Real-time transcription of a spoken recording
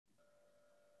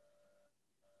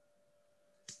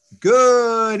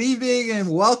Good evening and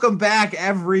welcome back,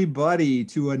 everybody,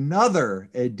 to another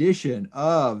edition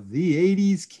of the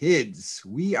 80s Kids.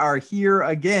 We are here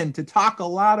again to talk a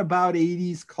lot about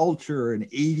 80s culture and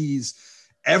 80s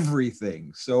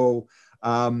everything.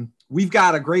 We've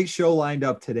got a great show lined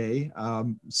up today.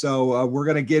 We're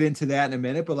going to get into that in a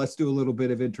minute, but let's do a little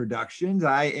bit of introductions.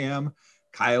 I am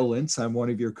Kyle Lintz. I'm one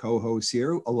of your co-hosts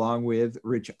here, along with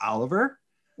Rich Oliver.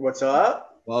 What's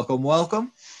up?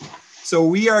 Welcome. So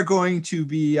we are going to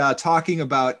be talking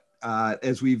about,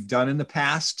 as we've done in the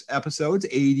past episodes,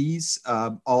 80s,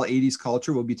 all 80s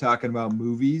culture. We'll be talking about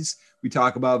movies. We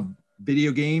talk about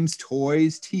video games,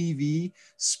 toys, TV,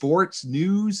 sports,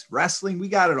 news, wrestling. We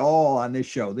got it all on this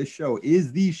show. This show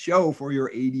is the show for your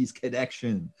 80s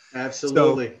connection.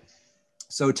 Absolutely.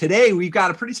 So today we've got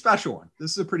a pretty special one.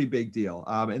 This is a pretty big deal.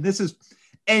 And this is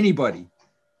anybody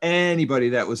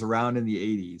that was around in the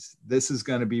 80s. This is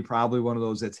going to be probably one of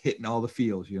those that's hitting all the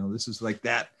feels. You know, this is like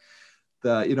that.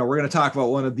 We're going to talk about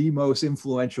one of the most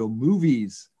influential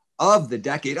movies of the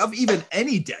decade, of even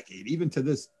any decade, even to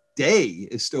this day,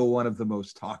 is still one of the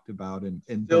most talked about and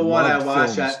still one I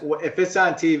watch. If it's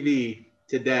on TV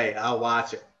today, I'll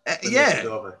watch it.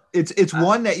 It's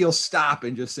one that you'll stop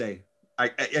and just say,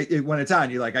 when it's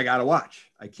on, you're like, I gotta watch.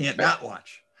 I can't not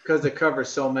watch, because it covers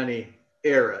so many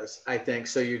eras, I think.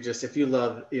 So if you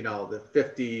love, the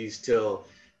 50s till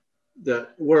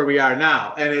where we are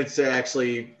now, and it's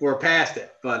actually, we're past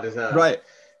it, but right.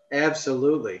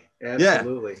 Absolutely. Yeah.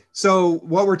 So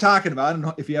what we're talking about,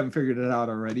 and if you haven't figured it out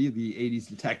already, the 80s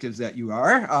detectives that you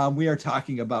are, we are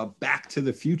talking about Back to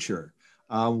the Future,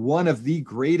 one of the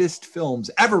greatest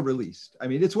films ever released. I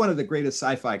mean, it's one of the greatest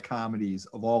sci-fi comedies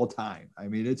of all time. I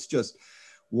mean, it's just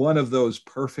one of those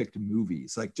perfect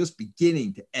movies, like just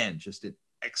beginning to end, just an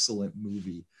excellent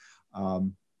movie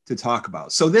to talk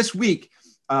about. So this week,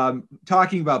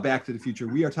 talking about Back to the Future,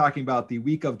 we are talking about the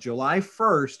week of July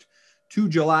 1st to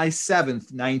July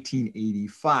 7th,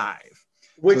 1985.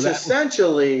 Which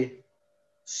essentially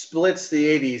splits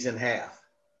the 80s in half.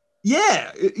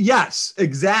 Yeah, yes,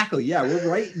 exactly. Yeah, we're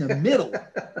right in the middle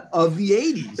of the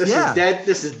 80s.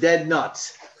 This is dead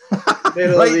nuts.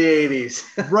 Middle of the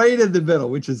 80s. Right in the middle,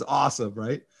 which is awesome,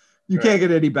 right? You can't get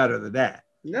any better than that.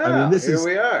 No, I mean, here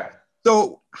we are.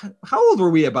 So how old were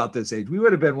we about this age? We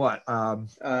would have been what? 10,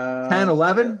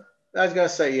 11? I was going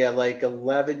to say, like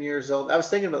 11 years old. I was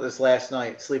thinking about this last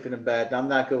night, sleeping in bed. I'm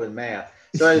not good with math,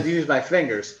 so I had to use my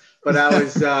fingers. But I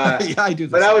was, I do.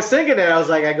 But I was thinking that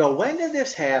I go, when did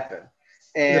this happen?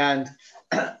 And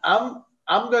I'm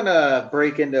going to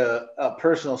break into a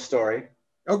personal story.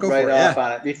 Oh, go right for it. Off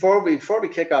on it before we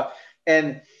kick off.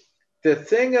 And the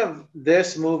thing of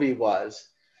this movie was,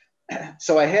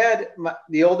 so I had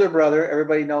the older brother.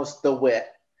 Everybody knows the Wit,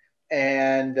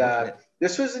 and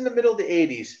this was in the middle of the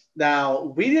 80s. Now,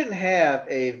 we didn't have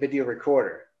a video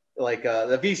recorder like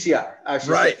the VCR, I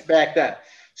should say, back then.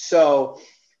 So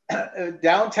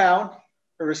downtown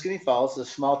Oriskany Falls, the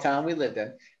small town we lived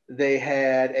in, they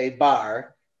had a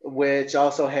bar, which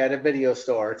also had a video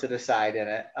store to the side in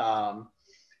it,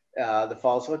 the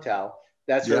Falls Hotel.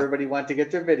 That's where everybody went to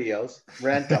get their videos,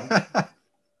 rent them.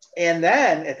 And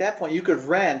then at that point, you could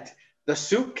rent the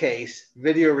suitcase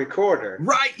video recorder.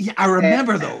 Right. Yeah, I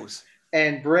remember those.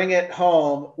 And bring it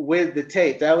home with the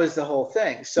tape. That was the whole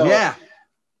thing. So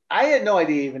I had no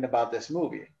idea even about this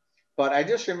movie, but I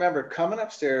just remember coming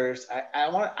upstairs. I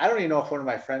don't even know if one of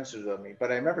my friends was with me,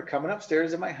 but I remember coming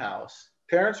upstairs in my house.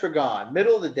 Parents were gone,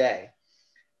 middle of the day.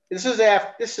 This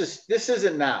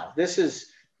isn't now. This is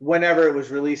whenever it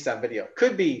was released on video.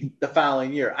 Could be the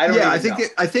following year. I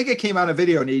think it came out on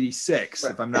video in 86,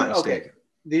 if I'm not mistaken.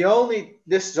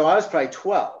 Okay. So I was probably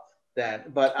 12 then,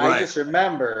 but I just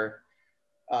remember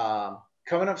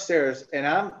coming upstairs, and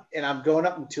I'm going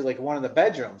up into like one of the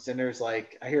bedrooms, and there's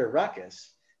like, I hear a ruckus,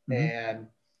 and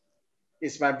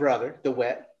it's my brother, the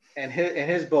Wet, and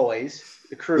his boys,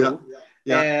 the crew.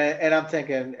 Yeah. And I'm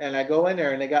thinking, and I go in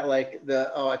there, and they got like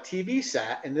the TV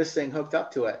set and this thing hooked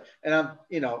up to it. And I'm,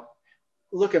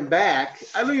 looking back,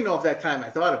 I don't even know if that time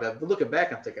I thought of it, but looking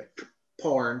back, I'm thinking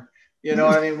porn. You know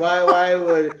what I mean? Why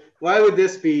would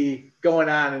this be going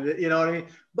on? And you know what I mean?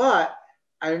 But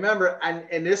I remember,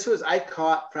 and this was, I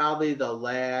caught probably the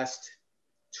last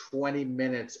 20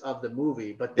 minutes of the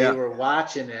movie, but they were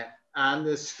watching it on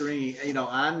the screen,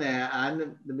 on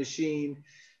the machine.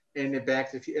 And then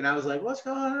Back to the Future, and I was like, "What's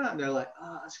going on?" And they're like,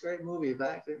 "Oh, it's a great movie,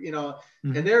 Back to,"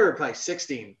 And they were probably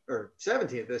 16 or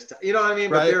 17 at this time, you know what I mean?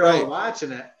 But they're all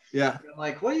watching it. Yeah. And I'm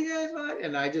like, "What do you guys want?"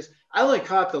 And I only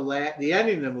caught the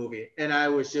ending of the movie, and I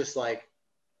was just like,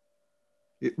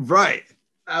 right.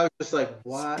 I was just like,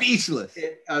 what? Speechless.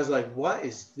 I was like, what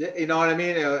is this? You know what I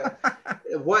mean?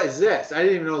 What is this? I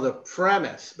didn't even know the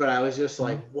premise, but I was just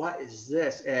like, what is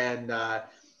this? And I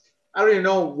don't even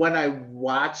know when I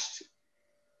watched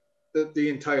the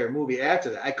entire movie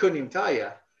after that. I couldn't even tell you.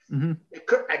 Mm-hmm.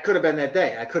 I could have been that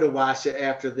day. I could have watched it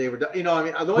after they were done. You know, I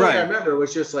mean, the only thing I remember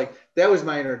was just like, that was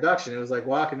my introduction. It was like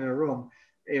walking in a room,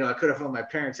 you know, I could have felt my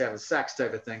parents having sex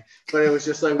type of thing, but it was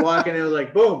just like walking in, it was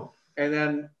like, boom. And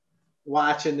then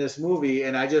watching this movie,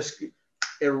 and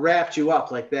it wrapped you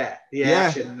up like that, the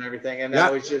action and everything. And I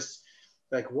was just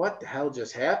like, what the hell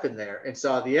just happened there? And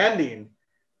saw the ending.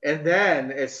 And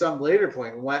then at some later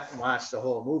point, went and watched the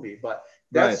whole movie. But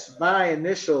that's my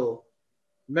initial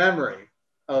memory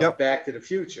of Back to the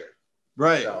Future.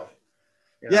 Right. So,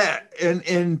 you know. Yeah.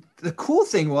 And the cool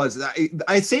thing was,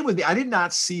 I say with me, I did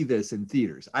not see this in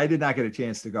theaters. I did not get a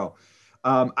chance to go.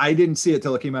 I didn't see it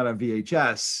till it came out on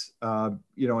VHS,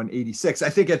 you know, in 86. I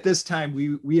think at this time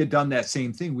we had done that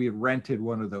same thing. We had rented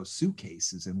one of those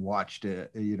suitcases and watched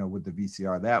it, you know, with the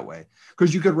VCR that way,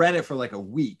 because you could rent it for like a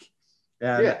week.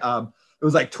 And it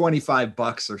was like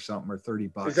 $25 or something, or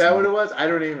 $30. Is that what it was? I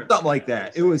don't even. Something like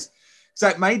that. It was.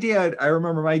 So my dad, I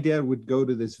remember my dad would go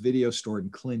to this video store in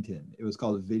Clinton. It was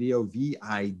called Video,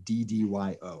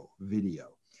 VIDDYO, Video.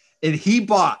 And he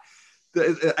bought,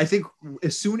 I think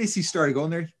as soon as he started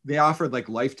going there, they offered like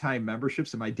lifetime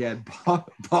memberships, and my dad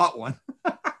bought one.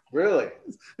 Really?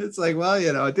 It's like, well,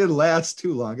 you know, it didn't last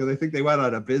too long, because I think they went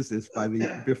out of business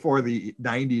before the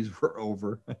 90s were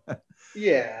over.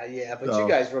 Yeah. But you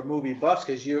guys were movie buffs,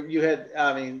 because you had,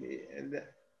 I mean,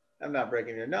 I'm not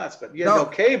breaking your nuts, but you had no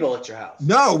cable at your house.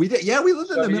 No, we did. Yeah, we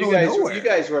lived in the middle of nowhere. You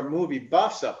guys were movie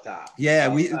buffs up top.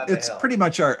 Yeah, it's pretty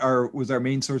much our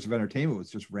main source of entertainment,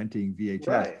 was just renting VHS.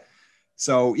 Right.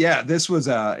 So yeah, this was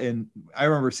and I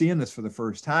remember seeing this for the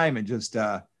first time, and just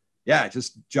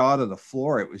just jaw to the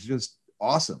floor. It was just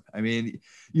awesome. I mean,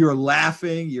 you're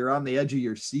laughing, you're on the edge of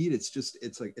your seat.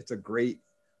 It's a great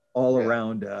all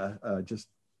around just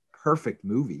perfect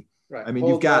movie. Right. I mean,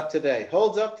 holds up today.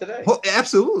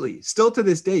 Absolutely. Still to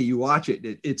this day, you watch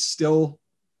it. It's still,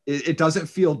 it doesn't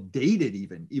feel dated,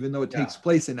 even though it takes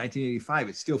place in 1985.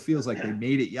 It still feels like they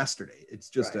made it yesterday. It's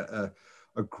just a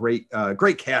great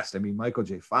cast. I mean, Michael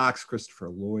J. Fox, Christopher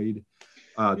Lloyd,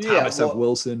 Thomas F.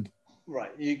 Wilson.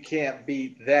 Right. You can't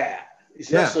beat that.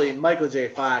 Especially Michael J.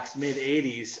 Fox, mid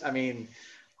 80s. I mean,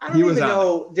 I don't even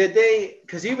know,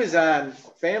 because he was on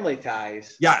Family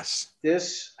Ties. Yes.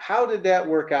 How did that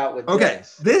work out with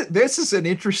this is an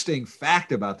interesting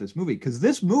fact about this movie, because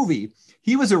this movie,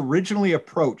 he was originally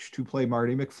approached to play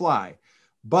Marty McFly,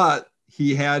 but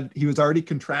he was already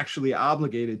contractually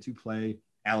obligated to play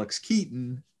Alex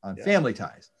Keaton on Family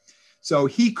Ties. So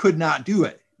he could not do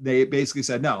it. They basically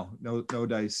said, no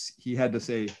dice. He had to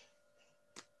say,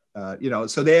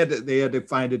 so they had to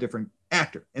find a different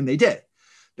actor, and they did.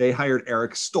 They hired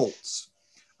Eric Stoltz.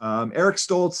 Eric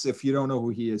Stoltz, if you don't know who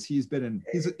he is, he's been in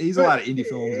he's a lot of indie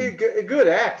films. A good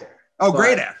actor. Oh,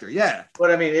 great actor, yeah.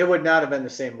 But I mean, it would not have been the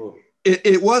same movie.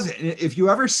 It wasn't. If you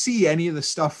ever see any of the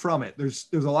stuff from it, there's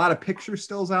a lot of picture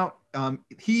stills out.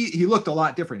 He looked a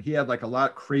lot different. He had like a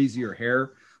lot crazier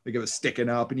hair, like it was sticking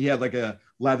up, and he had like a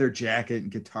leather jacket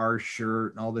and guitar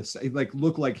shirt and all this. It like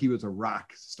looked like he was a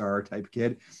rock star type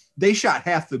kid. They shot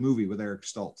half the movie with Eric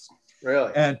Stoltz.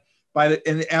 Really? And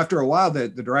after a while, the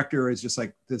director is just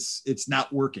like, this, it's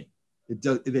not working.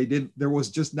 There was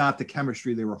just not the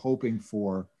chemistry they were hoping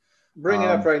for. Bring it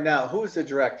up right now. Who's the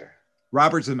director?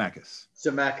 Robert Zemeckis.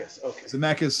 Zemeckis, okay.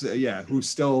 Zemeckis, who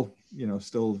still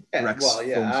directs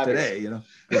films today,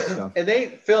 And they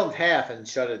filmed half and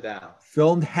shut it down.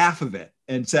 Filmed half of it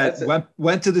and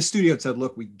went to the studio and said,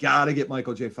 look, we got to get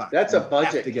Michael J. Fox. That's a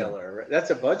budget killer. That's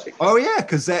a budget killer. Oh yeah,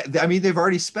 because they've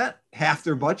already spent half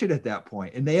their budget at that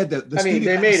point, and they had the I mean,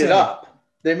 they made it up.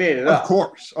 They made it up. Of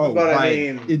course. Oh, but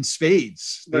in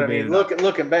spades. But I mean,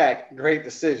 looking back, great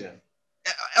decision.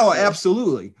 Oh,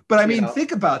 absolutely. But I mean,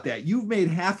 think about that. You've made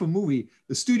half a movie.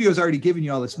 The studio's already given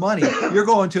you all this money. You're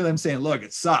going to them saying, look,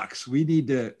 it sucks. We need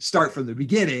to start from the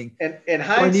beginning. And in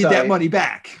hindsight, I need that money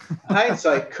back.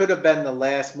 Hindsight could have been the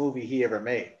last movie he ever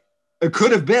made. It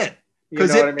could have been.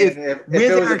 Because if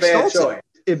it was a bad choice,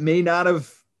 it may not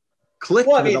have clicked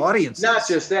with audiences. Not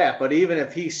just that, but even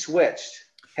if he switched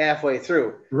halfway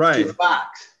through to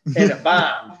Fox and it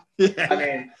bombed, I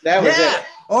mean, that was it.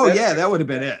 Oh, that would have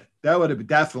been it. That would have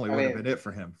definitely been it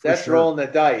for him. That's rolling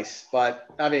the dice. But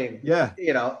I mean,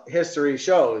 history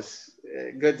shows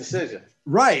good decision.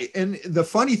 Right. And the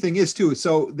funny thing is too,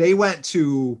 so they went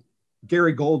to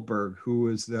Gary Goldberg, who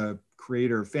is the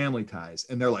creator of Family Ties,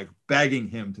 and they're like begging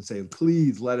him to say,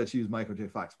 please let us use Michael J.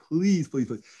 Fox. Please, please,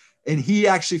 please. And he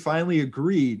actually finally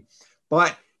agreed,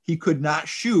 but he could not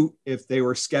shoot if they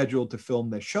were scheduled to film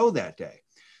the show that day.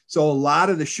 So a lot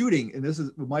of the shooting, and this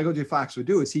is what Michael J. Fox would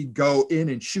do, is he'd go in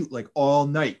and shoot like all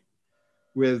night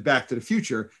with Back to the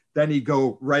Future. Then he'd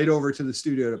go right over to the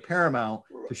studio to Paramount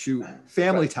to shoot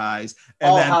Family Ties,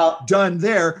 and then done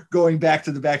there, going back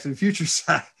to the Future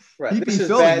side. Right. He'd be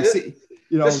filming,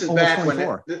 this is back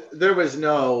 24. When there was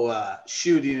no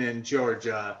shooting in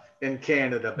Georgia, in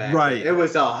Canada back then. It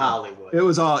was all Hollywood. It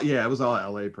was all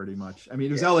LA pretty much. I mean,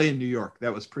 it was LA and New York.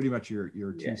 That was pretty much your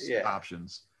two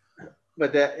options.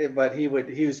 But he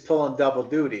was pulling double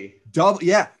duty.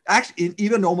 Actually,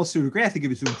 even almost to a degree, I think he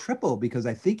was doing triple, because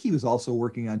I think he was also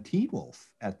working on Teen Wolf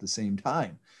at the same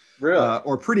time. Really?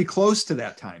 Or pretty close to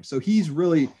that time. So he's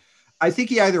really, I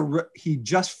think he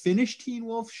just finished Teen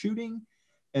Wolf shooting,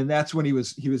 and that's when he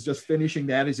was just finishing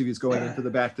that as he was going into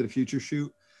the Back to the Future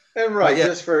shoot. And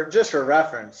just for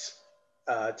reference,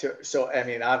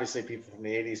 obviously people from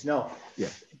the 80s know. Yeah.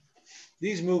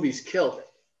 These movies killed it.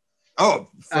 Oh,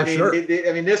 for sure.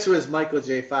 This was Michael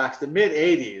J. Fox. The mid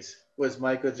 80s was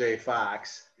Michael J.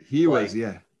 Fox. He was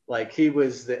the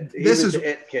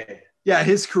it kid. Yeah,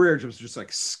 his career was just like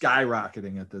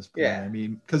skyrocketing at this point. Yeah. I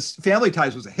mean, because Family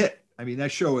Ties was a hit. I mean,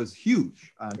 that show was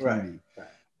huge on TV. Right.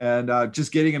 And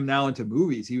just getting him now into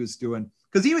movies, he was doing,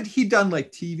 because he'd done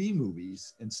like TV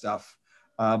movies and stuff,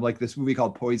 like this movie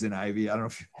called Poison Ivy. I don't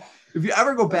know if you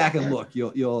ever go back and look,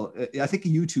 you'll I think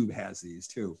YouTube has these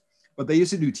too, but they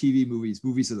used to do TV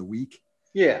movies of the week.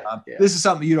 Yeah, This is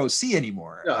something you don't see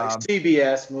anymore. No, it's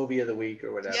CBS movie of the week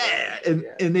or whatever. Yeah,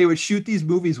 and they would shoot these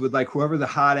movies with like whoever the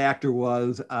hot actor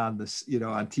was on this,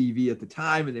 on TV at the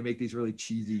time, and they make these really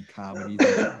cheesy comedies.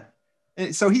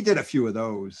 And so he did a few of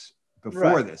those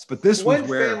before this, but this was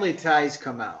where Family Ties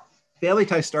come out. Family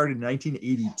Ties started in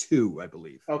 1982, I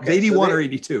believe. Okay, 81 or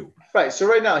 82. Right. So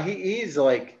right now he's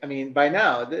like, by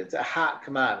now it's a hot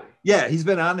commodity. Yeah, he's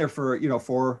been on there for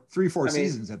 4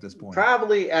 seasons at this point.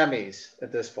 Probably Emmys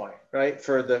at this point, right?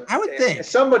 I would think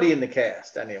somebody in the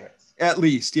cast, anyways. At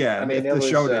least, yeah. If the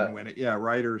show didn't win it,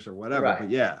 writers or whatever. Right. But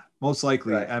yeah, most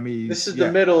likely Emmys. This is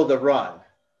the middle of the run.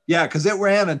 Yeah, because it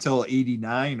ran until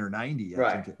 89 or 90.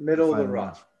 I think middle of the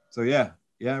run. So yeah,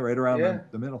 right around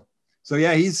the middle. So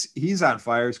yeah, he's on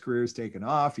fire. His career's taken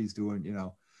off. He's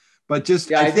doing, but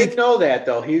just I didn't know that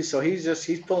though. He's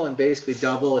pulling basically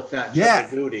double, if not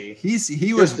triple duty.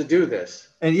 He was to do this.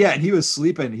 And and he was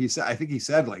sleeping. I think he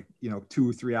said like 2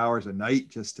 or 3 hours a night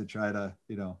just to try to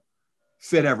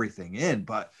fit everything in.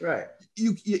 But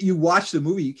you watch the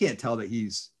movie, you can't tell that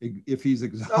if he's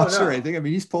exhausted or anything. I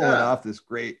mean, he's pulling off this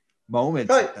great moment.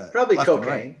 Probably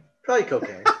cocaine. Probably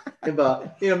cocaine.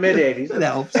 About mid 80s. It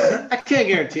helps. I can't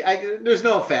guarantee. There's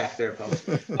no fact there, folks.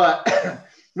 But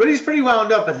he's pretty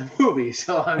wound up in the movie.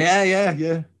 So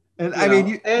yeah.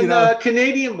 And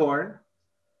Canadian born.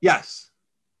 Yes.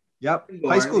 Yep.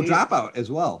 High school dropout as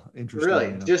well. Interesting.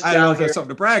 Really? Just I don't know if that's something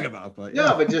to brag about, but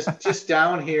but just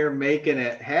down here making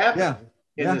it happen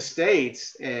in the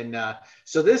States, and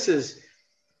so this is.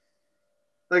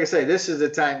 Like I say, this is the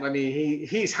time.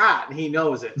 He's hot and he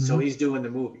knows it, so he's doing the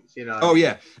movies. Oh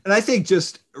yeah, and I think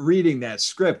just reading that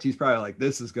script, he's probably like,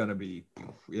 "This is going to be,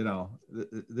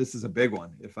 this is a big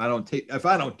one. If I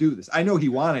don't do this, I know he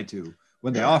wanted to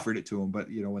when they offered it to him, but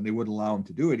when they wouldn't allow him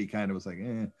to do it, he kind of was like,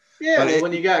 eh." Yeah,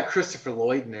 when you got Christopher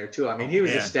Lloyd in there too, he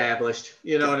was established.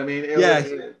 You know what I mean?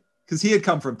 Because he had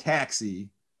come from Taxi.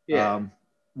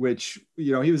 Which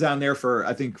he was on there for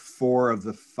I think 4 of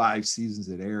the 5 seasons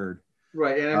it aired.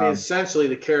 Right, and essentially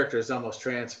the character is almost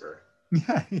transferred.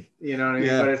 You know what I mean?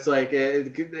 But it's like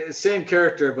same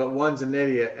character, but one's an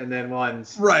idiot, and then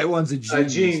one's one's a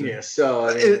genius. So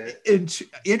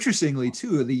interestingly,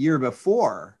 too, the year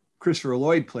before, Christopher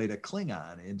Lloyd played a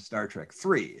Klingon in Star Trek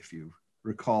 3, if you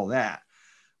recall that,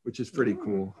 which is pretty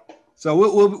cool.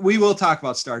 So we will talk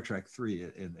about Star Trek 3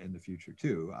 in the future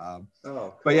too.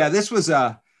 Cool. But yeah, this was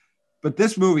but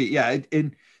this movie,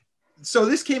 so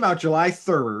this came out July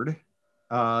 3rd.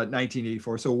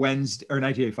 1984, so Wednesday or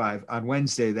 1985 on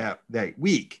Wednesday that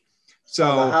week. So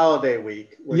the holiday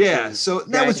week. So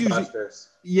that was usually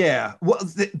Well,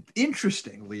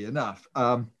 interestingly enough,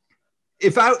 let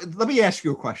me ask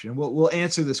you a question. We'll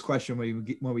answer this question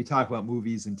when we talk about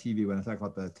movies and TV. When I talk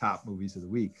about the top movies of the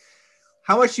week,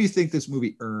 how much do you think this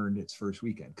movie earned its first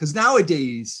weekend? Because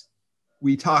nowadays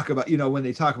we talk about when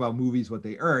they talk about movies, what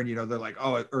they earn. They're like,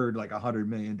 oh, it earned like $100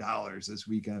 million this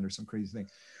weekend or some crazy thing.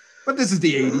 But this is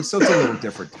the 80s, so it's a little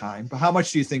different time. But how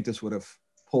much do you think this would have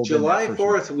pulled July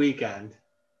 4th weekend,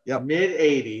 mid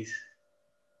 80s,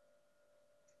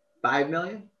 5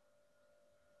 million?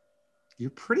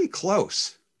 You're pretty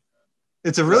close.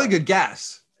 It's a really good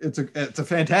guess. It's a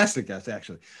fantastic guess,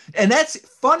 actually. And that's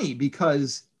funny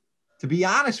because, to be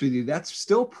honest with you, that's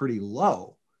still pretty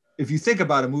low if you think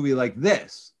about a movie like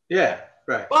this. Yeah,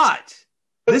 right. But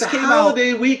this came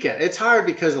holiday weekend. It's hard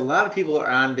because a lot of people are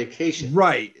on vacation.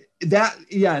 Right.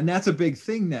 And that's a big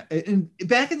thing. And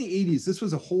back in the 80s, this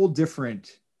was a whole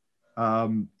different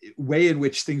way in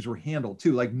which things were handled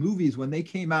too. Like movies, when they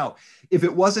came out, if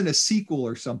it wasn't a sequel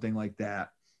or something like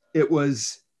that,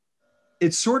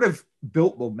 it sort of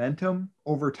built momentum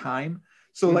over time.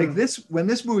 So like when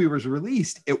this movie was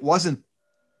released, it wasn't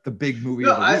the big movie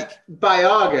of the week. By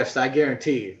August, I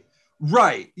guarantee you.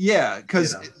 Right. Yeah.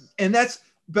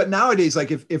 But nowadays, like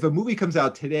if a movie comes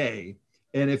out today,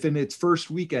 and if in its first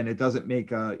weekend it doesn't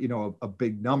make a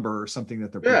big number or something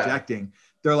that they're projecting,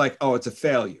 they're like, oh, it's a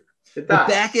failure. But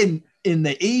back in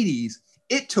the 80s,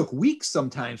 it took weeks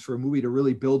sometimes for a movie to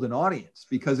really build an audience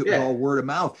because it was all word of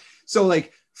mouth. So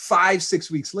like 5-6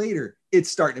 weeks later,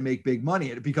 it's starting to make big money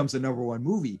and it becomes the number one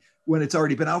movie when it's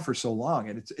already been out for so long.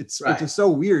 And it's just so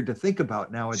weird to think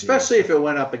about nowadays. Especially if it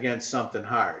went up against something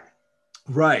hard.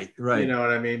 Right. You know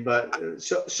what I mean? But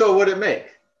so what'd it make?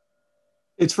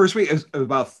 Its first week is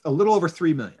about a little over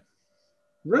 3 million.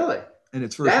 Really? And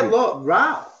its first week. Low?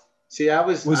 Wow. See, I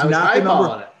was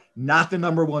not the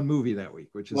number one movie that week,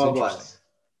 which is interesting.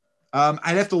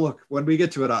 I'd have to look when we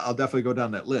get to it. I'll definitely go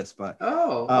down that list, but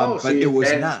it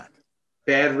was not.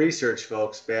 Bad research,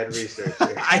 folks. Bad research.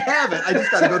 I haven't. I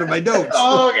just got to go to my notes.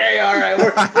 Okay, all right.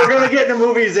 We're going to get into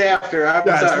movies after.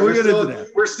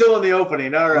 We're still in the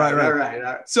opening. All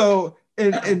right. So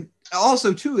and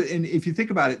also too, and if you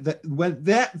think about it,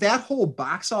 that whole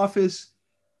box office,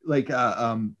 like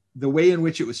the way in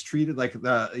which it was treated, like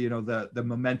the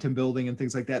momentum building and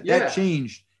things like that, that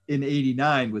changed in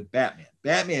 '89 with Batman.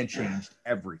 Batman changed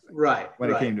everything. Right. When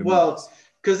it came to movies.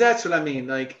 Because that's what I mean.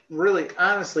 Like, really,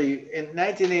 honestly, in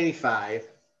 1985,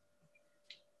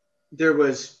 there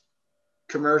was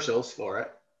commercials for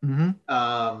it,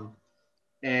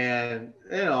 and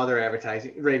other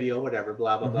advertising, radio, whatever,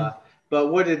 blah blah blah.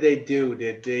 But what did they do?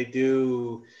 Did they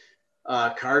do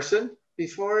Carson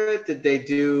before it? Did they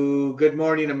do Good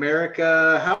Morning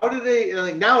America? How did they?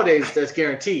 Like nowadays, that's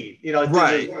guaranteed.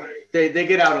 They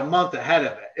get out a month ahead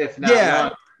of it, if not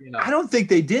longer. I don't think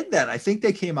they did that. I think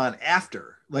they came on after.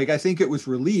 Like, I think it was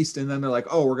released, and then they're like,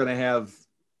 "Oh, we're gonna have,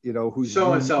 who's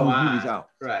so and so movies out."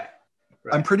 Right.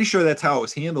 I'm pretty sure that's how it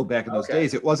was handled back in those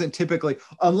days. It wasn't typically,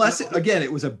 unless again,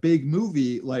 it was a big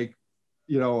movie like,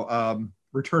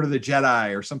 Return of the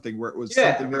Jedi or something where it was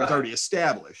something that was already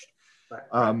established.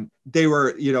 Right. They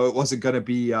were, it wasn't going to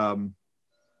be,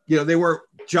 they weren't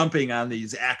jumping on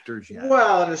these actors yet.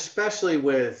 Well, and especially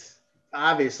with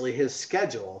obviously his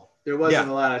schedule. There wasn't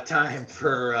a lot of time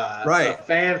for a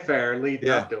fanfare leading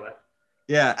up to it.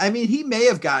 Yeah. I mean, he may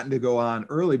have gotten to go on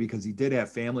early because he did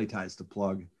have family ties to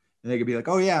plug. And they could be like,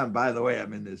 oh, yeah, and by the way,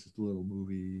 I'm in this little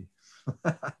movie.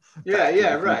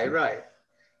 Right.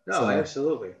 No,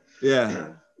 absolutely. Yeah.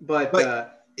 But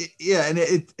the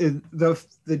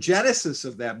genesis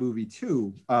of that movie,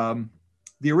 too,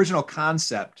 the original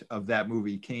concept of that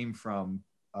movie came from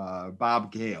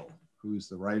Bob Gale, who's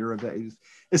the writer of that. He's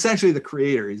essentially the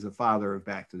creator. He's the father of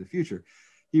Back to the Future.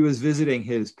 He was visiting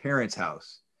his parents'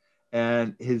 house,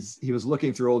 and he was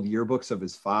looking through old yearbooks of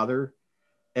his father,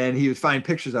 and he would find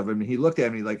pictures of him, and he looked at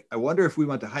him, and he's like, I wonder if we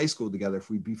went to high school together, if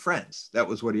we'd be friends. That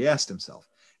was what he asked himself.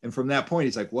 And from that point,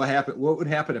 he's like, what would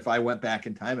happen if I went back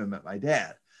in time and met my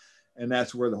dad? And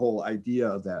that's where the whole idea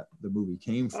of the movie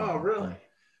came from. Oh, really?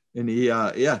 And he,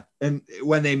 and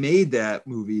when they made that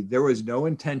movie, there was no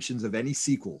intentions of any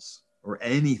sequels or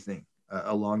anything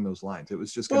along those lines. It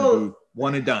was just going to be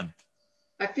one and done.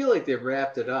 I feel like they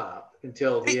wrapped it up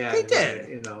until the end. They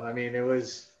did. I mean, it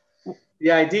was,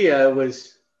 the idea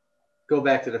was go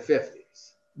back to the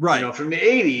 50s. Right. From the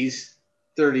 80s,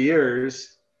 30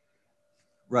 years.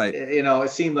 Right. It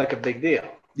seemed like a big deal.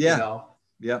 Yeah.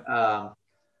 Yeah.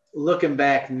 Looking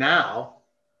back now,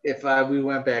 if we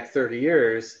went back 30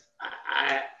 years,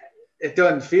 it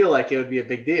doesn't feel like it would be a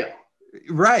big deal.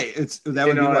 Right. That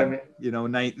would be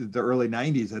the early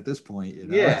 90s at this point.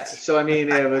 Yeah. So, I mean,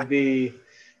 it would be,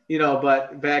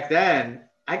 but back then,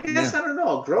 I guess, I don't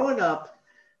know, growing up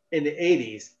in the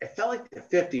 80s, it felt like the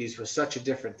 50s was such a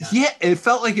different time. Yeah. It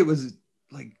felt like it was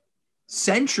like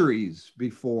centuries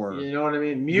before. You know what I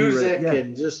mean? Music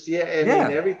and just, I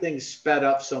mean, everything sped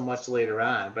up so much later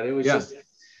on, but it was just,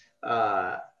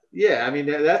 I mean,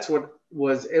 that's what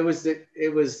was, it was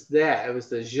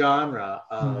the genre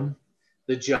of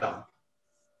the jump.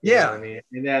 You know what I mean?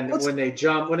 And then when they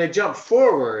jump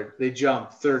forward, they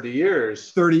jump 30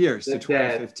 years to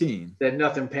 2015. That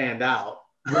nothing panned out.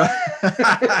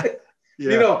 Right.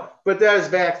 You know, but that was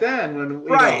back then when, you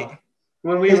know,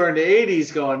 when we were in the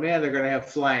 80s going, man, they're going to have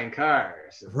flying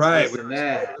cars. Right.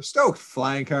 We're stoked.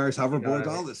 Flying cars, hoverboards,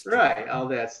 all this stuff. Right. All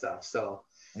that stuff. So,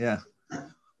 yeah.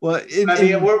 Well, I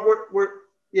mean, we're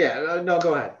yeah, no,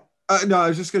 go ahead. No, I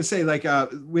was just going to say, like,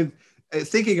 with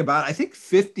thinking about, I think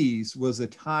 50s was a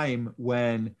time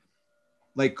when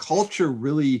like culture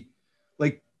really,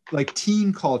 like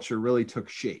teen culture really took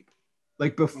shape.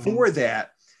 Like before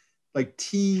that, like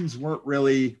teens weren't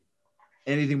really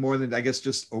anything more than, I guess,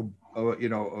 just, you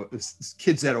know,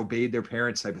 kids that obeyed their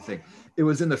parents type of thing. It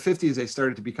was in the 50s they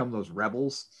started to become those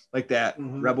rebels, like that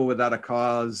Rebel Without a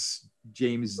Cause,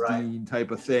 James Dean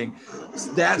type of thing.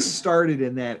 That started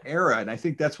in that era, and I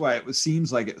think that's why it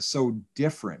seems like it's so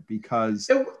different, because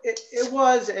it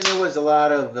was, and it was a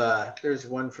lot of there's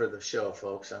one for the show,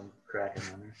 folks. I'm cracking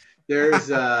on there. There's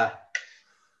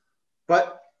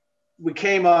but we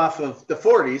came off of the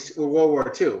 40s or World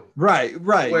War II. Right.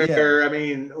 Where, I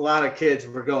mean, a lot of kids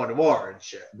were going to war and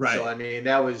shit. Right. So, I mean,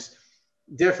 that was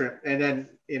different. And then,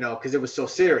 you know, because it was so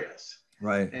serious.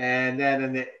 Right. And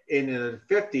then in the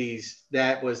 50s,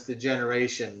 that was the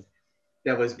generation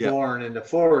that was born in the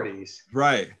 40s.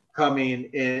 Right. Coming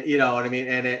in, you know what I mean?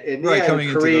 And coming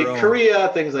into Korea,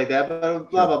 things like that, but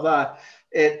blah, blah, blah.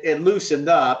 It loosened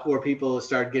up where people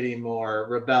started getting more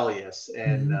rebellious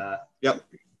and,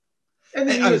 and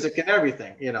the music and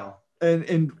everything, you know.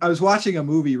 And I was watching a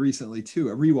movie recently too,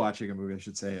 rewatching a movie, I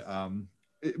should say. I'm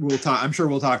sure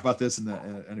we'll talk about this in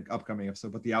an upcoming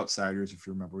episode, but The Outsiders, if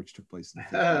you remember, which took place in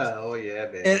the 50s. Oh yeah,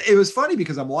 baby. And it was funny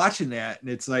because I'm watching that, and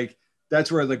it's like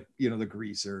that's where the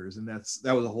greasers, and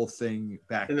that was a whole thing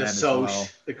back then as well.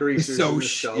 The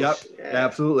greasers, Yep,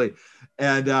 absolutely.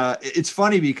 And it's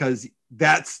funny because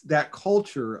that's that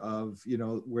culture of, you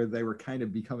know, where they were kind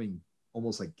of becoming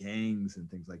almost like gangs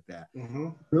and things like that,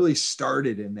 really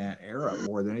started in that era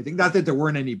more than anything. Not that there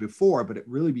weren't any before, but it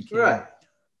really became,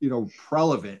 you know,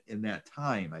 prevalent in that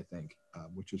time, I think,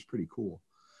 which is pretty cool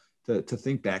to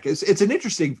think back. It's an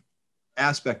interesting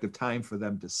aspect of time for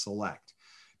them to select,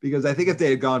 because I think if they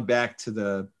had gone back to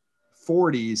the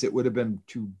 40s, it would have been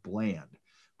too bland.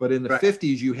 But in the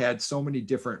 50s, you had so many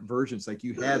different versions. Like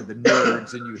you had the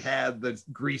nerds and you had the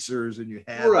greasers and you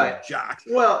had the jocks.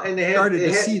 Well, and they started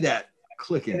to see that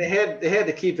clicking. And they had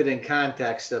to keep it in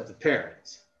context of the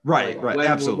parents. Right.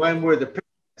 Absolutely. When were the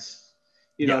parents,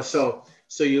 you know, so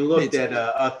you looked at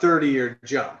a 30-year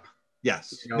jump.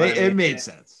 Yes. You know it made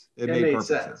sense. It made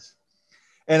perfect sense.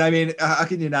 And I mean, how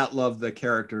can you not love the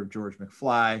character of George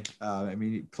McFly? I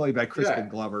mean, played by Crispin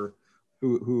Glover,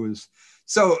 who is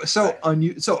so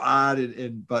odd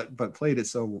and but played it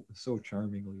so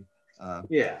charmingly.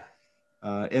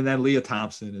 And then Leah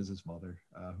Thompson is his mother,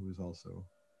 who is also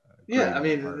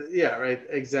exactly.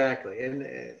 And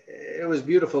it was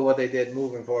beautiful what they did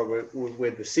moving forward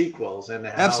with the sequels and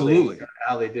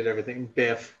how they did everything.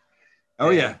 Biff.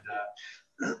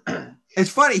 It's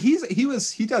funny.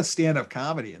 He does stand-up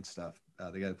comedy and stuff.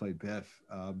 The guy that played Biff.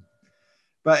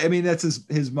 But I mean, that's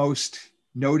his most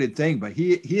noted thing. But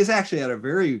he has actually had a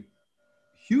very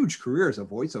huge career as a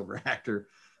voiceover actor.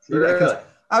 Really?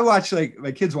 I watch, like,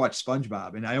 my kids watch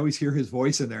SpongeBob, and I always hear his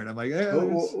voice in there, and I'm like,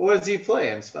 what does he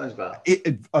play in SpongeBob?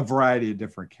 A variety of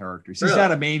different characters. He's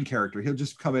not a main character. He'll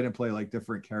just come in and play like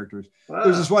different characters.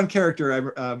 There's this one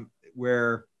character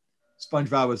where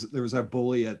SpongeBob there was a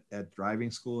bully at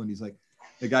driving school, and he's like,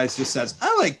 the guy just says,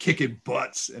 I like kicking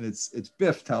butts, and it's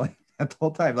Biff telling that the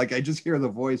whole time. Like, I just hear the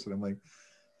voice, and I'm like,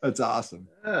 that's awesome.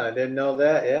 Oh, I didn't know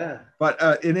that. Yeah. But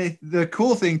the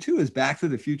cool thing too is Back to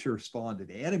the Future spawned an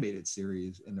animated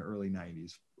series in the early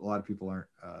 90s. A lot of people aren't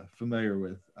familiar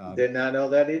with. Did not know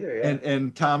that either. Yeah.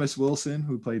 And Thomas Wilson,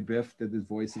 who played Biff, did the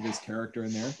voice of his character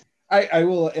in there. I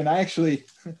will, and I actually,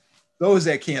 those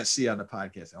that can't see on the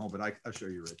podcast at home, but I'll show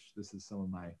you, Rich. This is some of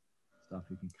my stuff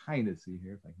you can kind of see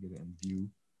here if I can get it in view.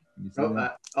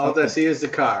 All I see is the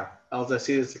car. You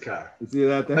see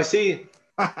that there? I see.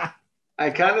 I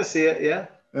kind of see it, yeah.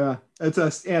 Yeah, it's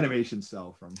an animation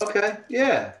cell from. Okay,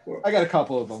 yeah. I got a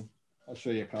couple of them. I'll show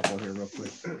you a couple here real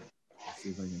quick. Let's see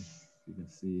if you can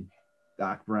see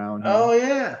Doc Brown here. Oh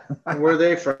yeah. Where are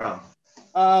they from?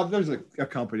 There's a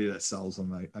company that sells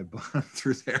them. I bought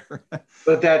through there.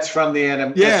 But that's from the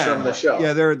that's from the show.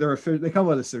 Yeah, they come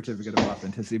with a certificate of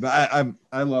authenticity. But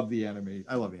I love the anime.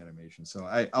 I love animation, so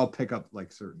I'll pick up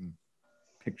like certain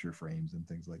picture frames and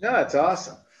things like that. Yeah, that's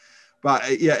awesome.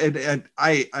 But yeah, and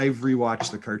I've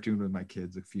rewatched the cartoon with my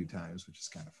kids a few times, which is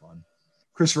kind of fun.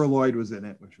 Christopher Lloyd was in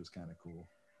it, which was kind of cool.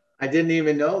 I didn't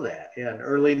even know that. Yeah, in the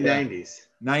early 90s.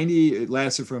 It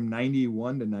lasted from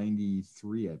 91 to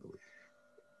 93, I believe.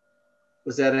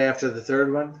 Was that after the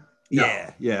third one?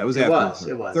 No. Yeah, it was after the third.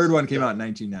 It was. Third one came out in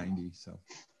 1990, so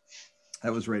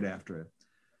that was right after it.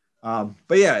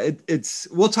 But yeah, it's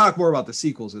we'll talk more about the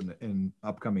sequels in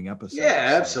upcoming episodes.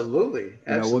 Yeah, absolutely.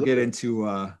 We'll get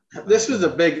into this was a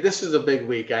big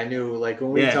week. I knew, like,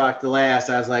 when we talked the last,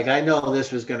 I was like, I know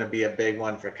this was going to be a big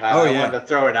one for Kyle. I wanted to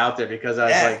throw it out there because I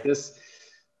was like,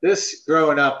 this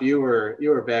growing up, you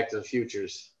were Back to the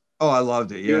Futures. Oh, I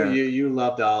loved it. Yeah, you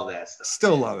loved all that stuff.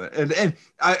 Still love it, and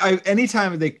I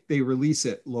anytime they release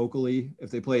it locally, if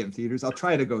they play it in theaters, I'll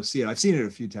try to go see it. I've seen it a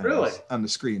few times on the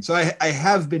screen, so I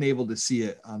have been able to see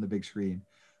it on the big screen,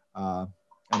 on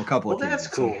a couple of occasions.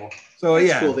 That's cool. So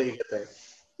that's cool that you get there.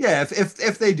 Yeah,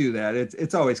 if they do that,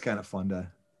 it's always kind of fun to,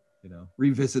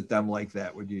 revisit them like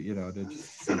that. Would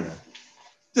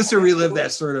just to relive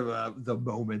that sort of the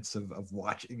moments of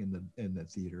watching in the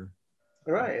theater.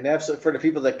 All right, and absolutely for the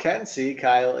people that can see,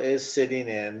 Kyle is sitting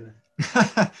in.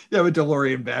 With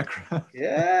DeLorean background.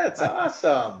 Yeah, it's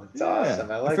awesome. It's awesome.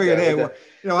 I like figured, that.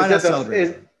 Why not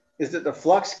celebrate? Is it the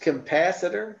flux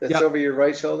capacitor that's over your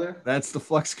right shoulder? That's the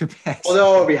flux capacitor. Oh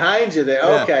no, behind you there.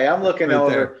 Okay, I'm looking right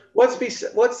over. There. What's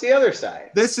the other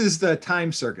side? This is the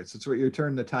time circuits. It's where you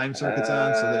turn the time circuits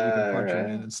on so that you can punch them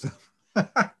in and stuff.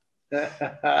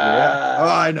 Oh,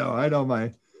 I know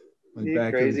my you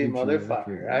crazy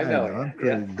motherfucker. I know. I'm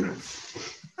crazy.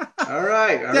 All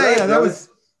right.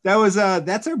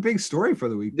 That's our big story for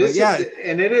the week.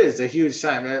 And it is a huge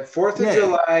time. 4th of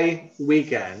July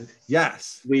weekend.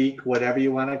 Yes. Week, whatever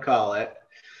you want to call it.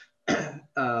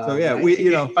 We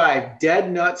Dead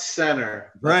Nut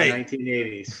Center. Right.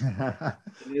 1980s.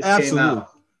 Absolutely.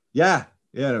 Yeah.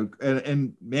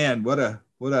 And man, what a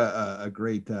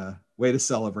great way to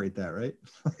celebrate that, right?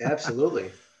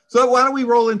 Absolutely. So why don't we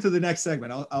roll into the next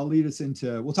segment? I'll lead us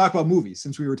into, we'll talk about movies.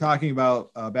 Since we were talking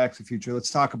about Back to the Future,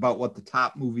 let's talk about what the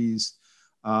top movies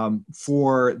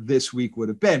for this week would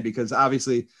have been, because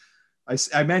obviously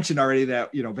I mentioned already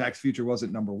that, Back to the Future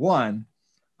wasn't number one.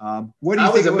 What do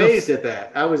you think? I was amazed at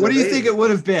that. What do you think it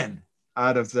would have been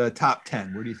out of the top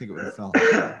 10? Where do you think it would have fell?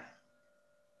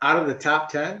 Out of the top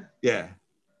 10? Yeah.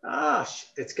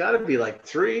 It's got to be like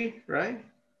 3, right?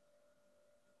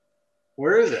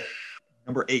 Where is it?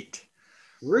 Number 8.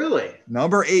 Really?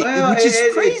 Number 8, which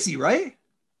is crazy, right?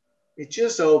 It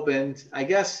just opened, I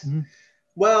guess. Mm-hmm.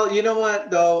 Well, you know what,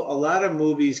 though? A lot of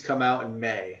movies come out in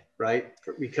May, right?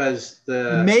 Because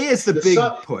May is the big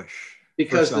push.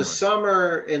 Because the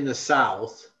summer in the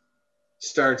South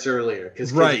starts earlier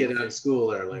because kids get out of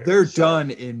school earlier. They're done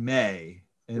in May.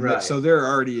 And so they're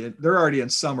already in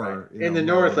summer. Right. In the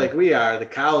North, like we are, the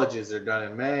colleges are done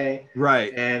in May.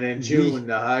 Right. And in June,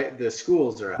 the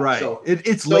schools are out. Right. So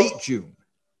it's late June.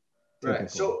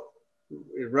 Right. So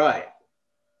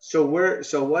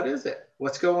what is it?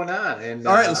 What's going on? And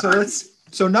all right.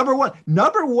 So number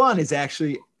one is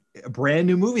actually a brand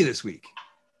new movie this week.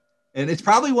 And it's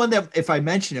probably one that if I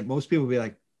mention it, most people will be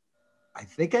like, I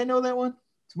think I know that one.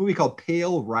 It's a movie called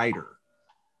Pale Rider.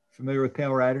 Familiar with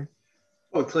Pale Rider?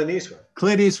 Oh, Clint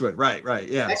Eastwood. Right,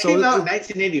 yeah. That came out in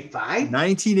 1985?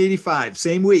 1985,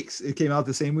 same weeks. It came out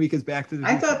the same week as Back to the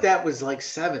Future. I thought that was like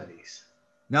 70s.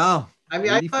 No. I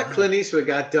mean, 85. I thought Clint Eastwood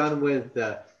got done with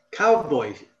the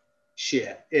cowboy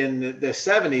shit in the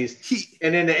 70s.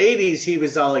 And in the 80s, he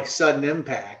was all like Sudden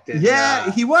Impact. And,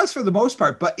 he was for the most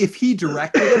part. But if he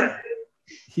directed it,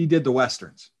 he did the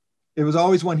Westerns. It was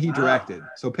always one he directed.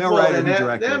 So Pale Rider he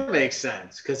directed. That makes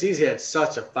sense because he's had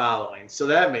such a following. So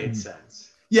that made sense.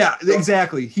 Yeah,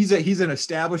 exactly. He's an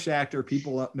established actor.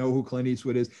 People know who Clint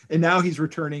Eastwood is. And now he's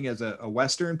returning as a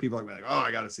Western. People are like, oh,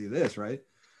 I got to see this, right?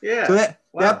 Yeah. So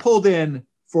that pulled in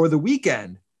for the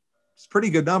weekend. It's pretty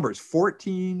good numbers.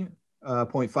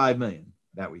 14.5 million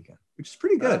that weekend, which is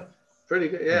pretty good. Pretty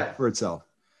good, yeah. For itself.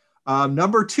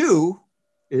 Number 2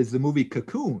 is the movie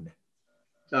Cocoon.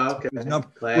 Oh, okay.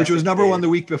 Which was number 1 the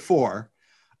week before.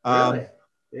 Really?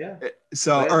 Yeah.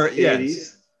 So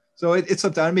it's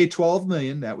up down. It made 12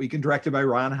 million that week and directed by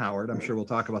Ron Howard. I'm sure we'll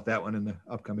talk about that one in the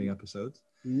upcoming episodes.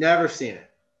 Never seen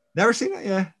it. Never seen it?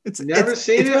 Yeah. It's been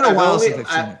a while since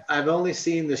I've seen it. I've only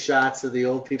seen the shots of the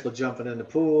old people jumping in the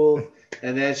pool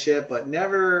and that shit, but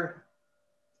never.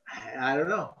 I don't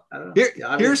know.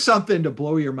 Here's something to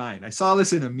blow your mind. I saw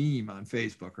this in a meme on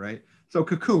Facebook, right? So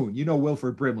Cocoon,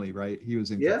 Wilford Brimley, right? He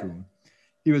was in Cocoon.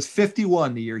 He was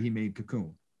 51 the year he made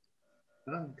Cocoon.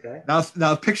 Okay.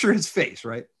 Now picture his face,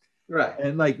 right? Right.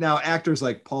 And like now actors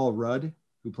like Paul Rudd,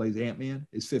 who plays Ant-Man,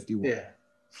 is 51. Yeah.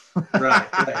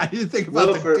 Right. You think about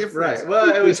the difference. Right.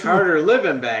 Well, it was harder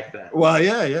living back then. Well,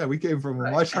 yeah. We came from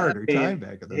a much harder time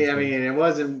back then. Yeah, I mean, it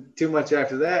wasn't too much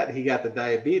after that. He got the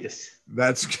diabetes.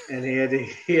 And he had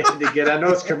to get on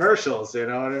those commercials. You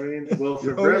know what I mean?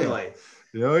 Wilford Brimley.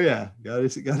 Oh yeah,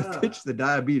 gotta pitch the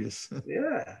diabetes.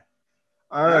 Yeah.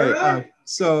 All right.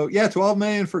 So yeah, 12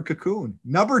 million for Cocoon.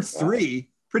 Number 3,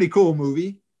 pretty cool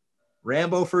movie.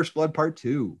 Rambo: First Blood Part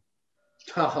 2.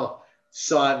 Oh,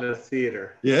 saw it in the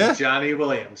theater. Yeah. Johnny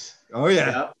Williams. Oh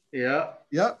yeah.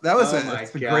 Yep. That was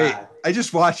it's a great. I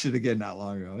just watched it again not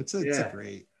long ago. It's a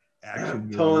great action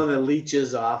movie. Pulling the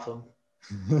leeches off him.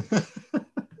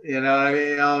 You know what I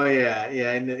mean? Oh yeah,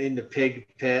 yeah. In the pig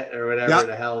pit or whatever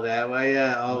the hell that way.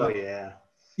 Yeah. Oh yeah.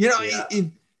 You know,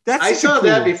 I saw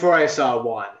that before I saw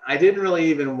 1. I didn't really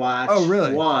even watch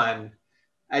 1.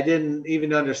 I didn't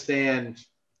even understand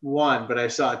 1, but I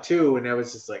saw 2, and I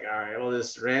was just like, all right, well,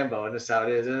 this is Rambo, and this is how it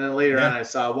is. And then later on, I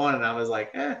saw 1, and I was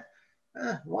like,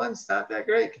 1's not that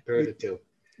great compared to 2.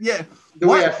 Yeah. The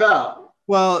way I felt.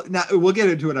 Well, now we'll get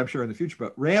into it, I'm sure, in the future,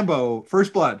 but Rambo: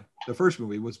 First Blood, the first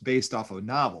movie, was based off of a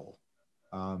novel.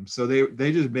 So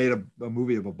they just made a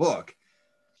movie of a book.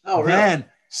 Oh, really? Then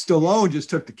Stallone just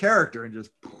took the character and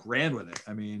just ran with it.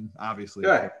 I mean, obviously,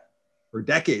 for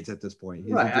decades at this point.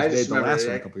 He just made the last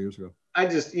one a couple years ago. I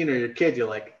just, you're a kid, you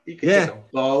can take a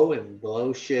bow and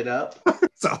blow shit up.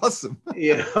 It's awesome.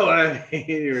 You know what I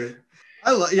mean?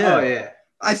 Oh yeah.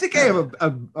 I think I have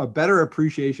a better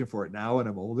appreciation for it now when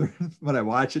I'm older when I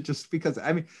watch it, just because,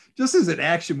 I mean, just as an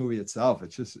action movie itself,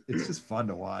 it's just fun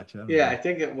to watch. I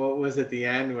think what was at the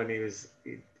end when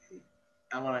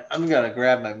I'm gonna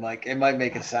grab my mic. It might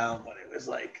make a sound, but it was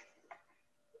like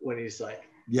when he's like,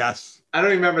 yes. I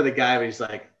don't remember the guy, but he's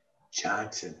like,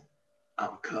 Johnson,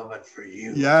 I'm coming for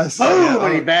you. Yes. Boom!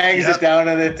 When he bangs it down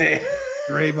on the table.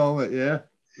 Great moment. Yeah.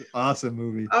 Awesome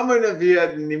movie. I'm in a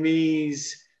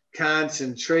Vietnamese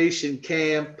concentration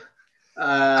camp,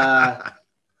 but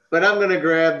I'm gonna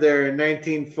grab their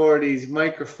 1940s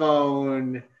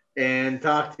microphone and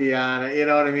talk to you on it. You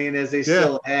know what I mean? As they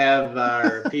still have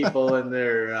our people in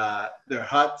their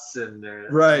huts and their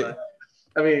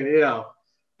I mean,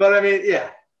 but I mean,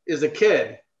 as a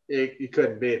kid, you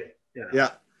couldn't beat it.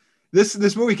 Yeah,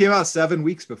 this movie came out 7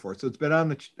 weeks before, so it's been on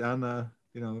the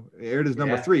aired as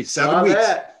number 3. 7 weeks.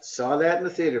 Saw that in the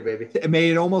theater, baby. It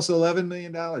made almost $11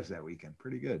 million that weekend.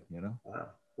 Pretty good, Wow.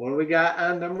 What do we got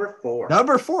on number 4?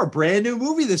 Number 4, brand new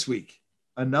movie this week.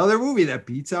 Another movie that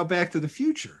beats out Back to the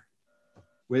Future,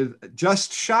 with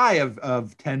just shy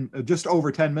of 10, just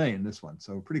over 10 million. This one,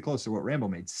 so pretty close to what Rambo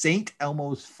made. St.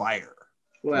 Elmo's Fire.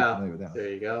 Well, there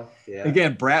you go. Yeah.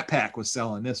 Again, Brat Pack was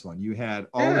selling this one. You had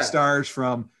all the stars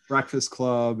from Breakfast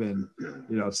Club and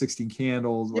 16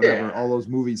 Candles, whatever, all those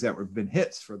movies that have been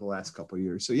hits for the last couple of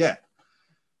years. So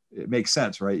it makes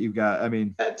sense, right? You've got, I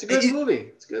mean, it's a good movie.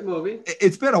 It's a good movie.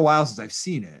 It's been a while since I've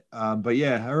seen it, but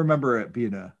yeah, I remember it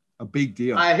being a big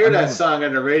deal. I hear that song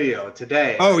on the radio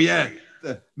today. Oh yeah.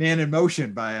 The Man in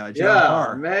Motion by John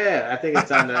Parr. Man, I think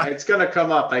it's on it's gonna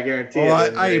come up, I guarantee it.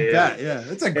 I bet,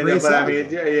 it's a great song. I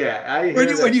mean,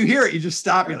 when you hear it, you just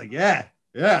stop, you're like, yeah.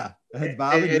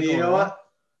 And you know what?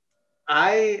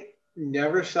 I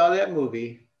never saw that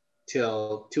movie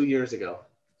till 2 years ago.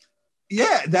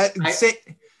 Yeah,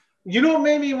 you know what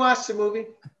made me watch the movie?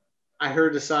 I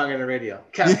heard the song on the radio.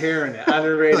 Kept hearing it on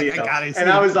the radio.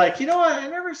 I was like, you know what? I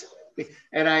never saw it.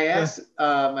 And I asked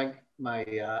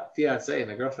my fiance,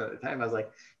 my girlfriend at the time, I was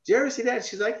like, did you ever see that?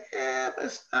 She's like, but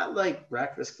it's not like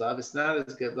Breakfast Club. It's not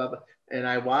as good, blah, blah. And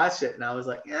I watched it and I was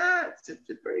like, it's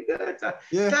pretty good.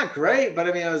 It's not great, but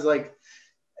I mean, I was like,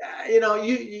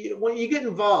 you when you get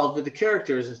involved with the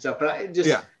characters and stuff, but I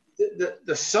just,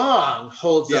 the song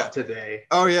holds up today.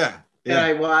 Oh yeah. And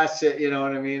I watched it, you know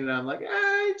what I mean? And I'm like,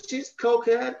 she's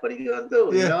cokehead. What are you going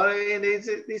to do? You know what I mean?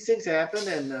 These things happen.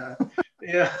 And,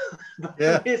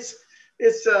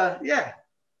 it's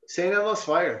St. Elmo's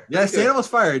Fire. Yeah, St. Elmo's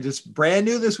Fire, just brand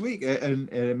new this week, and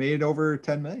it made over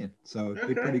 10 million. So it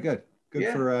did pretty good.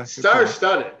 Good for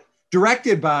star-studded.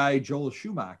 Directed by Joel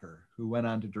Schumacher, who went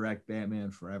on to direct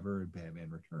Batman Forever and Batman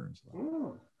Returns.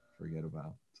 Forget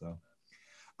about. So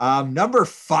number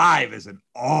 5 is an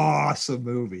awesome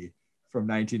movie from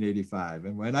 1985.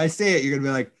 And when I say it, you're gonna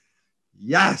be like,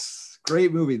 yes,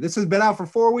 great movie. This has been out for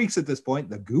 4 weeks at this point.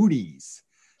 The Goonies,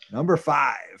 number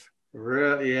 5.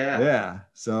 Really? Yeah. Yeah.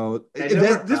 So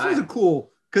this was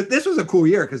a cool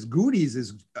year because Goonies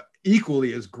is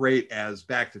equally as great as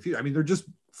Back to the Future. I mean, they're just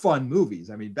fun movies.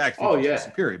 I mean, Back to the Future is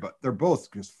superior, but they're both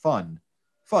just fun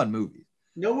movies.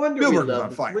 No wonder we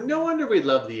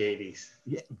love the 80s.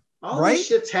 Yeah. All these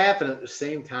shits happen at the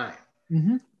same time.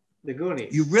 Mm-hmm. The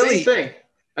Goonies. Same thing.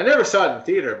 I never saw it in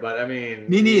theater, but I mean,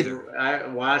 me neither. I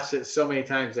watched it so many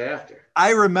times after. I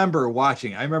remember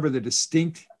the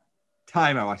distinct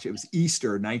time I watched it. It was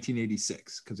Easter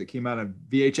 1986 because it came out on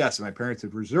VHS and my parents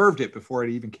had reserved it before it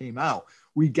even came out.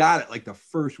 We got it like the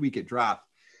first week it dropped.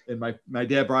 and my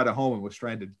dad brought it home and was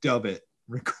trying to dub it,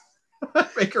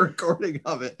 make a recording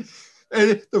of it.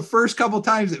 And the first couple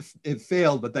times it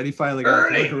failed, but then he finally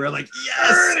got it. We're like,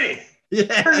 yes, Ernie,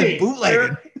 yeah, Ernie,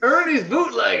 bootlegging. Ernie's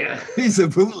bootlegging. He's a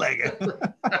bootlegger.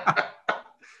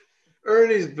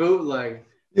 Ernie's bootlegging.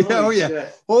 Yeah,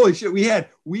 holy shit.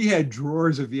 We had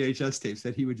drawers of VHS tapes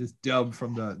that he would just dub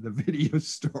from the video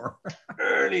store.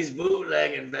 Ernie's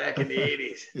bootlegging back in the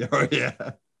 80s. Oh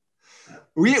yeah.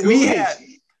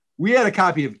 We had a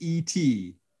copy of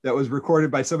E.T. that was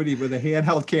recorded by somebody with a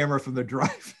handheld camera from the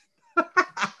drive.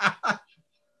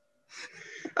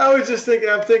 I'm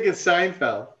thinking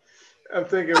Seinfeld. I'm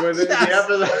thinking when they're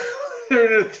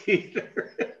in the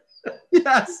theater.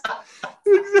 Yes.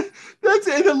 That's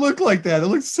it. It looked like that. It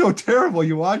looked so terrible.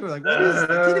 You watch it like, what is I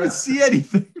can't even see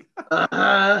anything.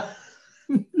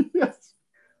 Yes.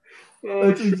 Oh,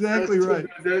 that's exactly right.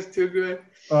 That's too good.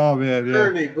 Oh man, yeah.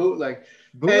 Ernie bootleg.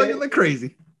 Bootlegging like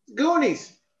crazy.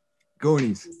 Goonies.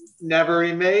 Never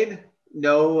remade.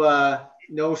 No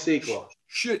sequel.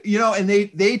 And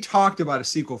they talked about a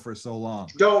sequel for so long.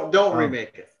 Don't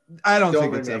remake it. I don't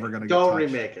think it's ever going to. Don't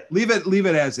remake it. Leave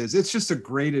it as is. It's just a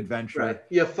great adventure. Right.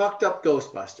 You fucked up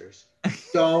Ghostbusters.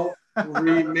 Don't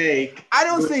remake. I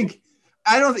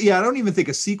don't even think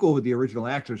a sequel with the original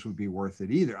actors would be worth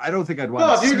it either. I don't think I'd want.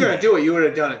 No, if you're going to do it, you would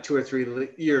have done it 2 or 3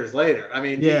 years later. I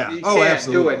mean, you can't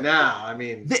absolutely. do it now. I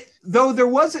mean, though there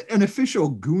was an official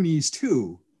Goonies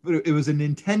 2, but it was a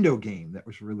Nintendo game that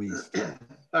was released.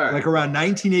 Like around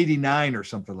 1989 or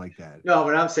something like that. No,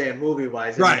 but I'm saying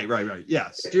movie-wise. Right.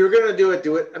 Yes. If you're going to do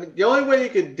it. I mean, the only way you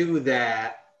could do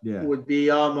that would be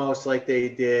almost like they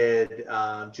did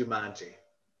Jumanji.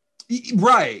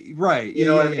 Right. You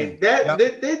know what I mean? They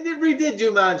redid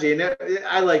Jumanji, and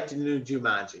I liked the new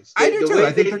Jumanjis. I do too.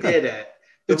 I think they did it.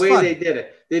 The way they did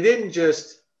it. They didn't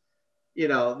just,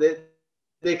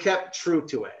 they kept true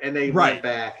to it, and they went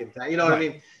back and what I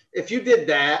mean? If you did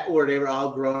that where they were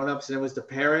all grown-ups and it was the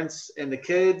parents and the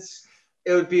kids,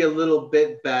 it would be a little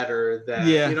bit better than,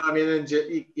 you know what I mean?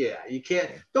 You can't,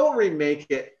 don't remake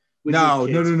it with your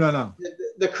kids. No.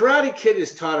 The Karate Kid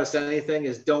has taught us anything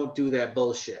is don't do that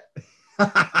bullshit.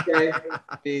 Okay?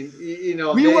 I mean, they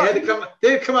had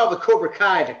to come out with Cobra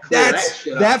Kai to clear that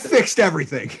shit up. That fixed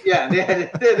everything. Yeah, they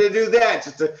had to do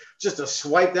that just to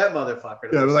swipe that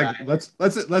motherfucker. Yeah, like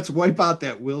let's wipe out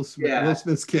that Will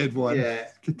Smith's kid one. Yeah,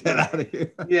 get that out of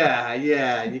here. Yeah,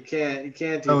 you can't do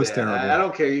that. That was terrible. I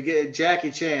don't care. You get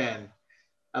Jackie Chan.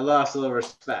 I lost a little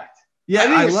respect. Yeah,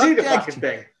 I didn't see the fucking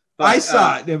thing. But, I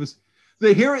saw it. It was.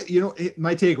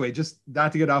 My takeaway, just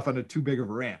not to get off on a too big of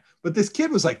a rant, but this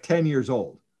kid was like 10 years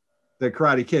old, the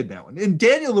Karate Kid, that one. And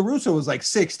Daniel LaRusso was like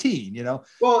 16,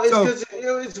 Well, it's because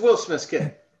it's Will Smith's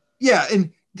kid. Yeah,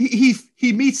 and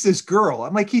he meets this girl.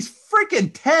 I'm like, he's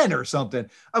freaking 10 or something.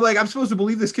 I'm like, I'm supposed to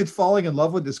believe this kid's falling in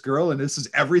love with this girl and this is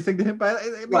everything to him. But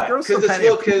because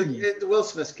it's Will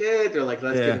Smith's kid. They're like,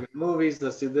 let's get him in movies.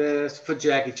 Let's do this. Put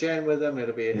Jackie Chan with him.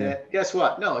 It'll be a hit. Guess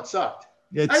what? No, it sucked.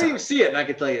 I didn't even see it, and I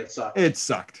can tell you it sucked. It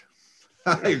sucked.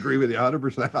 I agree with you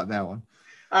 100% on that one.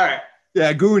 All right.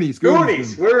 Yeah, Goonies.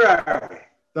 Where are we?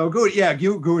 So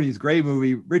Goonies, great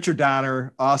movie. Richard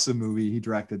Donner, awesome movie. He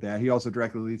directed that. He also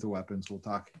directed Lethal Weapons. We'll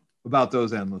talk about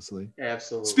those endlessly.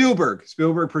 Absolutely.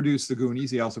 Spielberg produced the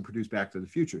Goonies. He also produced Back to the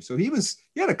Future. So he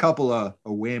had a couple of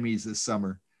whammies this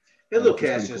summer. A little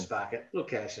cash in his pocket.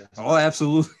 Oh,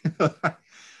 absolutely.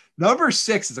 Number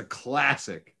 6 is a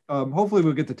classic. Hopefully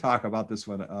we'll get to talk about this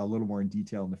one a little more in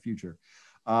detail in the future.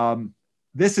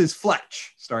 This is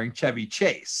Fletch, starring Chevy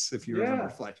Chase, if you remember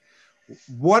Fletch.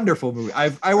 Wonderful movie.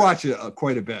 I watch it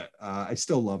quite a bit. I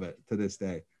still love it to this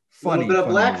day. Funny. A little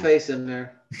bit of blackface in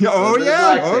there. Oh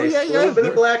yeah. A little bit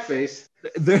of blackface.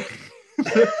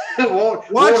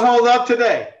 Won't hold up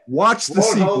today. Watch the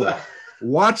sequel.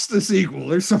 Watch the sequel.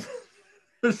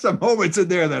 There's some moments in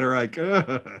there that are like,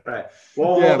 right.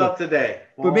 Won't hold up today.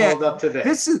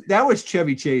 That was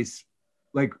Chevy Chase.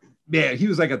 Like, man, he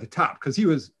was like at the top because he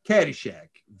was Caddyshack,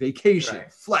 Vacation,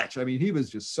 Fletch. I mean, he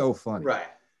was just so funny. Right.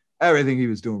 Everything he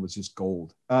was doing was just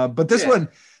gold. But this one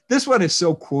is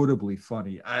so quotably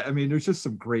funny. I mean, there's just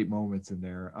some great moments in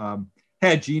there.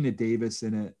 Had Gina Davis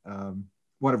in it.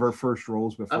 One of her first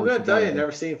roles before. I'm going to tell you, I've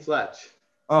never seen Fletch.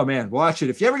 Oh man, watch it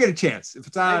if you ever get a chance. If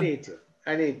it's on,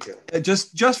 I need to.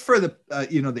 Just for the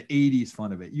the 80s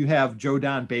fun of it. You have Joe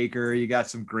Don Baker. You got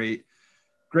some great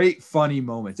funny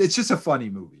moments. It's just a funny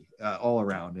movie all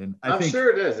around, and I think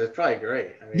sure it is. It's probably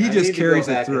great. I mean, he just carries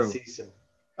it through.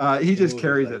 He just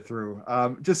carries it through.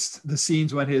 Just the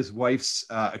scenes when his wife's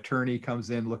attorney comes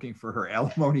in looking for her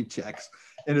alimony checks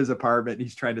in his apartment, and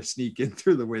he's trying to sneak in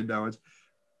through the window.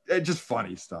 It's just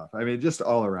funny stuff. I mean, just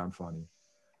all around funny.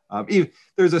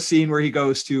 There's a scene where he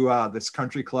goes to this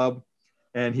country club,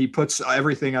 and he puts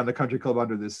everything on the country club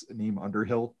under this name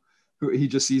Underhill. He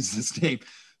just sees this name.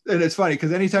 And it's funny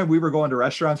because anytime we were going to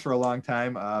restaurants for a long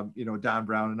time, Don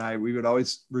Brown and I, we'd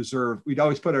always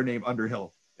put our name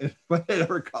Underhill when they'd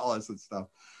ever call us and stuff.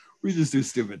 We just do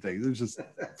stupid things. It's just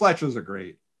Fletch was a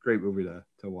great movie to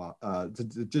watch,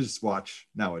 to just watch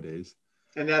nowadays.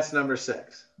 And that's number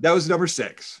 6. That was number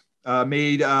 6.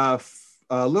 Made a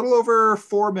little over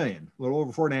 4 million, a little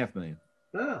over 4.5 million.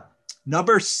 Oh.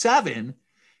 Number 7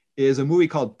 is a movie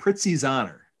called Prizzi's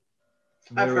Honor.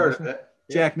 I've heard of it.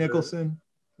 Jack Nicholson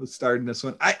was starring this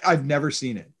one. I've never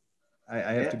seen it. I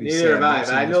have to be. Neither have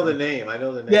I. I know the name.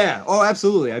 Yeah. Oh,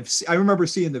 absolutely. I remember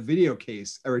seeing the video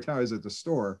case every time I was at the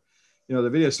store, the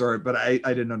video store, but I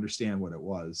didn't understand what it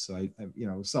was. So I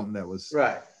something that was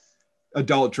right.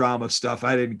 Adult drama stuff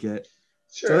I didn't get.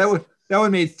 Sure. So that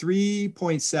one made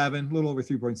 3.7, a little over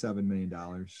 $3.7 million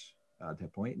at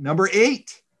that point. Number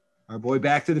 8, our boy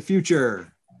Back to the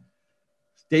Future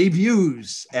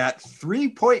debuts at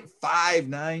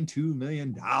 $3.592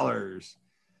 million.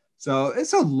 So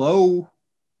it's a low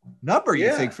number,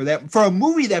 you think, for a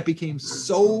movie that became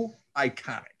so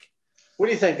iconic. What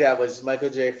do you think that was, Michael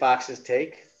J. Fox's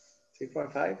take?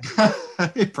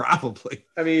 3.5? Probably.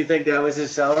 I mean, you think that was his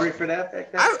salary for that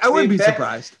back then? I wouldn't be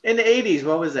surprised. In the 80s,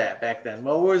 what was that back then?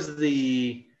 What was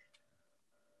the...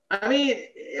 I mean,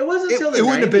 it wasn't until the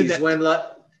 90s when,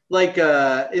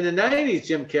 in the 90s,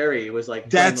 Jim Carrey was like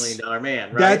 $10 million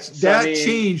man, right? That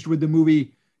changed with the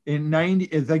movie in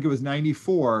 90. I think it was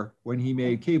 94 when he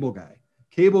made Cable Guy.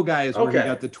 Cable Guy is where he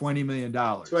got the $20 million.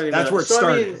 That's where it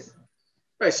started.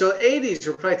 Right. So 80s,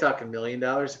 we're probably talking $1 million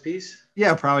a piece.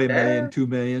 Yeah, probably $1 million, $2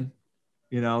 million,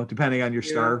 depending on your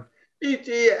star.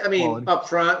 Yeah, I mean, quality. Up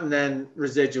front and then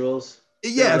residuals.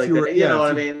 Yeah, if you were, you know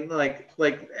what I mean? Like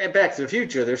Back to the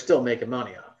Future, they're still making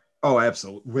money off. Oh,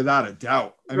 absolutely, without a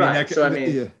doubt.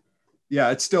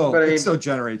 It still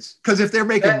generates, because if they're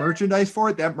making merchandise for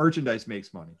it, that merchandise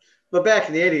makes money. But back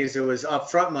in the 80s, it was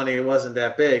upfront money. It wasn't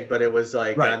that big, but it was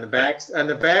like on the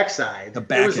backside.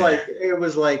 It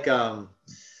was like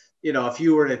if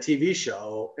you were in a TV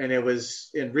show and it was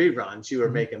in reruns, you were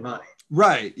making money.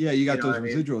 Right. Yeah, you got those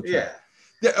residual. Yeah.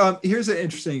 Here's an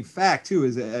interesting fact too,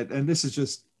 is that, and this is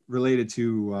just related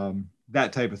to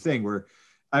that type of thing, where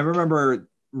I remember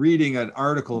reading an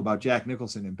article about Jack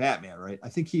Nicholson and Batman, right? I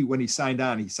think when he signed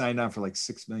on for like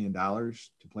 $6 million to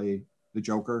play the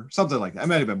Joker, something like that. It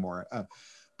might have been more,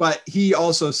 but he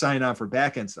also signed on for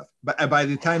back end stuff. But by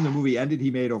the time the movie ended,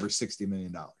 he made over $60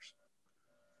 million.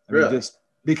 Really? Just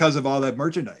because of all that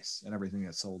merchandise and everything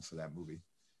that sold for that movie,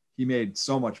 he made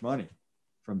so much money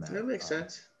from that. That makes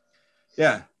sense.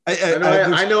 Yeah,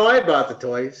 I know I bought the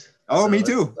toys. Oh, so me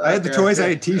too. I had the toys. I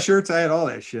had T-shirts. I had all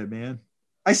that shit, man.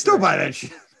 I still buy that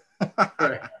shit.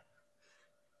 Right.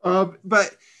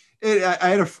 But I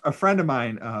had a friend of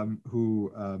mine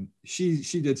who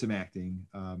she did some acting.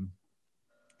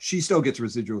 She still gets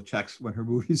residual checks when her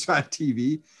movies are on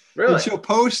TV. Really? And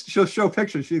she'll show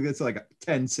pictures. She gets like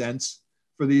 10 cents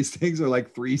for these things, or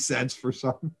like 3 cents for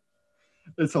some.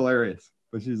 It's hilarious.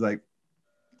 But she's like,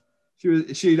 she was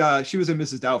in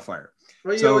Mrs. Doubtfire.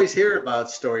 Well, you always hear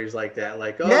about stories like that.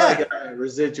 Like, I got a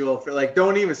residual for, like,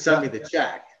 don't even send me the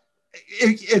check.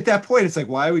 At that point, it's like,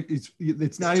 why would it's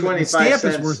not even, the stamp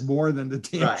cents. Is worth more than the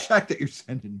damn check that you're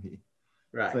sending me.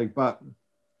 Right. It's like, but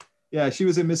yeah, she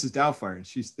was in Mrs. Doubtfire, and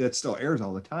that still airs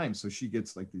all the time. So she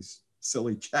gets like these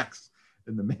silly checks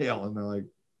in the mail, and they're like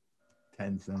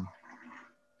 10 cents.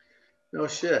 No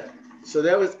shit. So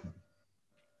that was,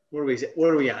 what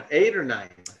are we on? 8 or 9?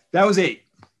 That was 8.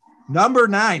 Number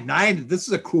 9. This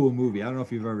is a cool movie. I don't know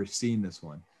if you've ever seen this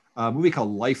one. A movie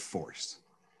called Life Force.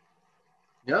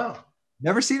 No.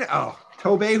 Never seen it? Oh,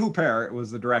 Tobey Hooper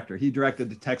was the director. He directed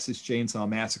the Texas Chainsaw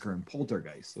Massacre and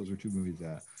Poltergeist. Those were 2 movies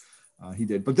that he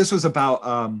did. But this was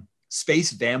about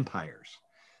space vampires.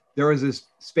 There was this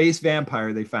space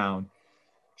vampire they found.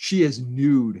 She is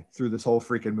nude through this whole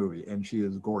freaking movie, and she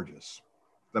is gorgeous.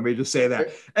 Let me just say that.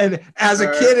 And as a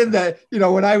kid in that,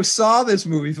 when I saw this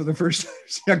movie for the first time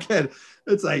as a kid,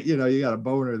 it's like, you got a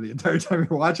boner the entire time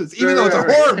you're watching this, even though it's a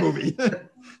horror movie.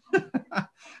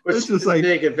 It's just like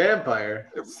naked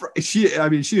vampire. She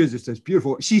is just as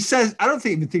beautiful. She says, I don't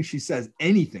even think she says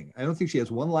anything. I don't think she has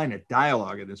one line of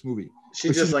dialogue in this movie.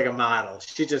 She's just like a model.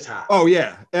 She's just hot. Oh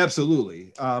yeah,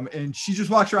 absolutely. And she just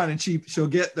walks around and she'll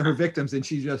get her victims, and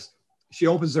she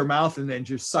opens their mouth and then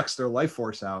just sucks their life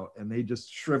force out, and they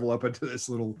just shrivel up into this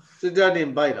little. It doesn't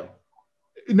even bite them.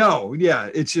 No,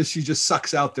 yeah, it's just she just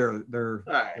sucks out their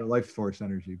life force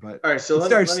energy. But all right, so it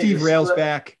stars Steve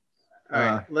Railsback. All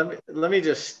right, let me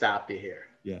just stop you here.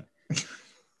 Yeah.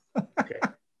 Okay.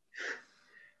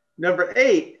 Number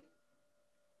 8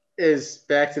 is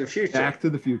Back to the Future. Back to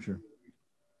the Future.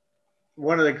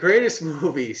 One of the greatest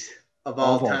movies of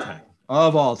all time.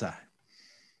 Of all time.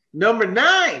 Number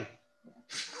 9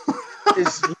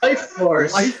 is Life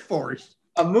Force. Life Force.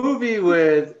 A movie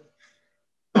with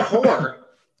a whore.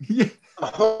 Yeah. A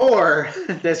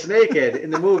whore that's naked in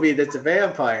the movie that's a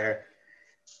vampire.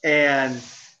 And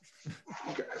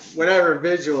whatever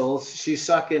visuals, she's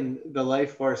sucking the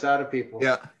life force out of people.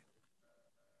 Yeah.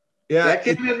 Yeah. That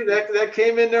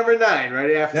came in number 9,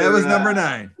 right after. That was number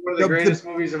 9. One of the greatest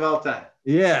movies of all time.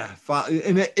 Yeah.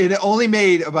 And it only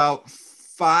made about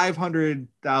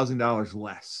 $500,000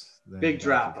 less. Big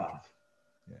drop off.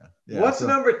 Yeah. What's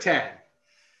number 10?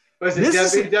 Was it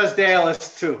Debbie Does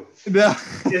Dallas too? No.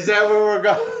 Is that where we're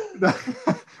going? No.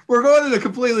 We're going in a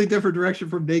completely different direction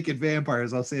from Naked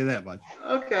Vampires. I'll say that much.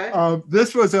 Okay.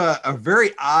 This was a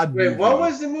very odd movie. Wait, what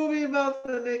was the movie about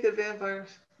the Naked Vampires?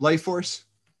 Life Force.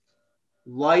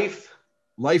 Life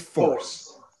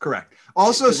Force. Correct.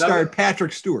 Also starred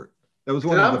Patrick Stewart. That was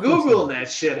one of the I'm Googling that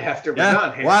shit after we're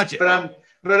done here. Watch it. But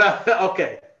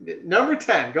okay. Number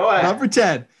 10. Go ahead. Number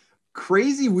 10.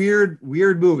 Crazy, weird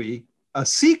movie. A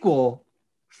sequel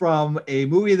from a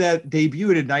movie that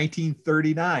debuted in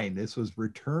 1939. This was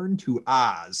Return to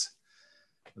Oz.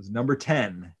 It was number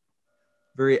 10.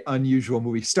 Very unusual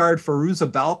movie. Starred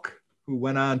Fairuza Balk, who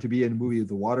went on to be in the movie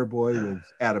The Waterboy with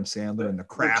Adam Sandler and The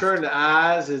Craft. Return to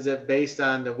Oz, is it based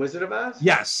on The Wizard of Oz?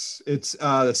 Yes, it's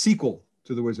the sequel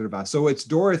to The Wizard of Oz. So it's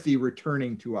Dorothy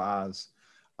returning to Oz.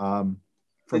 Did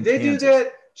they do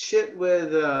that shit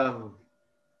with,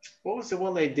 what was the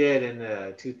one they did in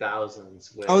the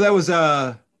 2000s? With, that was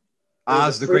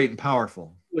Oz the Great and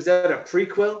Powerful. Was that a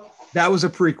prequel? That was a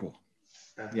prequel.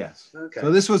 Yes. Okay.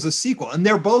 So this was a sequel, and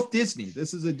they're both Disney.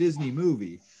 This is a Disney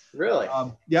movie. Really?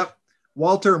 Yep.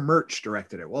 Walter Murch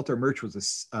directed it. Walter Murch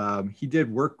was he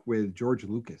did work with George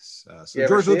Lucas. So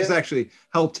George Lucas actually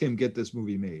helped him get this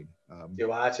movie made. You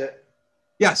watch it?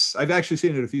 Yes, I've actually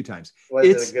seen it a few times.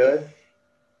 Was it good?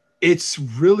 It's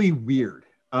really weird.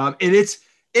 And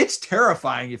it's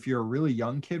terrifying if you're a really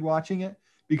young kid watching it,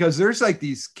 because there's like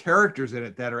these characters in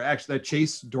it that are actually that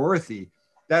chase Dorothy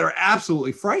that are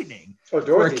absolutely frightening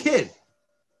for a kid.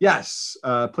 Yes,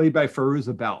 played by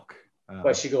Fairuza Balk.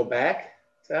 But she go back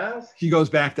to Oz? She goes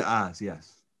back to Oz.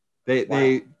 Yes,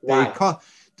 they call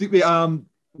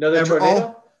another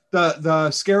tornado.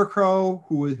 The Scarecrow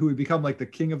who would become like the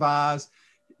King of Oz.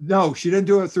 No, she didn't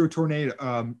do it through a tornado.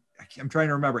 I'm trying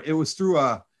to remember. It was through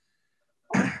a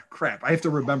crap. I have to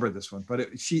remember this one, but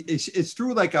it's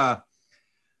through I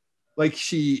think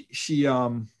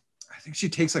she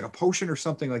takes like a potion or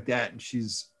something like that, and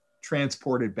she's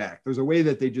transported back. There's a way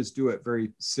that they just do it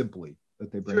very simply,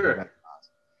 that they bring her back to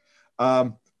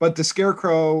Oz. But the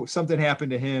Scarecrow, something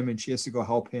happened to him, and she has to go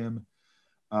help him.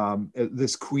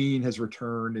 This queen has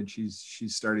returned, and she's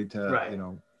starting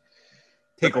to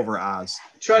take over Oz.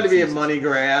 Trying to be a money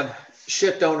grab.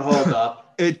 Shit don't hold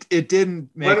up. It didn't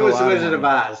make. When was The Wizard of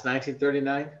Oz?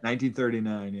 1939.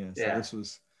 1939. Yeah. So this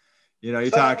was. You're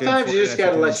talking. Sometimes you just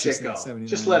gotta let shit go.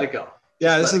 Just let it go.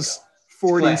 Yeah, this is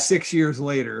 46 years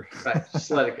later. Right,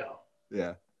 just let it go.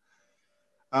 Yeah.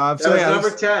 That was number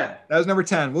 10. That was number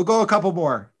 10. We'll go a couple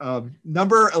more.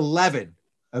 Number 11,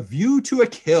 A View to a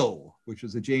Kill, which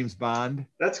was a James Bond.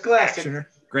 That's classic. Actioner.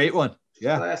 Great one.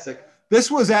 Yeah. Classic. This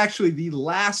was actually the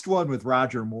last one with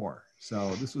Roger Moore.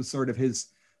 So this was sort of his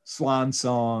swan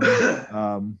song.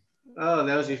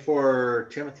 That was before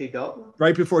Timothy Dalton?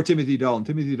 Right before Timothy Dalton.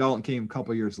 Timothy Dalton came a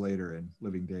couple years later in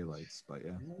Living Daylights, but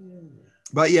yeah.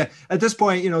 But yeah, at this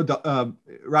point,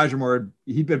 Roger Moore,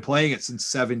 he'd been playing it since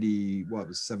 72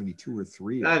 or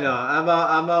 3. I know.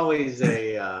 I'm always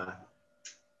a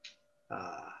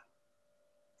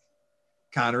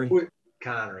Connery.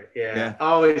 Connery, yeah.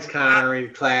 Always Connery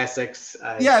classics.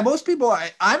 Most people.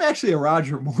 I'm actually a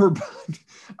Roger Moore Bond.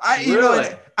 Really?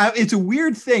 It's a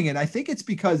weird thing, and I think it's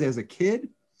because as a kid,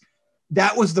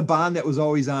 that was the Bond that was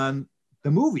always on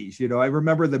the movies. I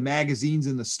remember the magazines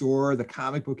in the store, the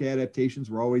comic book adaptations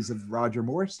were always of Roger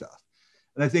Moore stuff,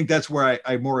 and I think that's where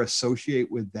I more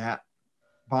associate with that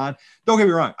Bond. Don't get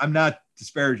me wrong, I'm not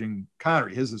disparaging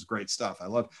Connery. His is great stuff.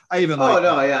 Connery. I even like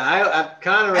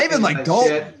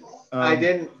Dalton.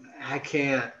 I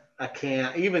can't.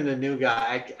 Even the new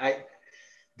guy.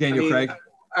 Daniel Craig.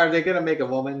 Are they going to make a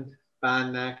woman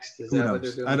Bond next? Is that what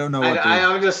they're doing? I don't know.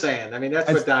 I'm just saying. I mean,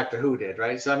 that's what Doctor Who did,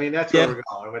 right? So I mean, that's where we're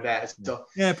going with that. So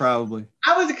yeah, probably.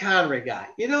 I was a Connery guy.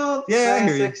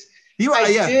 Classics.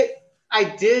 I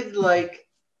did like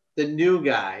the new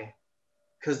guy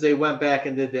because they went back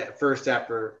and did that first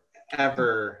ever.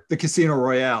 The Casino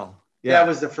Royale. That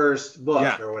was the first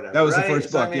book or whatever. That was right? the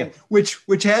first book,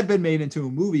 which had been made into a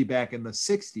movie back in the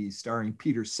 60s starring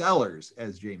Peter Sellers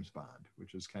as James Bond,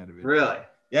 which was kind of really.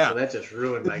 Yeah. Well, that just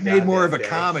ruined my made more of a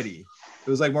comedy. It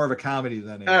was like more of a comedy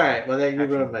than all right. Well, then you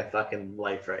ruined my fucking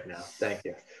life right now. Thank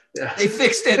you. Yeah. They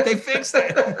fixed it.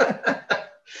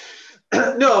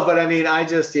 No, but I mean, I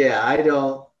guess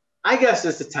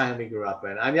it's the time we grew up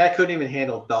in. I mean, I couldn't even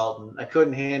handle Dalton. I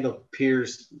couldn't handle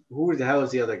Pierce. Who the hell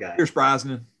was the other guy? Pierce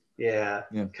Brosnan. Yeah.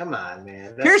 Come on,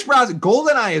 man. Pierce Brosnan.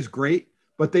 GoldenEye is great,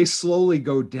 but they slowly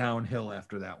go downhill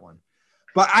after that one.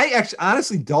 But I actually,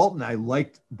 honestly, Dalton, I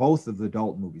liked both of the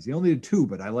Dalton movies. He only did 2,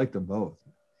 but I liked them both.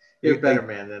 You're a better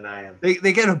man than I am.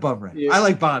 They get a bum rap. I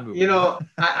like Bond movies. You know,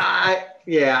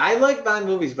 I like Bond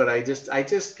movies, but I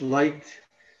just liked.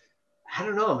 I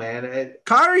don't know, man.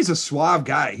 Connery's a suave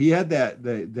guy. He had that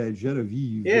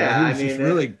Genevieve. Yeah, he was just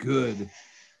really good.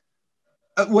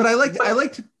 What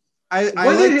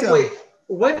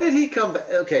when did he come back?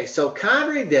 Okay, so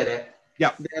Connery did it.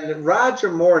 Yeah. Then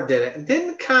Roger Moore did it. And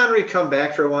didn't Connery come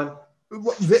back for one?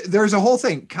 There's a whole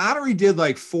thing. Connery did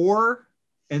like 4,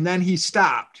 and then he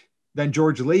stopped. Then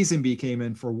George Lazenby came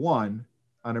in for 1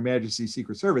 on Her Majesty's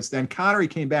Secret Service. Then Connery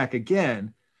came back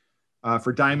again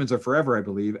for Diamonds Are Forever, I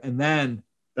believe. And then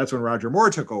that's when Roger Moore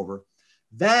took over.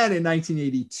 Then in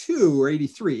 1982 or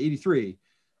 83,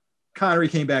 Connery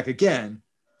came back again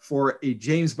for a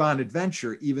James Bond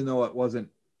adventure, even though it wasn't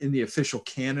in the official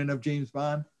canon of James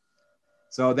Bond.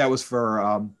 So that was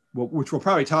for, which we'll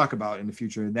probably talk about in the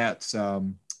future. And that's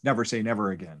Never Say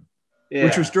Never Again,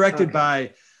 which was directed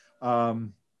by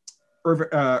Irving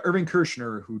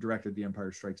Kershner, who directed The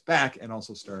Empire Strikes Back and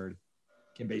also starred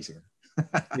Kim Basinger.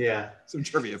 Yeah. Some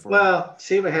trivia for Well,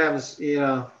 see what happens, you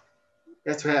know,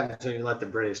 that's what happens when you let the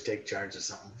British take charge of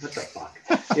something. What the fuck?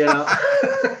 You know?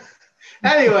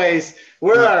 Anyways,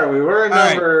 where are we? We're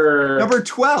number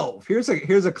 12. Here's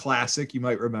a classic you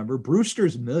might remember.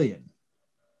 Brewster's Million.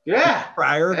 Yeah.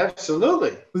 Pryor.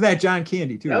 Absolutely. Was that John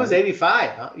Candy too? That was 85.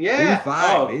 Huh? Yeah.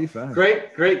 85.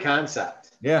 Great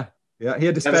concept. Yeah. Yeah. He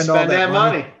had to spend all that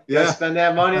money. Yeah. Spend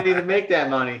that money to make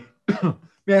that money.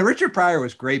 Man, Richard Pryor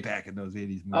was great back in those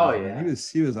 80s movies. Oh yeah.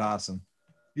 He was awesome.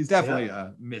 He's definitely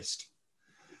missed.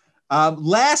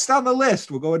 Last on the list,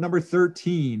 we'll go with number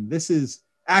 13. This is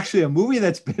actually a movie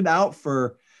that's been out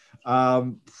for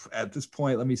at this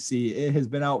point, let me see. It has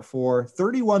been out for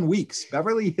 31 weeks.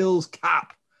 Beverly Hills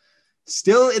Cop.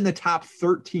 Still in the top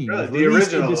 13. Really? The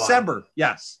original in December. One.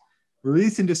 Yes.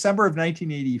 Released in December of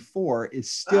 1984 is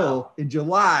still in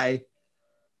July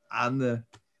on the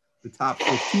top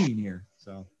 15 here.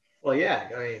 So. Well, yeah.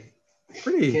 I mean,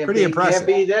 pretty impressive.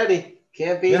 Can't beat Eddie.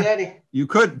 Can't beat Eddie. You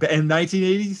could, but in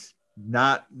 1980s,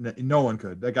 no one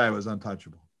could. That guy was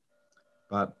untouchable.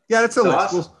 But yeah, that's a list.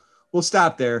 Awesome. We'll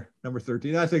stop there. Number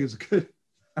 13. I think it's a good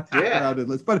rounded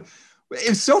list. But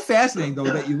it's so fascinating though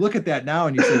that you look at that now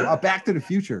and you say, "Wow, Back to the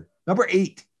Future." Number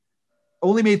 8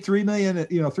 only made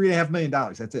 $3.5 million.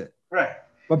 That's it. Right.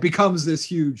 But becomes this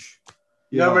huge.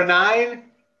 Number 9,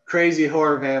 Crazy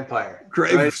Horror Vampire.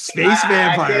 Right? Space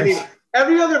vampires.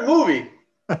 Every other movie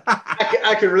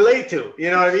I could relate to.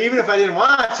 You know what I mean? Even if I didn't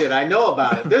watch it, I know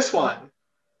about it. This one.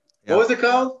 What was it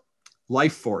called?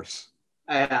 Life Force.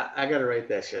 I got to write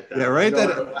that shit down. Yeah, right.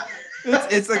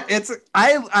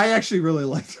 I actually really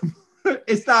liked them.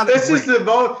 It's not. This is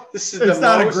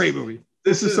not a great movie.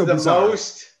 This is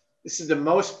the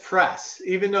most press,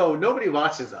 even though nobody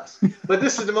watches us. But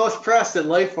this is the most press that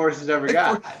Life Force has ever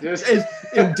got.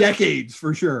 In decades,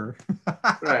 for sure.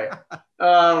 Right.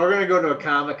 We're gonna go to a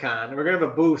Comic-Con. We're gonna have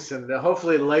a booth, and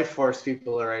hopefully Life Force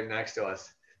people are right next to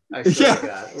us. I swear to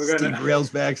God. We're gonna Steve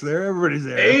Railsback's there. Everybody's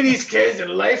there. 80s kids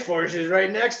and Life Force is right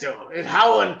next to them. And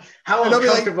how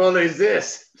uncomfortable is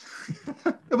this?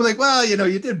 I'll be like, well,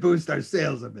 you did boost our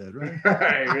sales a bit, right?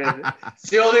 Right. It's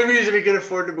the only reason we can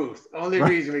afford the booth.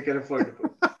 Reason we can afford the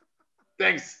booth.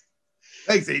 Thanks,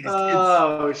 80s kids.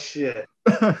 Oh, shit.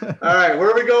 All right,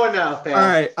 where are we going now, pal? All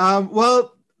right.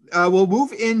 We'll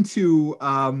move into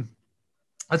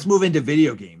let's move into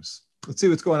video games. Let's see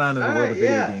what's going on in the world of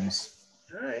video games.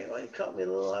 All right, well, you caught me a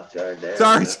little off guard there.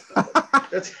 Sorry.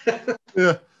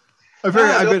 Yeah.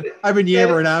 I've been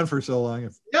yammering on for so long.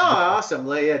 No, awesome.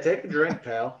 Yeah, take a drink,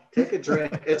 pal. Take a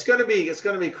drink. It's gonna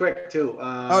be quick too.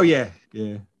 Yeah.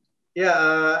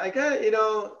 I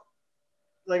got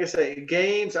like I say,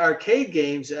 arcade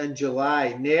games in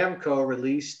July. Namco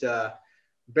released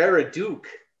Barraduke,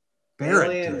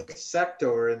 Alien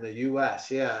Sector in the U.S.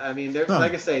 Yeah, I mean,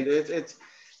 like I say, it's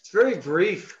very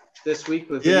brief this week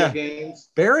with video games.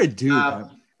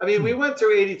 Barraduke. I mean, we went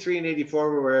through 83 and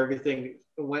 84 where everything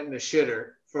went in the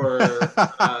shitter for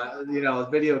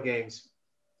video games.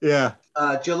 Yeah.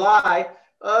 July,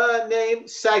 named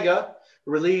Sega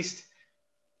released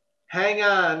Hang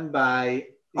On by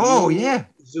Oh Yu yeah.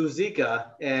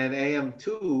 Suzuka and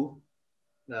AM2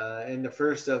 in the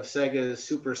first of Sega's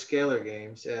Super Scalar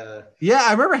games. Yeah,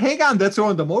 I remember Hang On. That's the one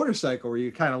with the motorcycle where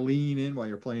you kind of lean in while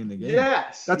you're playing the game.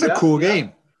 Yes. That's a cool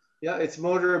game. Yeah, its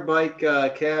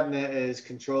motorbike cabinet is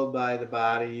controlled by the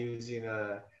body using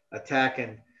a attack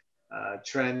and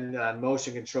trend on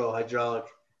motion control hydraulic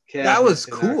That was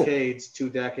cabinets in cool. arcades 2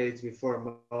 decades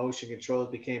before motion controls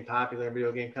became popular in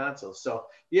video game consoles. So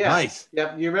yeah, nice.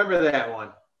 Yep, you remember that one?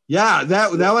 Yeah,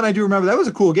 that one I do remember. That was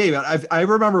a cool game. I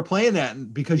remember playing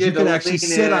that because you could actually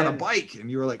sit on a bike,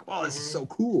 and you were like, "Oh, this is so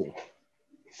cool."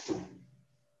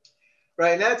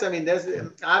 Right, and that's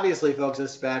obviously, folks.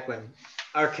 This is back when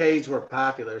arcades were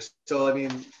popular. So I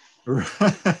mean,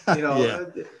 yeah.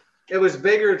 It was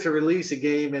bigger to release a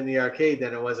game in the arcade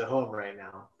than it was at home right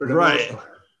now. For the most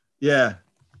part. Yeah.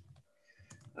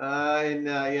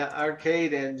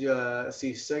 Arcade and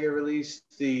see, Sega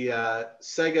released the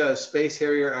Sega Space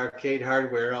Harrier arcade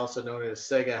hardware, also known as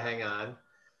Sega Hang On.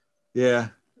 Yeah.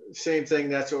 Same thing.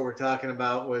 That's what we're talking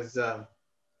about. Was that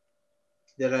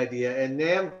idea? And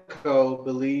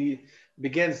Namco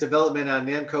begins development on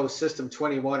Namco System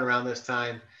 21 around this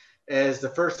time, as the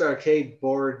first arcade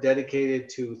board dedicated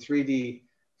to 3D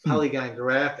polygon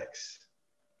graphics.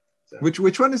 So,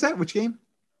 which one is that? Which game?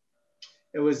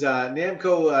 It was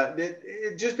Namco.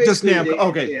 Just Namco.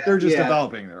 Okay, they're just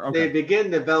developing there. Okay. They begin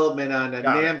development on a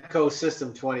Namco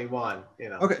System 21.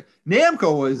 Okay,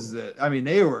 Namco was.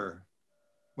 They were.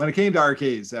 When it came to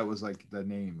arcades, that was like the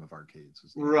name of arcades.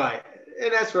 Right,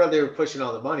 and that's where they were pushing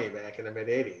all the money back in the mid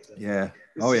 '80s. Yeah.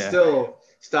 Still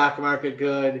stock market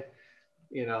good.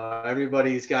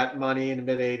 Everybody's got money in the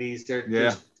mid '80s. They're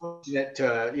just pushing it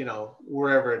to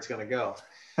wherever it's going to go.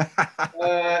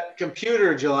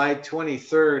 Computer, July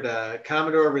 23rd.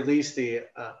 Commodore released the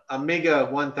Amiga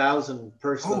 1000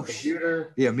 personal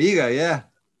computer. The Amiga, yeah.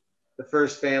 The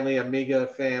first Amiga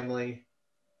family.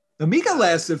 The Amiga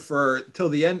lasted till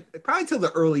the end, probably till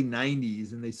the early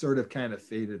 90s, and they sort of kind of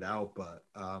faded out. But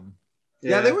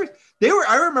they were.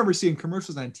 I remember seeing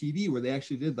commercials on TV where they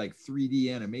actually did like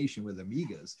 3D animation with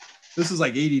Amigas. This was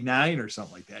like '89 or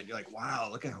something like that. You're like, wow,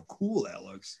 look at how cool that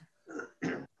looks.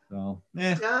 So,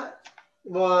 yeah.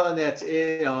 Well, and that's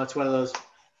it's one of those.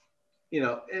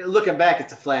 Looking back,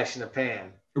 it's a flash in the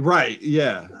pan. Right.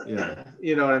 Yeah. Yeah.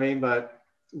 You know what I mean? But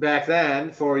back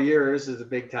then, 4 years is a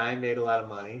big time. Made a lot of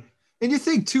money. And you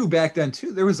think too, back then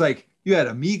too, there was like you had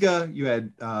Amiga, you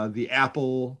had the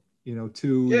Apple,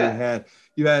 too. Yeah.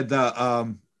 You had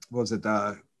the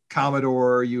the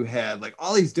Commodore. You had like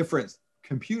all these different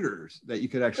computers that you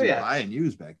could actually buy and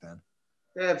use back then.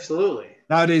 Absolutely.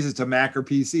 Nowadays it's a Mac or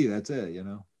PC. That's it,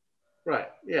 Right.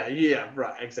 Yeah.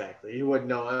 Right. Exactly. You wouldn't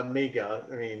know Amiga.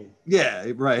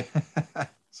 Yeah. Right.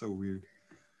 So weird.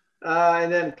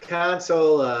 And then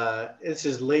console. This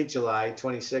is late July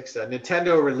 26th.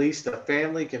 Nintendo released a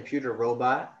family computer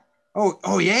robot.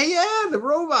 Oh yeah, the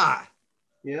robot.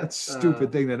 Yeah. That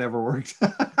stupid thing that never worked.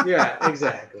 Yeah.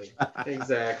 Exactly.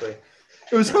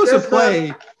 It was supposed to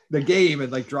play the game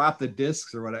and like drop the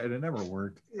discs or whatever, and it never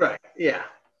worked. Right. Yeah.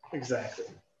 Exactly.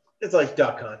 It's like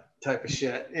Duck Hunt type of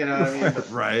shit. You know what I mean?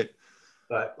 Right.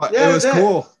 But it was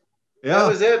cool. Yeah. That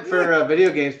was it for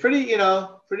video games. Pretty.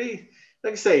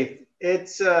 Like I say,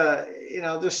 it's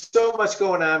there's so much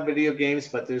going on in video games,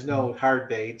 but there's no hard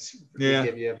dates to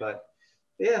give you. But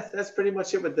yeah, that's pretty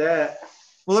much it with that.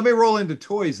 Well, let me roll into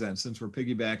toys then, since we're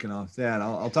piggybacking off that.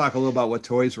 I'll talk a little about what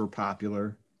toys were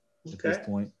popular at this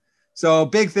point. So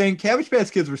big thing, Cabbage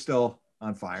Patch Kids were still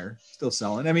on fire, still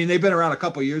selling. They've been around a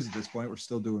couple of years at this point. We're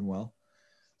still doing well.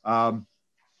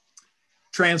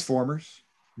 Transformers,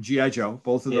 G.I. Joe,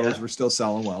 both of those were still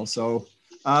selling well. So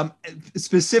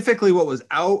specifically what was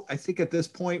out, I think at this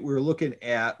point we were looking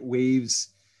at waves.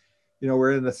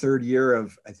 We're in the third year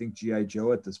of, I think, G.I.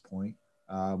 Joe at this point.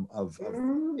 Of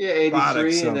 83,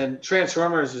 products, and then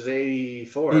Transformers was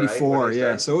 84. 84, right?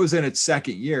 Yeah. So it was in its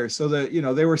second year. So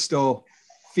they were still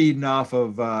feeding off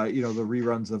of the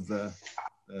reruns of the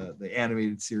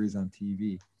animated series on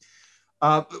TV.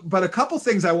 But a couple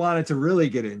things I wanted to really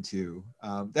get into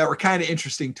that were kind of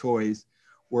interesting toys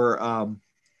were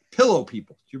pillow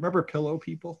people. Do you remember pillow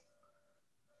people?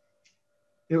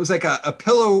 It was like a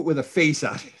pillow with a face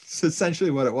on it. It's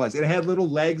essentially what it was. It had little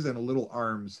legs and little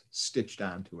arms stitched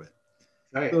onto it.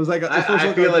 Right. So it was like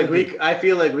I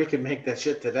feel like we could make that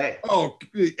shit today. Oh,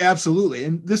 absolutely.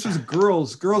 And this was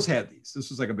girls had these. This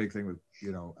was like a big thing with,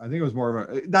 I think it was more of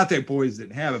a, not that boys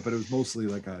didn't have it, but it was mostly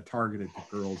like a targeted to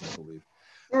girls, I believe.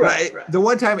 Right. The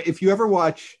one time, if you ever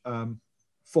watch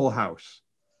Full House,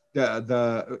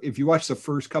 if you watch the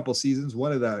first couple seasons,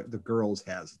 one of the girls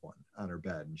has one on her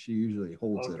bed, and she usually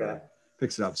holds it or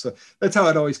picks it up. So that's how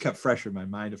it always kept fresh in my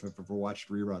mind. If I've ever watched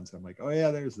reruns, I'm like, oh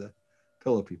yeah, there's the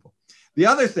pillow people. The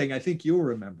other thing I think you'll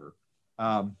remember,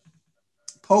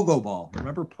 Pogo Ball.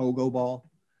 Remember Pogo Ball?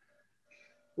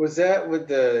 Was that with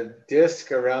the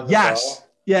disc around the ball?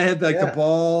 Yeah, it had like the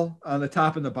ball on the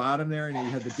top and the bottom there, and you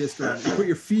had the disc around it. You put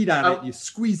your feet on it, and you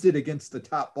squeezed it against the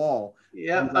top ball.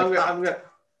 Yeah, I'm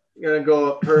gonna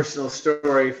go a personal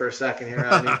story for a second here,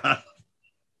 Andy.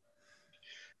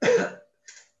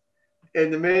 In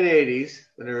the mid 80s,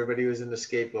 when everybody was into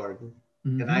skateboarding,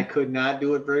 and I could not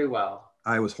do it very well.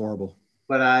 I was horrible.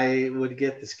 But I would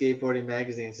get the skateboarding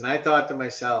magazines, and I thought to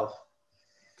myself,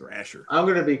 Thrasher, I'm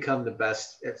going to become the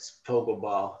best at pogo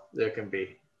ball there can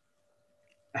be.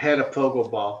 I had a pogo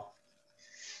ball.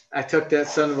 I took that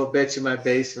son of a bitch in my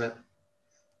basement.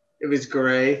 It was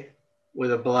gray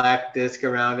with a black disc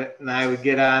around it, and I would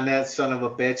get on that son of a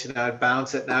bitch, and I would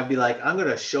bounce it, and I'd be like, I'm going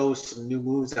to show some new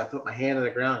moves. I put my hand on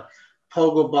the ground,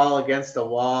 pogo ball against the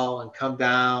wall, and come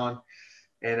down,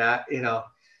 and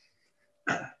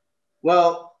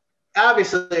well,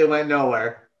 obviously it went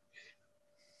nowhere.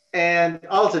 And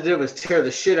all it did was tear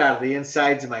the shit out of the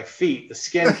insides of my feet. The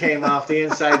skin came off the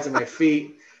insides of my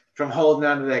feet from holding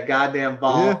onto that goddamn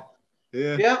ball.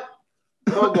 Yeah. Yep.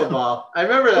 Pogo ball. I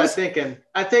remember that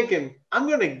thinking, I'm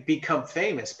going to become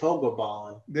famous pogo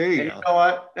balling. There you go. You know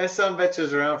what? That son of a bitch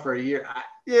was around for a year.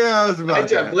 I'm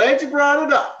glad you brought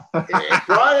it up. It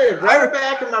brought it right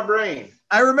back in my brain.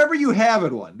 I remember you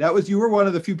having one. You were one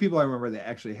of the few people I remember that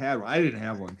actually had one. I didn't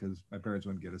have one because my parents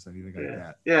wouldn't get us anything like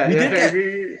that. Yeah.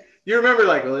 You remember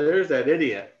like, well, there's that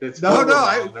idiot. I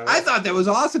thought that was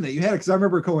awesome that you had it because I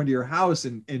remember going to your house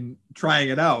and trying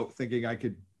it out, thinking I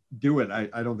could do it.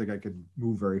 I don't think I could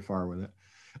move very far with it.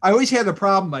 I always had the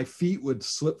problem. My feet would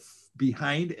slip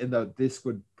behind and the disc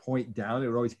would point down. It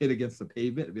would always hit against the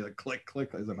pavement. It'd be like click,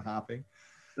 click as I'm hopping.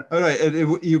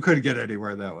 You couldn't get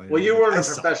anywhere that way. Well, you weren't a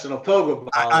professional pogo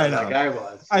baller like I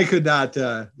was. I could not,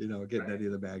 get in any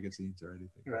of the magazines or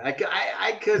anything. Right.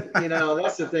 I could,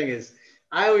 that's the thing is,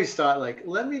 I always thought like,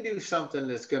 let me do something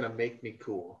that's going to make me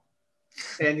cool.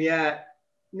 And yet,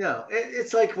 no,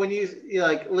 it's like when you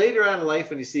like later on in life,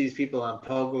 when you see these people on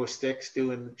pogo sticks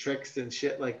doing tricks and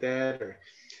shit like that, or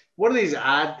one of these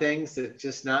odd things that's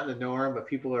just not in the norm, but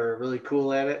people are really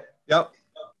cool at it. Yep.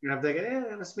 And I'm thinking, yeah,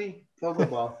 that's me. Pogo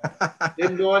ball.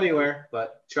 Didn't go anywhere,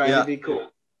 but tried to be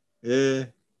cool. Yeah.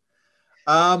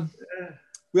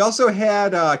 We also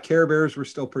had Care Bears were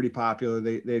still pretty popular.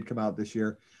 They had come out this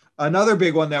year. Another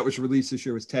big one that was released this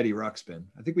year was Teddy Ruxpin.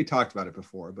 I think we talked about it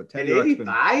before, but Teddy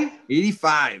Ruxpin.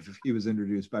 85. He was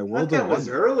introduced by World of Wonder. That was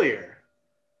earlier.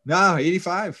 No,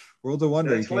 85. World of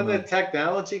Wonder. That's when the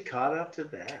technology caught up to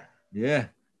that. Yeah,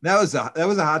 that was a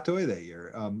hot toy that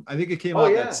year. I think it came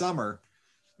out that summer.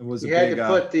 It was you had to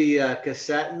put the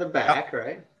cassette in the back,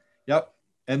 right? Yep.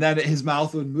 And then his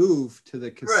mouth would move to the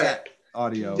cassette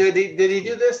audio. Did he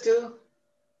do this too?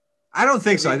 I don't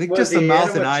think so. I think just the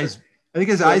mouth and eyes. I think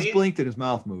his eyes blinked and his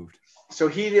mouth moved. So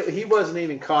he wasn't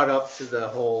even caught up to the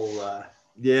whole.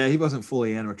 Yeah, he wasn't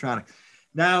fully animatronic.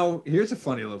 Now, here's a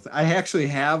funny little thing. I actually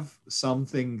have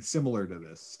something similar to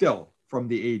this still from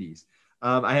the 80s.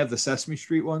 I have the Sesame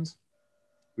Street ones.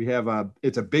 We have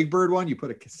it's a Big Bird one. You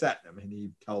put a cassette in him and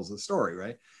he tells the story,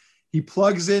 right? He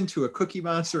plugs into a Cookie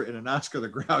Monster and an Oscar the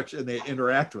Grouch and they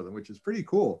interact with him, which is pretty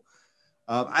cool.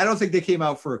 I don't think they came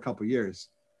out for a couple years.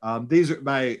 These are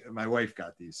my wife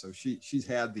got these, so she's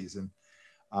had these, and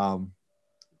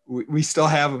we still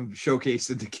have them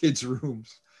showcased in the kids'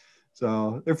 rooms,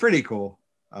 so they're pretty cool.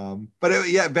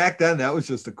 But back then that was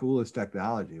just the coolest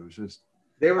technology. It was just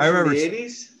they were from the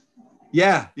 80s.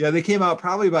 Yeah, they came out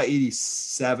probably about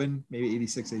 87, maybe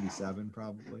 86, 87,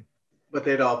 probably. But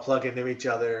they'd all plug into each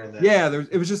other, and then...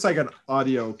 it was just like an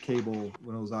audio cable,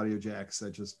 one of those audio jacks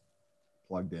that just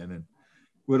plugged in and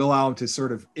would allow them to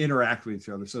sort of interact with each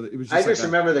other. So it was just I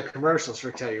remember the commercials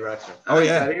for Teddy Ruxpin. Oh,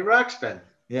 yeah. Teddy Ruxpin.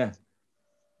 Yeah.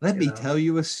 Let me tell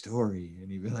you a story.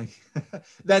 And he'd be like,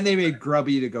 then they made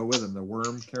Grubby to go with him, the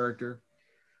worm character.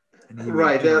 And he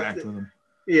would interact with him.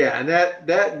 Yeah, and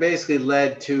that basically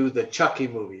led to the Chucky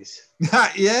movies.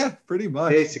 Yeah, pretty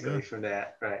much. Basically from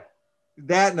that, right.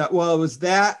 It was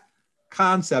that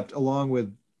concept along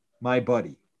with My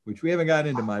Buddy, which we haven't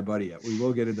gotten into My Buddy yet. We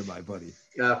will get into My Buddy.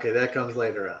 Okay, that comes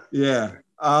later on. Yeah.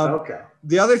 Okay.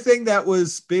 The other thing that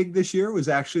was big this year was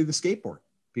actually the skateboard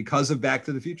because of Back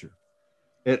to the Future.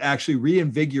 It actually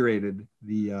reinvigorated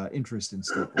the interest in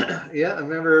skateboarding. Yeah, I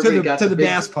remember to the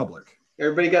mass public.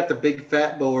 Everybody got the big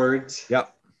fat boards.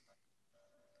 Yep.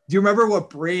 Do you remember what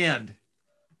brand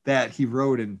that he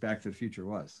rode in Back to the Future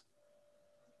was?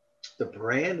 The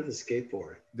brand of the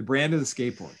skateboard. The brand of the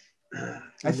skateboard.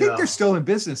 I think they're still in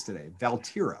business today.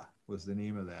 Valtira was the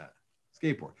name of that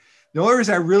skateboard. The only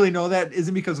reason I really know that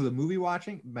isn't because of the movie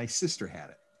watching. My sister had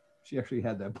it. She actually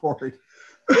had that board.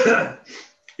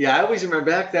 Yeah, I always remember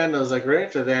back then. It was like right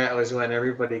after that was when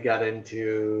everybody got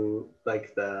into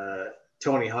like the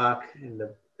Tony Hawk and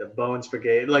the Bones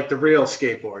Brigade, like the real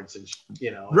skateboards, and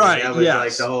right? That was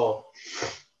like the whole.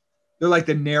 They're like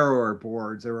the narrower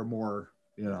boards. They were more,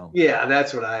 Yeah,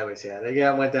 that's what I always had.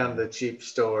 I went down to the cheap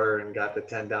store and got the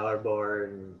 $10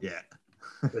 board, and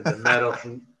with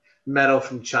the metal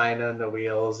from China and the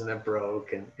wheels, and it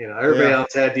broke, and everybody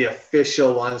else had the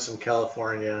official ones from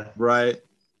California. Right.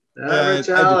 Rich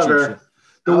Oliver.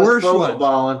 The worst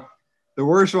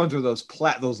ones are those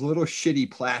little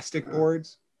shitty plastic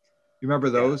boards. You remember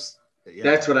those? Yeah.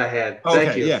 That's what I had.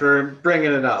 Thank you for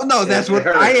bringing it up. Well, no, that's what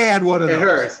I had. One of those. It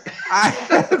hurts. I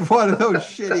had one of those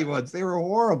shitty ones. They were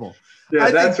horrible.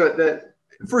 Yeah,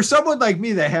 for someone like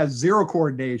me that has zero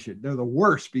coordination, they're the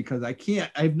worst because I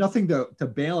have nothing to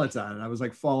balance on it. I was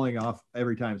like falling off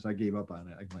every time, so I gave up on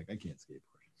it. I'm like, I can't skateboard.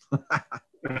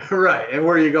 Right. And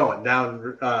where are you going?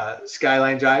 Down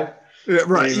Skyline Drive? Yeah,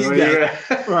 right. Yeah.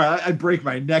 Right. I'd break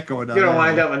my neck going down. You're going to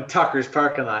wind up in Tucker's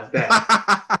parking lot.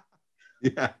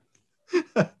 Yeah.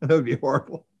 That would be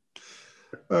horrible.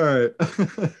 All right.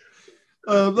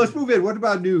 Let's move in. What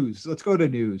about news? Let's go to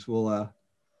news. I'm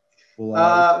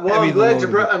glad you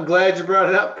brought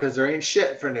it up because there ain't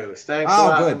shit for news. Thanks a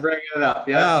lot for bringing it up.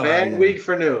 Yeah. Bad week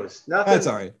for news. Nothing. That's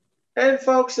all right. And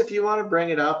folks, if you want to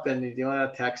bring it up and you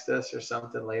want to text us or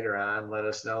something later on, let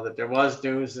us know that there was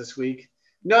news this week.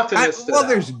 Nothing.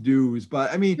 There's news,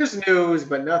 but I mean, there's news,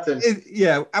 but nothing.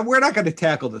 We're not going to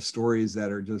tackle the stories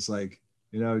that are just like,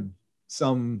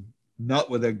 some nut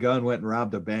with a gun went and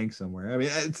robbed a bank somewhere. I mean,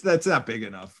 that's not big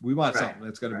enough. We want something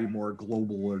that's going to be more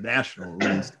global or national,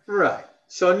 at least. Right.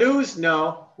 So news,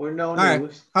 no, we're no All news.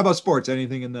 Right. How about sports?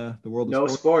 Anything in the world of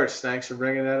sports? No sports. Thanks for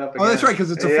bringing that up again. Oh, that's right,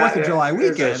 because it's a 4th of July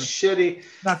weekend. Shitty.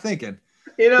 Not thinking.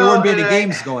 There wouldn't be any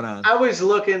games going on. I was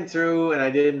looking through, and I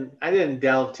didn't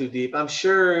delve too deep. I'm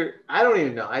sure. I don't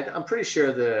even know. I'm pretty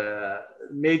sure the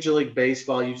Major League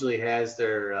Baseball usually has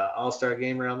their All-Star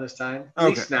game around this time. At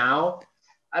least now.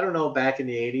 I don't know. Back in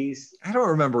the 80s. I don't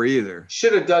remember either.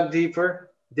 Should have dug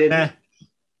deeper. Didn't.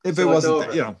 If it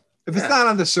wasn't, if it's not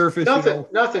on the surface,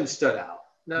 nothing stood out.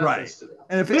 Nothing stood out.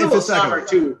 And if middle it's of summer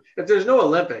too, if there's no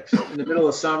Olympics in the middle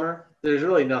of summer, there's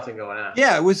really nothing going on.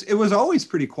 Yeah, it was always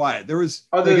pretty quiet. There was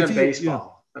other than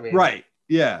baseball. Right.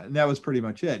 Yeah, and that was pretty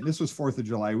much it. And this was 4th of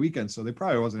July weekend, so there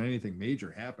probably wasn't anything major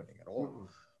happening at all.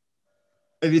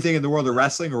 Anything in the world of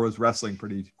wrestling, or was wrestling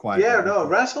pretty quiet? Yeah, no,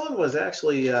 wrestling was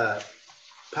actually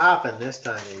popping this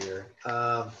time of year.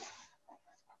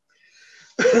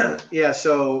 Yeah,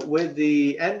 so with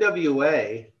the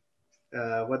NWA,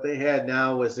 what they had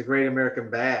now was the Great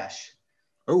American Bash.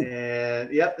 Oh, and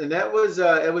that was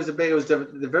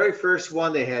the very first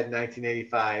one they had in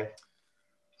 1985,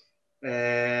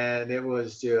 and it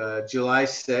was July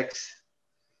 6th.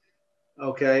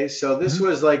 Okay, so this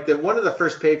was like one of the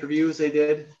first pay-per-views they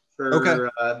did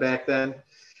for back then.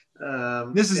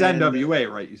 This is NWA,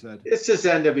 right? You said it's just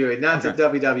NWA, not the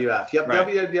WWF. Yep, right.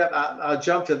 WWF. I'll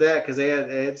jump to that because they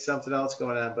had something else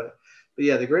going on. But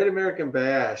yeah, the Great American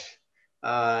Bash.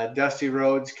 Dusty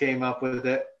Rhodes came up with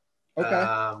it.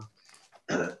 Okay.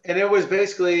 And it was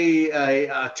basically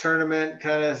a tournament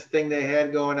kind of thing they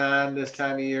had going on this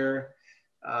time of year.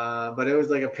 But it was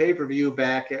like a pay-per-view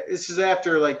back. This is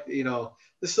after this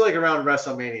is like around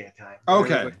WrestleMania time.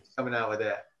 Okay. Coming out with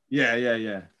that.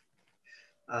 Yeah.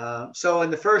 So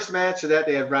in the first match of that,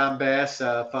 they had Ron Bass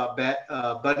fought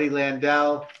Buddy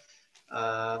Landell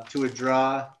to a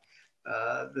draw.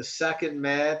 The second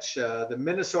match, the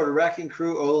Minnesota Wrecking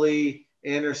Crew, Ole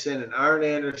Anderson and Arn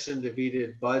Anderson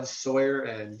defeated Bud Sawyer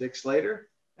and Dick Slater.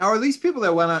 Now, are these people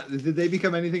that went on, did they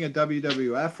become anything at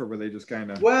WWF, or were they just kind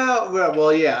of?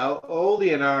 Well, yeah. Ole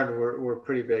and Arn were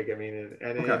pretty big. I mean,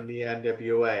 in the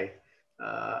NWA.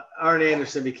 Arn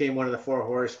Anderson became one of the Four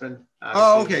Horsemen.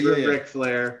 Ric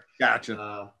Flair.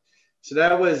 Gotcha. So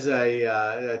that was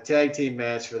a tag team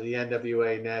match for the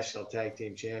NWA National Tag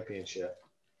Team Championship.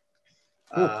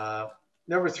 Cool.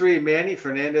 Number 3, Manny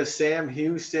Fernandez, Sam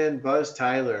Houston, Buzz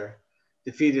Tyler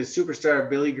defeated superstar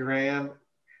Billy Graham,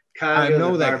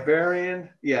 Congo the Barbarian.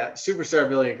 Yeah, superstar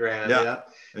Billy Graham. Yeah.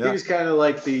 He was kind of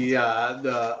like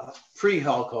the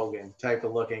pre-Hulk Hogan type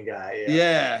of looking guy.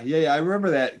 Yeah. I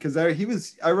remember that because I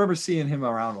remember seeing him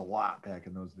around a lot back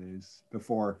in those days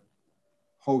before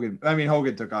Hogan. I mean,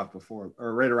 Hogan took off before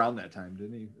or right around that time,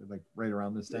 didn't he? Like right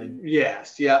around this time.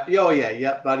 Yes. Yep. Oh yeah.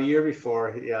 Yep. About a year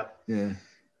before. Yep. Yeah.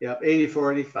 Yep.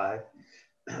 84, 85.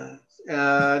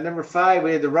 Number 5,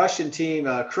 we had the Russian team.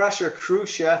 Crusher,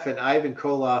 Khrushchev, and Ivan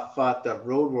Koloff fought the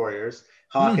Road Warriors.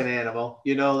 Hawk and Animal.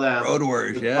 You know them. Road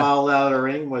Warriors. Yeah. Paul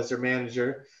Ellering was their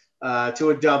manager to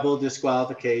a double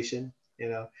disqualification. You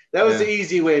know, that was the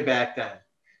easy way back then.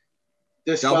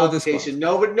 Disqualification.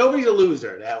 Nobody's a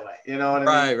loser that way. You know what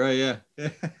I mean? Right, yeah.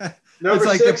 Number it's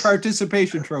like 6, the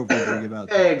participation trophy thing about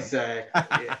that.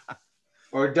 Exactly. Yeah.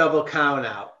 Or double count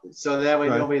out. So that way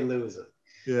nobody loses.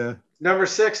 Yeah. Number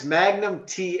 6, Magnum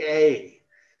TA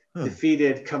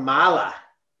defeated Kamala.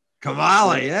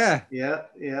 Yeah. Yeah.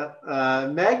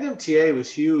 Magnum TA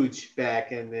was huge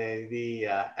back in the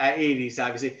 80s,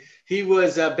 obviously. He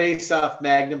was based off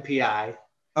Magnum PI.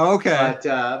 Okay.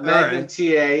 But Magnum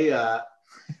TA,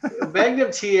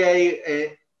 Magnum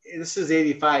TA, this is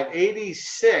 85.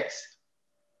 86,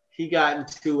 he got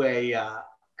into a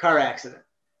car accident,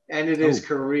 ended his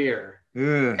career.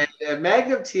 Yeah. And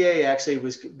Magnum TA actually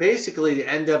was basically the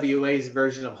NWA's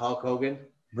version of Hulk Hogan.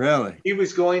 Really? He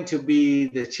was going to be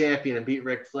the champion and beat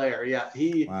Ric Flair. Yeah,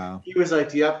 he was like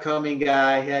the upcoming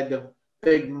guy. He had the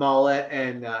big mullet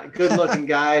and good-looking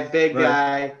guy, big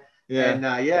guy. Yeah.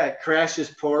 And crashed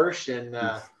his Porsche and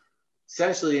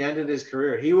essentially ended his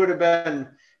career. He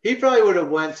probably would have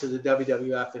went to the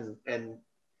WWF and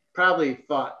probably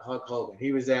fought Hulk Hogan.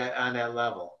 He was on that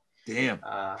level. Damn.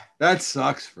 That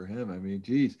sucks for him. I mean,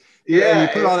 geez. Yeah. You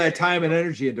put all that time and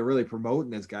energy into really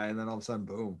promoting this guy, and then all of a sudden,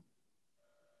 boom.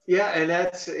 Yeah, and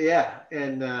that's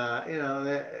and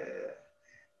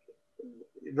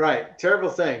right, terrible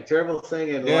thing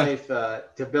in life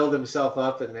to build himself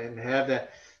up and have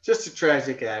that. Just a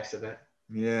tragic accident.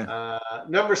 Yeah.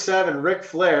 Number 7, Ric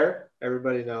Flair.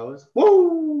 Everybody knows.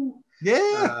 Woo!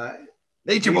 Yeah.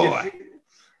 Nature Boy.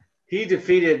 He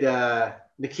defeated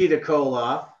Nikita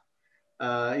Koloff.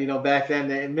 Back then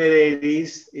in mid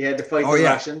 80s, he had to fight the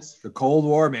Russians. The Cold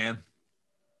War, man.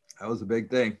 That was a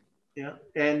big thing. Yeah.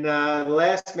 And the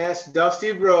last match,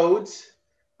 Dusty Rhodes.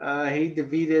 He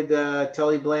defeated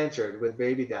Tully Blanchard with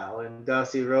Baby Doll. And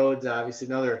Dusty Rhodes, obviously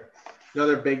another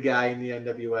big guy in the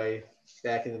NWA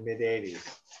back in the mid 80s.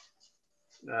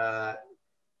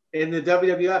 In the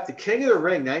WWF, the King of the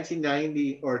Ring,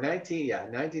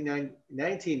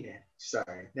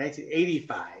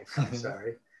 1985. I'm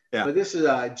sorry. Yeah. But this is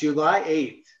July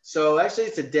 8th. So actually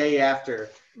it's a day after.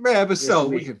 Yeah, but still,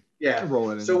 we can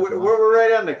roll it in. So we're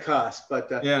right on the cusp. But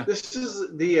this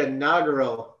is the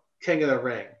inaugural King of the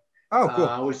Ring. Oh,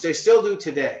 cool. Which they still do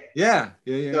today. Yeah.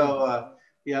 So,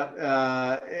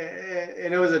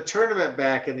 and it was a tournament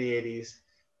back in the 80s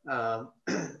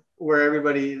where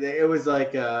it was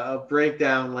like a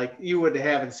breakdown like you would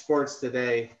have in sports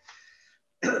today.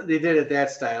 They did it that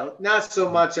style. Not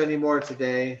so much anymore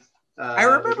today. I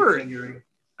remember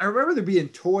there being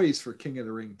toys for King of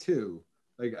the Ring too.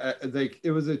 Like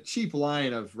it was a cheap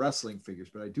line of wrestling figures,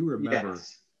 but I do remember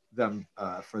them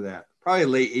for that. Probably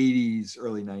late 80s,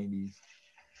 early 90s.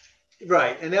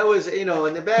 Right. And that was, in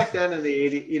the back then in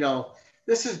the 80s,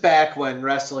 this is back when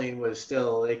wrestling was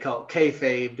still, they call it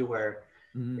kayfabe, where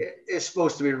it's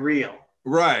supposed to be real.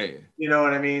 Right. You know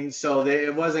what I mean? So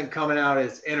it wasn't coming out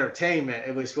as entertainment.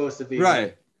 It was supposed to be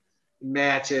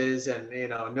matches and,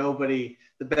 the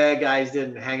bad guys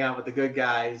didn't hang out with the good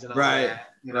guys and all that.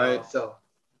 So.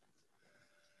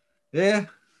 Yeah.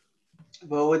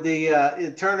 But with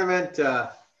the tournament,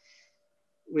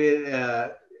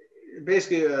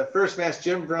 basically first match,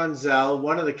 Jim Brunzell,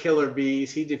 one of the Killer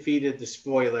Bees, he defeated the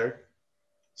Spoiler,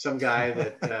 some guy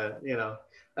that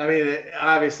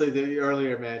obviously the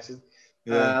earlier matches.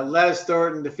 Les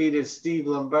Thornton defeated Steve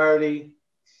Lombardi.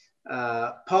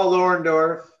 Paul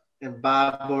Orndorff and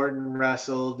Bob Orton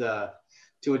wrestled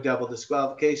to a double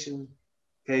disqualification.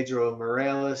 Pedro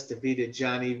Morales defeated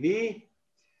Johnny V.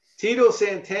 Tito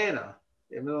Santana,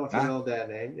 I don't know if you know that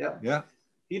name. Yep. Yeah.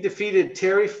 He defeated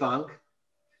Terry Funk.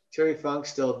 Terry Funk's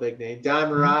still a big name. Don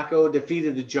Morocco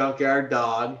defeated the Junkyard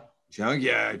Dog.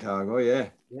 Junkyard Dog. Oh, yeah.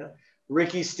 Yeah.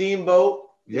 Ricky Steamboat.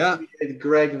 Yeah.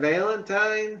 Greg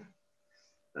Valentine.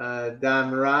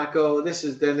 Don Morocco.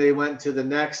 Then they went to the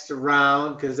next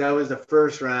round because that was the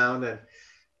first round. And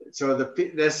so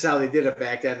that's how they did it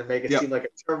back then to make it seem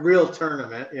like a real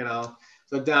tournament,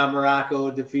 So Don Morocco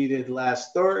defeated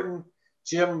Les Thornton.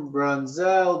 Jim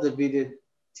Brunzell defeated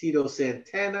Tito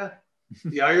Santana.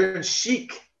 The Iron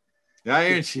Sheik.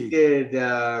 Did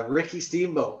Ricky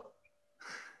Steamboat.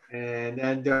 And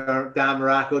then Don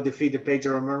Morocco defeated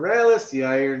Pedro Morales. The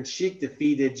Iron Sheik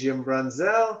defeated Jim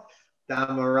Brunzell.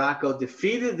 Don Morocco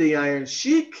defeated the Iron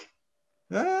Sheik.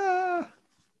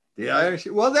 Yeah,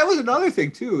 well, that was another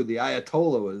thing too. The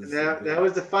Ayatollah was. That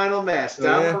was the final match.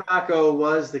 Don Morocco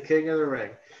was the king of the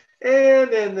ring.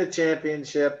 And then the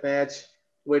championship match,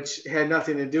 which had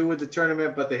nothing to do with the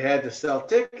tournament, but they had to sell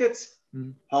tickets.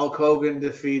 Mm-hmm. Hulk Hogan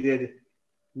defeated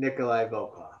Nikolai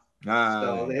Volkov.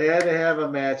 So they had to have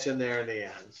a match in there in the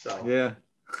end. So yeah.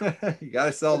 You got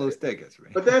to sell those tickets,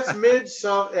 right? But that's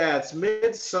midsummer. Yeah, it's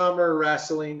midsummer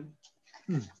wrestling.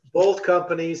 Both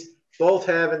companies, both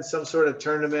having some sort of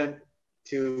tournament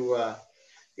to,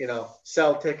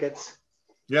 sell tickets.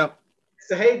 Yep. It's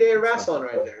the heyday of wrestling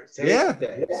right there.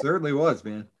 It certainly was,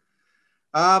 man.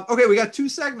 Okay, we got 2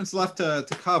 segments left to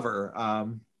cover.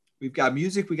 We've got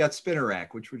music. We got Spinner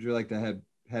Rack. Which would you like to head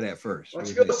at first? Why don't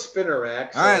you go to Spinner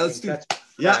Rack? All right, let's do.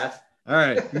 Yeah. All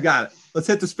right, you got it. Let's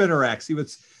hit the Spinner Rack. See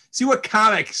what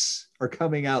comics are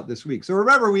coming out this week. So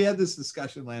remember, we had this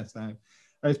discussion last time.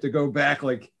 I have to go back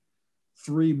like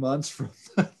 3 months from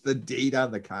the date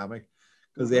on the comic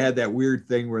because they had that weird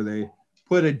thing where they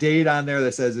put a date on there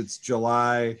that says it's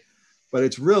July, but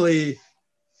it's really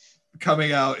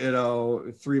coming out,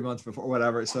 3 months before,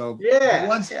 whatever. So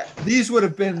these would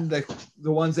have been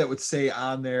the ones that would say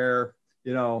on there,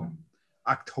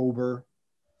 October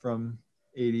from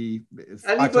 80.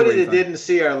 Anybody that didn't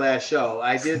see our last show,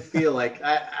 I did feel like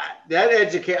I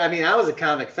was a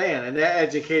comic fan, and that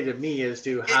educated me as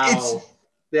to how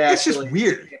it's just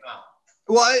weird. Came out.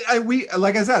 Well, we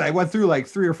like I said, I went through like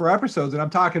 3 or 4 episodes, and I'm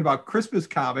talking about Christmas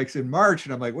comics in March,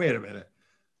 and I'm like, wait a minute,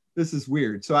 this is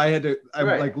weird. So I'm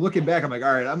like looking back, I'm like,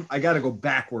 all right, I got to go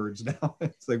backwards now.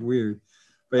 It's like weird,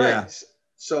 but yeah.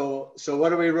 So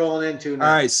what are we rolling into now?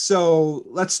 All right, so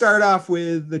let's start off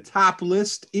with the top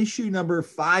list, issue number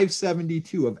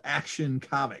 572 of Action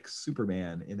Comics,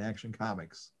 Superman in Action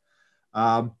Comics.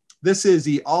 This is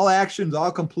the All Actions,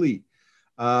 All Complete.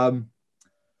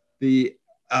 The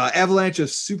Avalanche of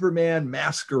Superman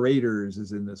Masqueraders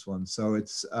is in this one. So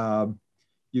it's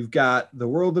you've got the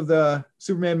World of the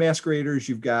Superman Masqueraders.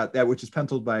 You've got that, which is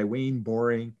penciled by Wayne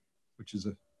Boring, which is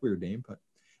a weird name, but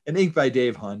and inked by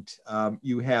Dave Hunt.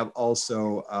 You have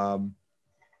also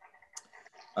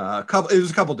there's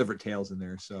a couple different tales in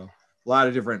there. So a lot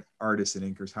of different artists and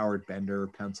inkers. Howard Bender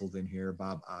penciled in here.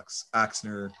 Bob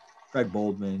Oxner, Greg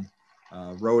Boldman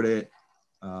wrote it,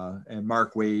 and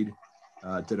Mark Waid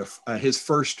did his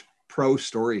first pro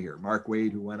story here. Mark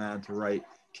Waid, who went on to write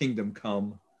Kingdom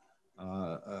Come,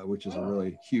 which is a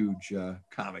really huge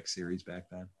comic series back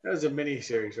then. That was a mini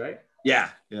series, right? Yeah,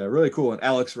 really cool. And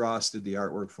Alex Ross did the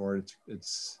artwork for it.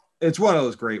 It's one of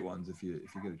those great ones if you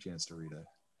get a chance to read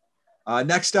it.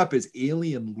 Next up is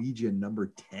Alien Legion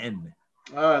number 10.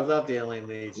 Oh, I love the Alien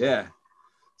Legion. Yeah.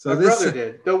 So my brother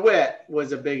did. DeWitt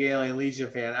was a big Alien Legion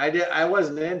fan. I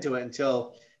wasn't into it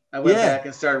until I went back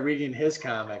and started reading his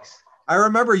comics. I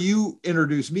remember you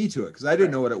introduced me to it because I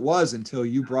didn't know what it was until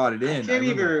you brought it in. I can't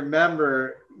even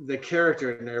remember the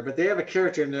character in there, but they have a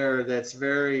character in there that's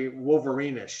very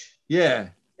Wolverine-ish. Yeah.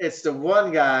 It's the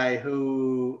one guy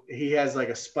who he has like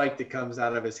a spike that comes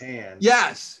out of his hand.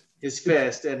 Yes. His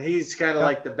fist. And he's kind of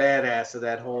like the badass of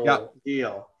that whole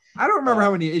deal. I don't remember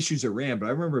how many issues it ran, but I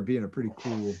remember it being a pretty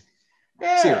cool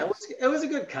series. It was a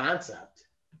good concept.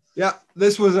 Yeah.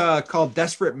 This was called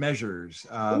Desperate Measures.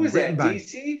 Who was that,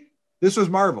 DC? This was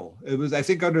Marvel. It was, I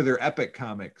think, under their Epic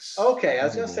Comics. Okay, I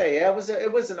was gonna say, I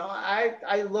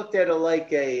looked at it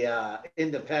like a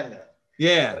independent.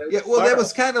 Yeah. Well, that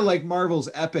was kind of like Marvel's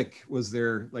Epic was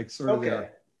their like sort of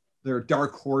their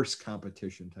dark horse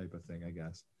competition type of thing, I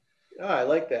guess. Oh, I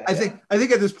like that. I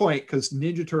think at this point, because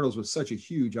Ninja Turtles was such a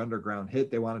huge underground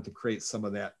hit, they wanted to create some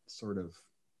of that sort of,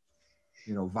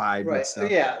 vibe. Right.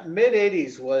 Yeah. Mid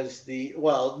 '80s was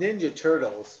Ninja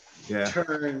Turtles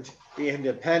turned the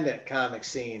independent comic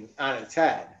scene on its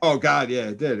head. Oh God, yeah,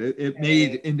 it did. It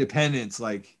made independence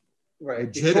like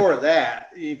legitimate. Before that,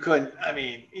 you couldn't. I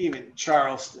mean, even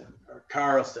Charleston or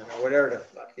Carlston or whatever the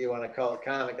fuck you want to call it,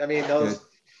 comic. I mean, those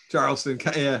Charleston,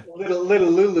 little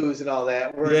Lulus and all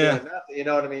that. We're doing nothing, you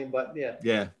know what I mean? But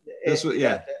this was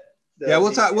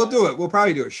we'll talk. We'll do it. We'll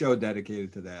probably do a show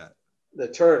dedicated to that. The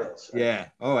Turtles. Right? Yeah.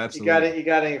 Oh, absolutely. You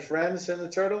got any friends in the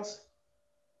Turtles?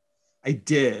 I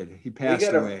did. He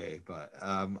passed away, but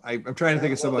I'm trying to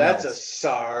think of someone else. That's a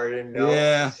sorry.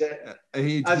 Yeah.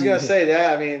 I was gonna say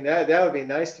that. I mean, that would be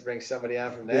nice to bring somebody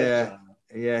on from that. Genre.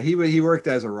 Yeah. He worked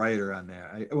as a writer on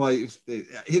there.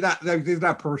 He's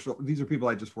not personal. These are people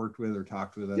I just worked with or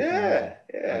talked with.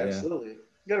 Absolutely. You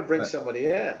got to bring somebody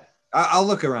in. I'll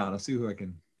look around. I'll see who I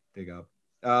can dig up.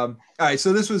 All right,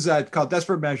 so this was called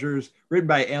Desperate Measures, written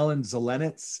by Alan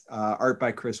Zelenitz, art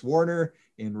by Chris Warner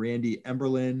and Randy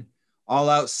Emberlin. All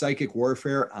out psychic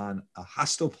warfare on a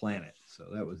hostile planet. So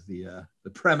that was the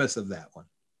premise of that one.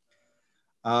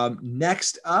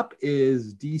 Next up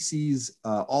is DC's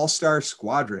All-Star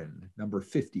Squadron, number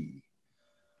 50.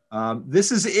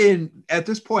 This is at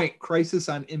this point, Crisis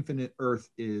on Infinite Earth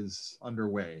is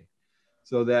underway.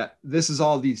 So that this is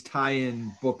all these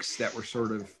tie-in books that were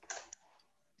sort of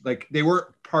like, they weren't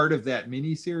part of that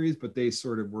mini series, but they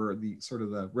sort of were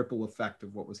the ripple effect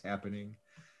of what was happening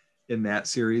in that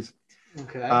series.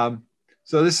 Okay.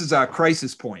 So this is a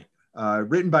Crisis Point,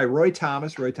 written by Roy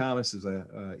Thomas. Roy Thomas is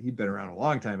he'd been around a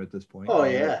long time at this point. Oh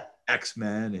yeah.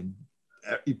 X-Men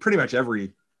and pretty much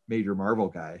every major Marvel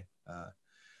guy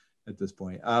at this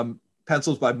point.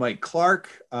 Pencils by Mike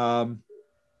Clark.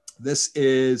 This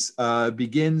is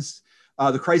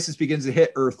the Crisis begins to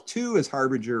hit Earth 2 as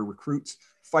Harbinger recruits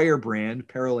Firebrand,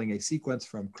 paralleling a sequence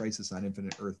from Crisis on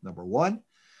Infinite Earth number 1.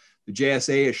 The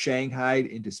JSA is shanghaied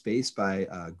into space by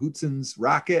Gutsen's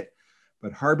rocket,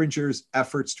 but Harbinger's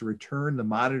efforts to return the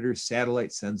Monitor's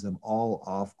satellite sends them all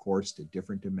off course to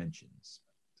different dimensions.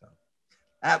 So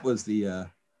that was that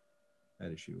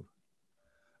issue.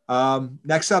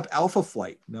 Next up, Alpha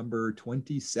Flight, number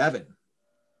 27.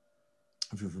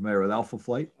 If you're familiar with Alpha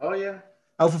Flight. Oh, yeah.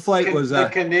 Alpha Flight was the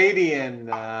Canadian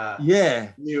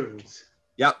mutants.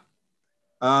 Yep.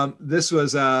 This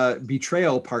was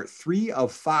Betrayal Part 3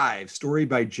 of 5, story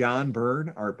by John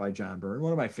Byrne, art by John Byrne,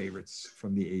 one of my favorites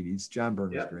from the 80s. John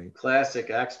Byrne was great. Classic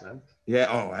X-Men. Yeah,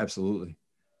 oh, absolutely.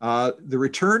 The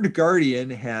returned Guardian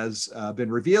has been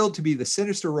revealed to be the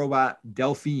sinister robot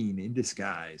Delphine in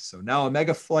disguise. So now a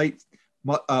mega flight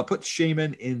puts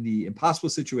Shaman in the impossible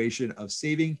situation of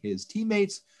saving his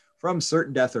teammates from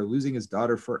certain death or losing his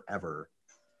daughter forever.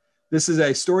 This is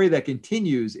a story that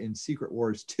continues in Secret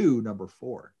Wars 2, number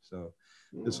 4. So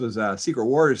this was Secret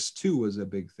Wars 2 was a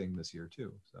big thing this year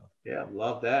too. So yeah,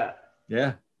 love that.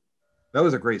 Yeah, that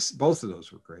was both of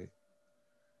those were great.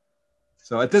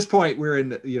 So at this point, we're in,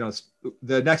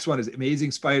 the next one is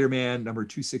Amazing Spider-Man number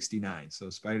 269. So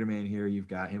Spider-Man here, you've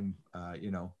got him,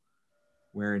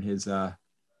 wearing his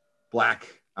black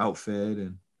outfit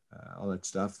and all that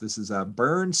stuff. This is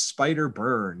Burn Spider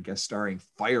Burn, guest starring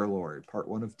Firelord, part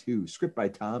 1 of 2. Script by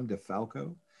Tom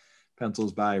DeFalco,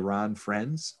 pencils by Ron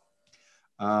Frenz.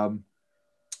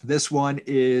 This one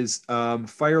is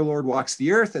Firelord walks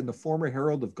the earth, and the former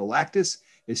Herald of Galactus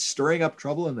is stirring up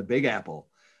trouble in the Big Apple.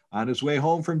 On his way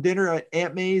home from dinner at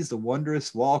Aunt May's, the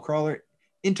wondrous wall crawler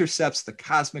intercepts the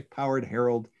cosmic-powered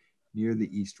Herald near the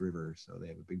East River. So they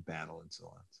have a big battle and so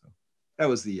on. So that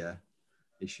was the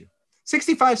issue.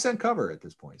 65-cent cover at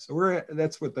this point. So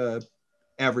that's what the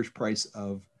average price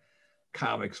of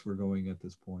comics were going at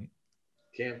this point.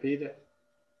 Can't beat it.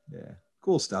 Yeah,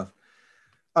 cool stuff.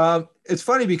 It's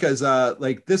funny because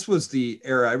this was the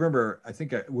era. I remember, I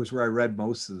think it was where I read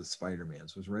most of the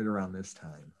Spider-Mans, was right around this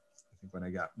time. I think when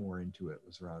I got more into it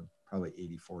was around probably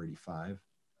 84, 85.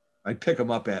 I'd pick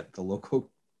them up at the local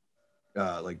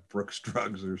Brooks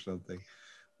Drugs or something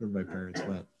where my parents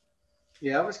went.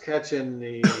 Yeah, I was catching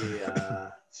the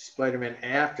Spider-Man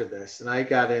after this, and I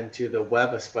got into the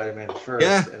Web of Spider-Man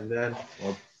first, and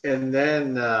then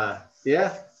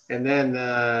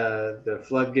the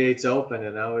floodgates opened,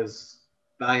 and I was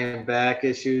buying back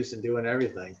issues and doing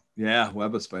everything. Yeah,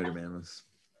 Web of Spider-Man was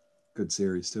a good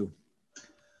series too.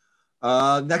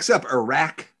 Next up,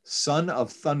 Iraq, Son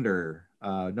of Thunder,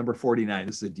 number 49.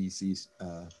 This is a DC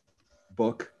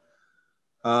book.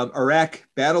 Iraq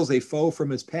battles a foe from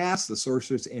his past, the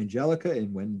sorceress Angelica,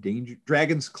 and when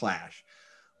dragons clash.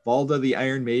 Valda the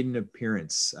Iron Maiden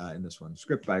appearance in this one.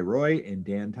 Script by Roy and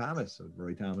Dan Thomas. So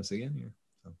Roy Thomas again here.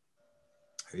 So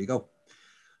there you go.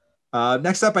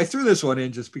 Next up, I threw this one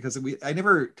in just because I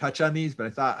never touch on these, but I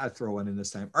thought I'd throw one in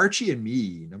this time. Archie and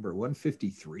Me, number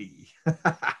 153.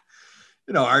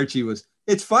 Archie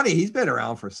it's funny. He's been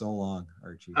around for so long,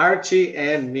 Archie. Archie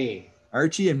and Me.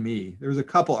 Archie and Me. There was a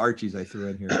couple Archies I threw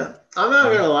in here. I'm not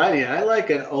going to lie to you. I like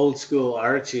an old school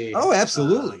Archie. Oh,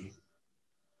 absolutely.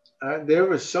 There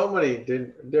were so many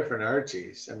different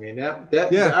Archies. I mean,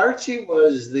 that Archie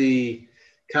was the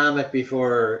comic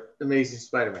before Amazing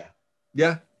Spider-Man.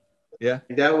 Yeah. Yeah.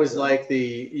 That was like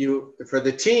for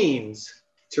the teens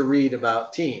to read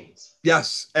about teens.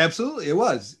 Yes, absolutely. It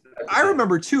was. I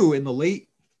remember too, in the late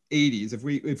 80s,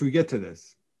 if we get to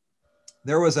this,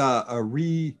 there was a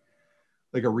reboot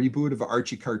of an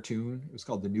Archie cartoon. It was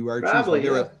called The New Archies. Probably, they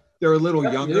were a little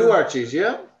younger. New Archies,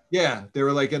 yeah. Yeah, they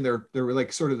were like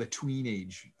sort of the tween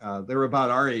age. They were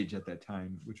about our age at that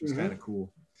time, which was kind of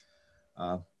cool.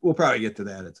 We'll probably get to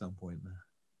that at some point in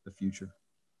the future.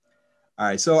 All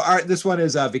right, so this one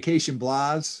is Vacation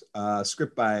Blas,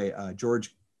 script by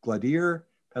George Gladier,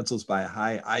 pencils by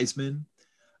Hy Eisman.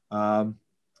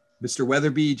 Mr.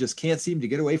 Weatherby just can't seem to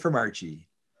get away from Archie.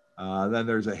 Then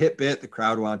there's a hit bit. The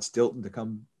crowd wants Stilton to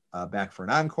come back for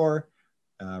an encore.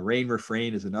 Rain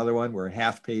Refrain is another one where a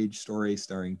half-page story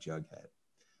starring Jughead.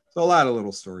 So a lot of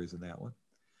little stories in that one.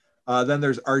 Then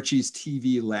there's Archie's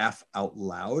TV Laugh Out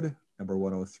Loud, number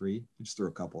 103. Just threw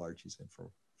a couple Archies in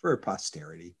for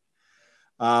posterity.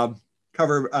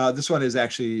 This one is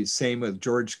actually same with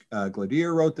George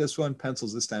Gladier wrote this one.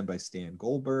 Pencils this time by Stan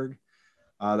Goldberg.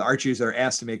 The Archies are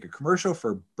asked to make a commercial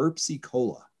for Burpsy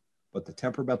Cola, but the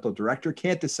temperamental director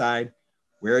can't decide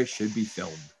where it should be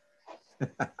filmed.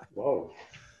 Whoa.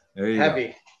 There you Heavy.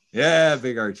 go. Yeah,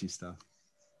 big Archie stuff.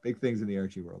 Big things in the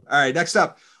Archie world. All right, next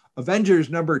up, Avengers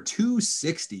number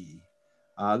 260.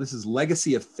 This is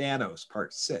Legacy of Thanos,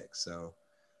 part 6. So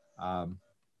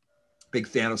big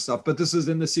Thanos stuff, but this is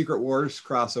in the Secret Wars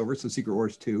crossover, so Secret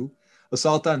Wars 2.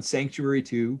 Assault on Sanctuary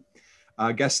 2.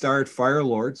 Guest starred Fire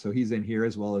Lord, so he's in here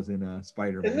as well as in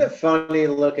Spider-Man. Isn't it funny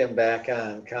looking back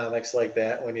on comics like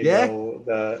that when you know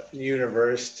the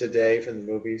universe today from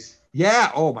the movies?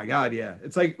 Yeah. Oh my God. Yeah.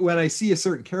 It's like when I see a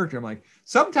certain character, I'm like,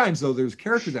 sometimes though, there's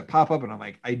characters that pop up and I'm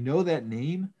like, I know that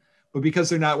name, but because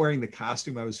they're not wearing the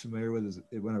costume I was familiar with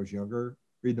when I was younger,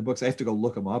 reading the books, I have to go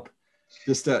look them up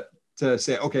just to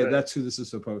say, okay, that's who this is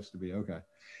supposed to be. Okay.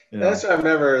 You know? That's what I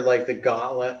remember, like the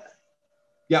Gauntlet.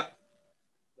 Yeah.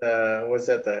 Was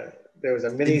that there was a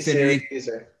mini series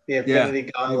or the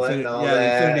Infinity Gauntlet and all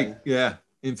that.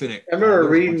 Infinite. I remember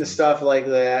reading the stuff like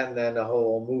that, and then the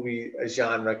whole movie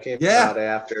genre came out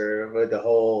after with the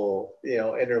whole,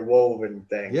 interwoven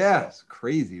thing. Yeah, it's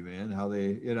crazy, man, how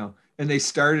they, and they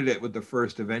started it with the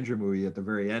first Avenger movie at the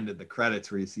very end of the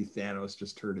credits where you see Thanos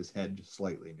just turn his head just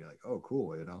slightly, and you're like, oh,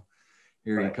 cool,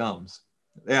 here he comes.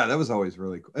 Yeah, that was always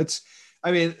really cool. That's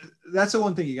the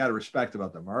one thing you got to respect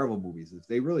about the Marvel movies is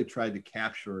they really tried to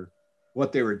capture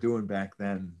what they were doing back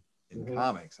then in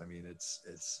comics. I mean,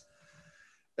 it's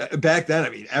back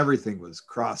then, everything was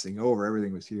crossing over,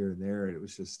 everything was here and there, and it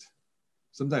was just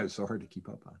sometimes so hard to keep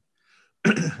up on.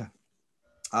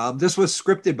 This was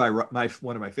scripted by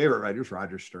one of my favorite writers,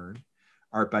 Roger Stern,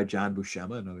 art by John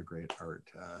Buscema, another great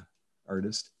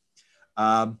artist.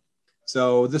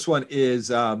 So this one is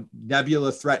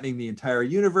Nebula threatening the entire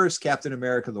universe. Captain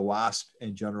America, the Wasp,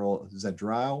 and General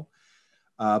Zed-Drow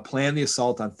plan the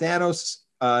assault on Thanos.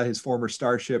 His former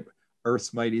starship,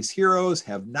 Earth's Mightiest Heroes,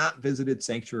 have not visited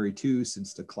Sanctuary 2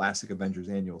 since the classic Avengers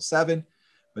Annual 7,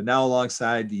 but now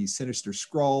alongside the Sinister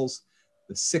Skrulls,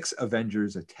 the 6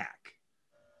 Avengers attack.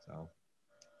 So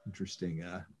interesting.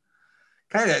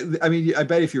 I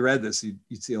bet if you read this,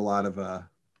 you'd see a lot of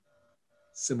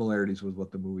similarities with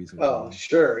what the movies are doing. Oh,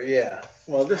 sure, yeah.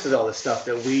 Well, this is all the stuff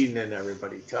that Whedon and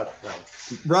everybody took from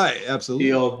right, absolutely,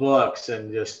 the old books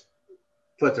and just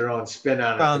put their own spin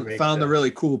on it. Found the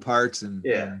really cool parts and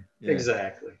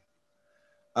exactly.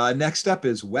 Next up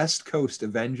is West Coast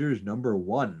Avengers number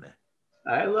 1.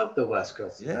 I love the West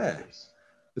Coast Avengers.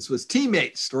 This was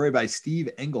Teammates, story by Steve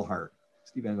Englehart.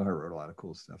 Steve Englehart wrote a lot of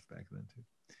cool stuff back then too.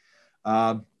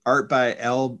 Art by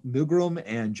Al Milgrom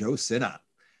and Joe Sinnott.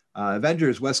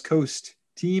 Avengers West Coast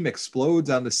team explodes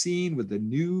on the scene with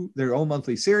their own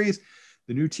monthly series.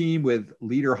 The new team with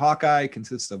leader Hawkeye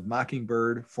consists of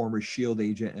Mockingbird, former S.H.I.E.L.D.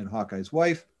 agent and Hawkeye's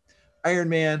wife, Iron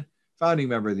Man, founding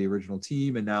member of the original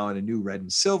team and now in a new red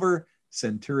and silver,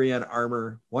 Centurion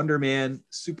armor, Wonder Man,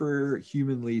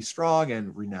 superhumanly strong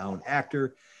and renowned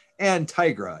actor, and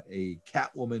Tigra, a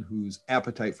Catwoman whose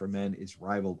appetite for men is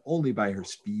rivaled only by her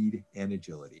speed and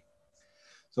agility.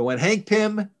 So when Hank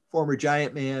Pym, former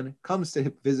Giant Man, comes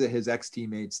to visit his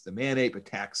ex-teammates, the Man-Ape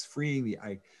attacks, freeing the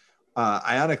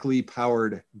ionically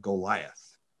powered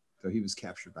Goliath. So he was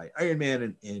captured by Iron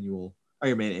Man Annual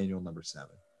number 7.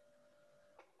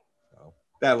 So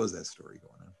that was that story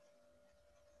going on.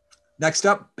 Next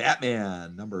up,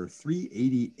 Batman number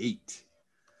 388.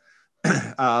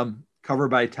 Cover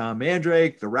by Tom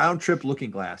Mandrake, The Round Trip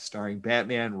Looking Glass, starring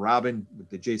Batman, Robin with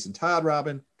the Jason Todd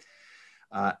Robin,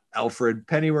 Alfred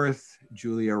Pennyworth,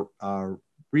 Julia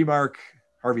Remark,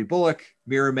 Harvey Bullock,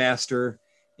 Mirror Master,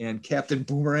 and Captain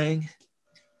Boomerang.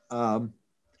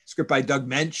 Script by Doug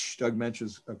Mensch. Doug Mensch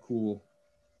is a cool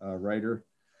writer.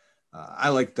 I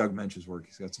like Doug Mensch's work.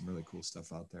 He's got some really cool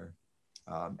stuff out there.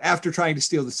 After trying to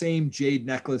steal the same jade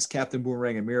necklace, Captain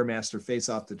Boomerang and Mirror Master face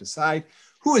off to decide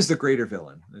who is the greater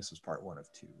villain. This was part 1 of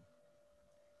 2.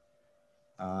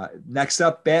 Next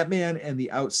up, Batman and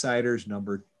the Outsiders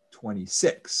number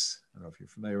 26. I don't know if you're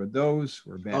familiar with those.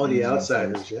 Where Batman the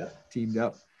Outsiders, teamed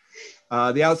up.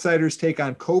 The Outsiders take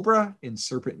on Cobra in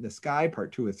Serpent in the Sky,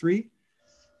 part 2 of 3.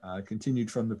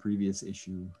 Continued from the previous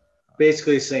issue.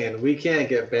 Basically saying we can't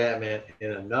get Batman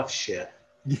in enough shit.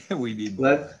 Yeah, we need.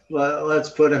 Let's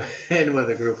put him in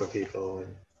with a group of people.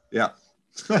 Yeah.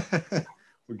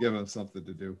 We'll give him something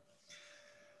to do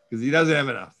because he doesn't have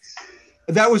enough.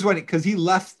 That was when, because he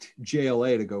left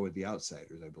JLA to go with the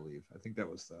Outsiders, I believe. I think that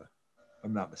was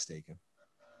I'm not mistaken.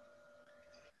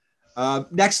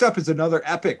 Next up is another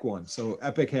Epic one. So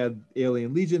Epic had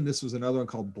Alien Legion. This was another one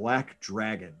called Black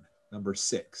Dragon, number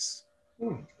 6.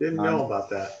 Didn't know about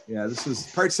that. Yeah, this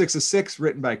was part 6 of 6,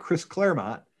 written by Chris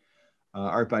Claremont,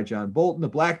 art by John Bolton. The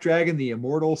Black Dragon, the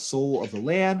immortal soul of the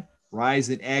land, rise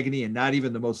in agony, and not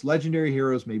even the most legendary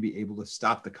heroes may be able to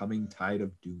stop the coming tide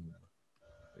of doom.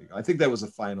 There you go. I think that was the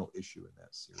final issue in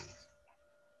that series.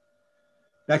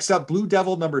 Next up, Blue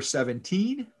Devil number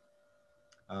 17.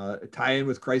 A tie-in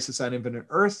with Crisis on Infinite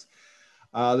Earth.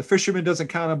 The fisherman doesn't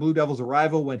count on Blue Devil's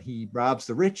arrival when he robs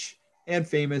the rich and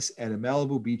famous at a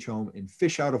Malibu beach home in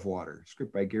Fish Out of Water.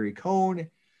 Script by Gary Cohn.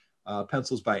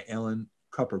 Pencils by Alan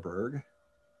Kupperberg.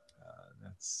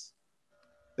 That's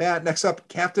that. Next up,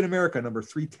 Captain America number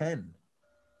 310.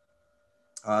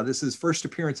 This is first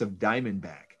appearance of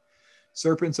Diamondback.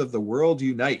 Serpents of the World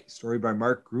Unite. Story by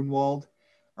Mark Grunwald.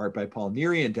 Art by Paul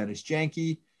Neary and Dennis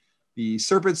Janke. The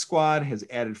Serpent Squad has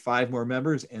added 5 more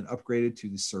members and upgraded to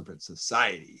the Serpent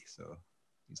Society. So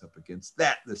he's up against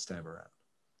that this time around.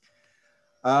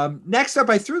 Next up,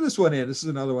 I threw this one in. This is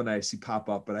another one I see pop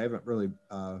up, but I haven't really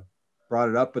brought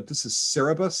it up. But this is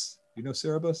Cerebus. You know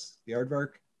Cerebus, the aardvark?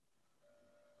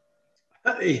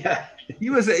 Yeah.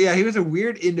 He was a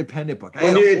weird independent book.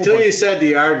 Until you said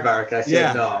the aardvark, I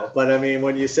said no. But I mean,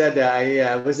 when you said that,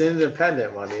 it was an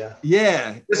independent one, yeah.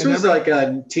 Yeah. This was like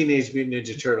a Teenage Mutant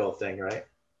Ninja Turtle thing, right?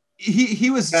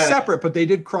 He was separate, but they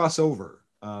did cross over.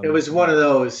 It was one of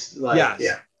those, like,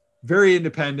 yeah. Very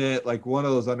independent, like one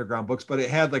of those underground books, but it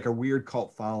had like a weird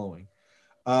cult following.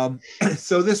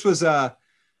 So this was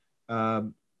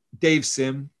Dave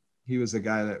Sim. He was the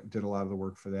guy that did a lot of the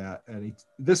work for that. And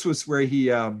this was where he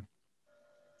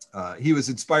was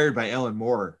inspired by Alan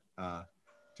Moore to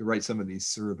write some of these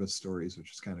Cerebus stories,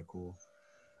 which is kind of cool.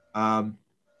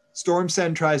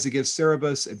 Stormsend tries to give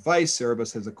Cerebus advice.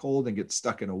 Cerebus has a cold and gets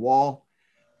stuck in a wall.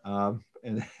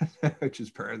 And which is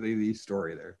apparently the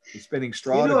story there. The spinning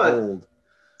straw to gold.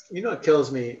 You know what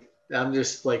kills me? I'm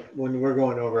just like, when we're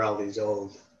going over all these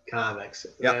old comics,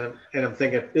 and I'm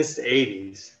thinking, this is the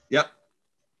 80s. Yep.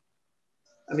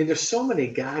 I mean, there's so many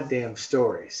goddamn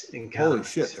stories in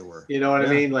comics. Holy shit, there were. You know what I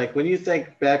mean? Like when you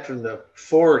think back from the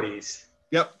 40s.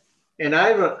 Yep. And I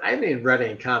haven't read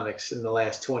any comics in the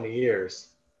last 20 years.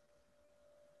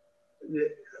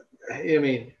 I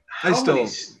mean,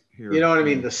 you know what I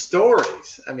mean? The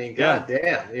stories. I mean,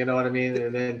 goddamn, you know what I mean?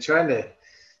 And then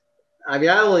I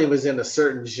only was in a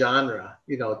certain genre,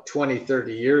 20,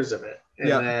 30 years of it. And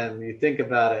then you think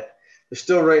about it, they're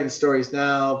still writing stories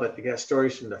now, but they got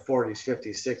stories from the 40s,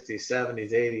 50s, 60s,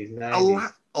 70s, 80s,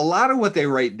 90s. A lot of what they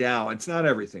write now, it's not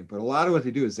everything, but a lot of what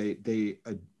they do is they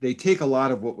take a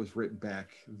lot of what was written back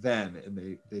then,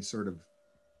 and they sort of,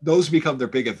 those become their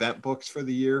big event books for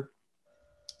the year.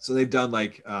 So they've done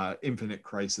like Infinite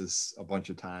Crisis a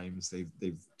bunch of times.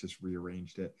 They've just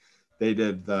rearranged it. They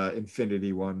did the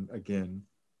Infinity one again.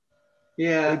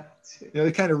 Yeah.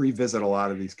 They kind of revisit a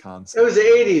lot of these concepts. It was the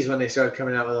 80s when they started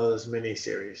coming out with all those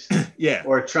miniseries. Yeah.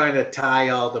 Or trying to tie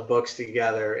all the books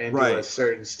together into a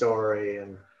certain story.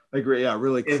 And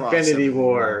really cross Infinity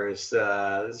Wars,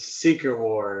 Secret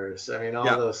Wars. I mean, all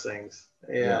those things.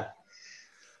 Yeah.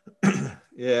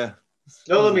 Yeah.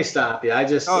 Don't let me stop you. I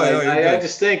just I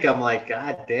just think, I'm like,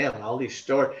 God damn, all these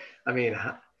stories. I mean,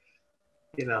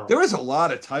 there was a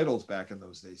lot of titles back in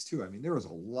those days too. I mean, there was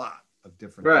a lot of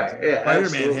different things. Yeah,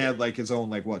 Spider-Man had like his own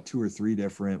 2 or 3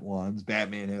 different ones.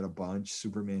 Batman had a bunch.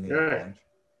 Superman had a bunch.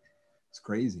 It's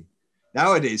crazy.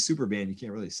 Nowadays, Superman, you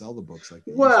can't really sell the books like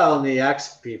that. Well, and the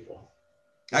X people.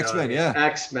 X-Men,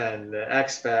 X-Men, the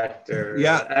X Factor,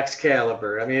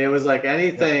 Excalibur. I mean, it was like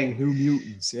anything. New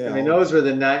Mutants, I mean, those were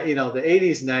the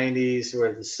 80s, 90s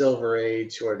were the Silver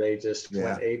Age, where they just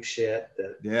went ape shit.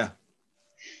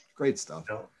 Great stuff.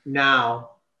 Now,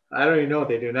 I don't even know what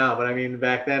they do now, but I mean,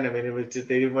 back then, I mean, it was just,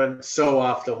 they went so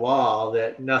off the wall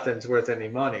that nothing's worth any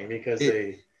money because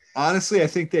honestly, I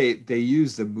think they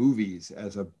use the movies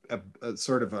as a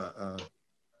sort of a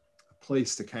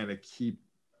place to kind of keep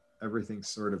everything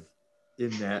sort of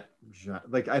in that genre.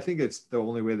 Like, I think it's the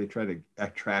only way they try to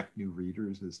attract new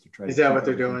readers is to try. Is that what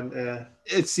they're doing? Yeah.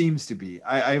 It seems to be.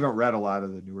 I haven't read a lot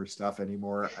of the newer stuff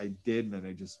anymore. I did, and then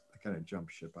I kind of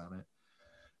jumped ship on it.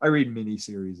 I read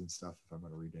miniseries and stuff if I'm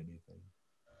going to read anything.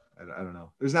 I don't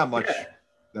know. There's not much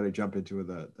that I jump into with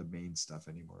the main stuff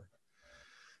anymore.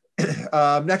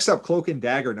 Next up, Cloak and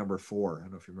Dagger number 4. I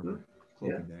don't know if you remember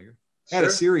Cloak and Dagger. I had a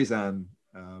series on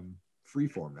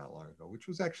Freeform not long ago, which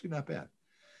was actually not bad.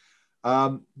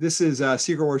 This is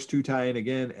Secret Wars 2 tie-in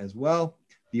again as well.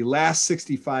 The last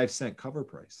 65-cent cover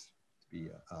price. To be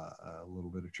a little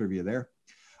bit of trivia there.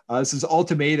 This is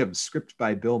Ultimatum, script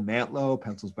by Bill Mantlo,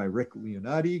 pencils by Rick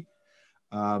Leonardi.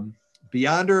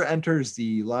 Beyonder enters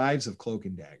the lives of Cloak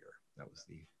and Dagger. That was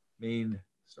the main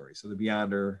story. So the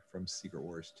Beyonder from Secret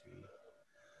Wars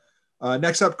 2.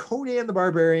 Next up, Conan the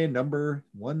Barbarian, number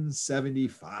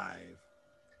 175.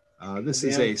 This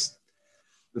is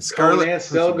the Scarlet. Conan's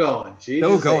still going.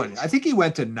 Still going. I think he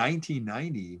went to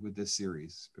 1990 with this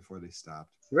series before they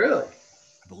stopped. Really?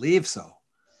 I believe so.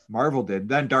 Marvel did.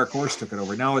 Then Dark Horse took it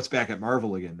over. Now it's back at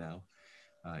Marvel again now,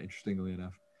 interestingly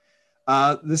enough.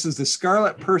 This is the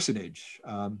Scarlet Personage,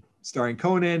 starring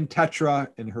Conan, Tetra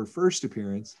in her first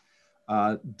appearance,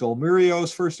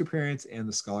 Dolmurio's first appearance, and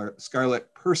the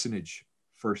Scarlet Personage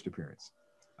first appearance.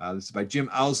 This is by Jim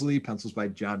Owsley, pencils by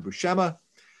John Buscema.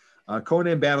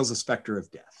 Conan battles the Spectre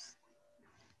of Death.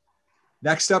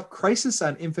 Next up, Crisis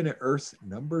on Infinite Earth,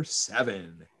 number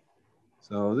 7.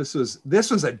 So this was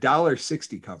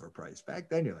 $1.60 cover price. Back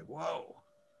then, you're like, whoa,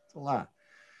 that's a lot.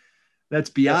 That's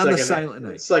Beyond the Silent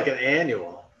Night. It's like an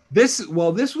annual. This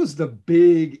was the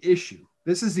big issue.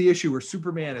 This is the issue where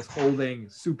Superman is holding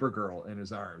Supergirl in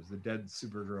his arms, the dead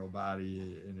Supergirl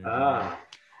body. That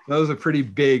was a pretty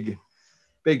big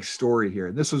story here.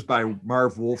 And this was by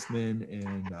Marv Wolfman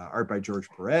and art by George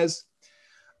Perez.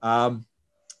 At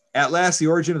last, the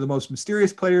origin of the most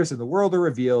mysterious players in the world are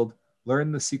revealed.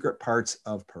 Learn the secret parts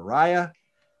of Pariah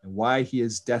and why he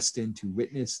is destined to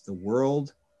witness the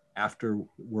world after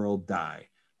world die.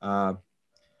 But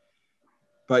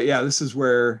yeah, this is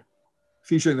where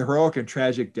featuring the heroic and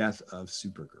tragic death of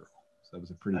Supergirl. So that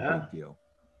was a pretty big deal.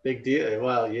 Big deal.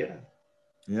 Well, yeah.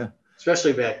 Yeah.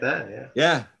 Especially back then. Yeah.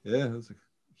 Yeah. Yeah. It was a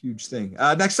huge thing.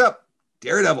 Next up,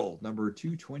 Daredevil, number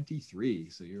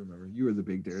 223. So you remember, you were the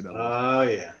big Daredevil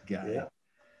guy. Yeah.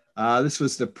 This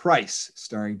was The Price,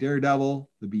 starring Daredevil,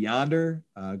 The Beyonder,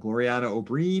 Gloriana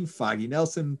O'Brien, Foggy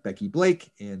Nelson, Becky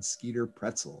Blake, and Skeeter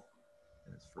Pretzel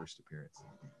in his first appearance.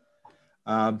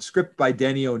 Script by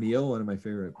Denny O'Neil, one of my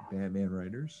favorite Batman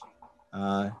writers.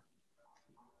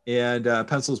 And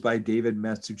pencils by David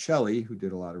Mazzucchelli, who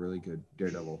did a lot of really good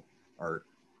Daredevil art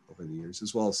over the years,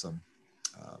 as well as some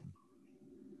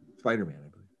Spider-Man, I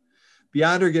believe.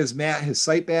 Beyonder gives Matt his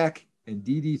sight back, and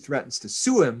Dee Dee threatens to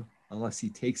sue him unless he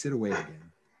takes it away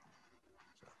again.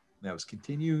 So that was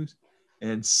continues.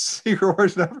 And Secret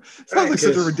Wars number sounds like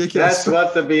such a ridiculous That's story.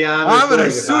 What the Beyonder. I'm going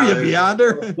to sue you,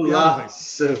 Beyonder.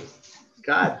 Lawsuit.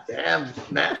 God damn,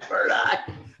 Matt Murdock.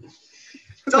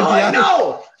 That's all I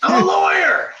know. I'm a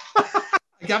lawyer. I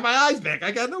got my eyes back.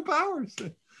 I got no powers.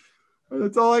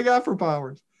 That's all I got for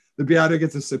powers. The Beyonder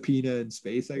gets a subpoena in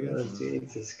space, I guess. Oh,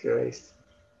 Jesus Christ.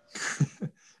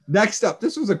 Next up,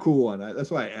 this was a cool one. That's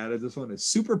why I added this one. Is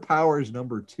Superpowers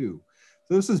number 2.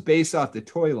 So this is based off the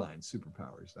toy line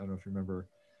Superpowers. I don't know if you remember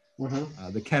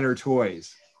the Kenner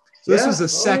toys. So this was the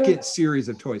second series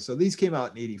of toys. So these came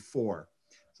out in '84.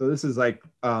 So this is like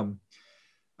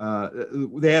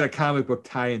they had a comic book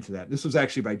tie into that. This was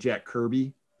actually by Jack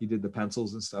Kirby. He did the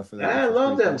pencils and stuff for that. I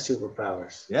love them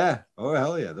Superpowers. Yeah. Oh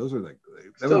hell yeah. Those were like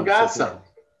still got some.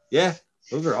 Yeah,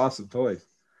 those are awesome toys.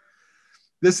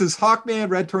 This is Hawkman,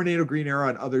 Red Tornado, Green Arrow,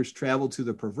 and others travel to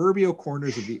the proverbial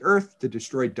corners of the earth to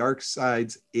destroy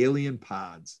Darkseid's alien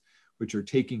pods, which are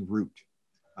taking root.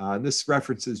 And this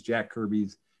references Jack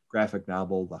Kirby's graphic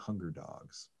novel, The Hunger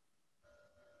Dogs.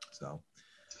 So,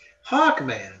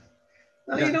 Hawkman.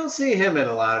 Well, you don't see him in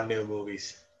a lot of new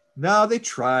movies. No, they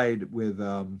tried with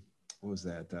what was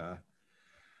that?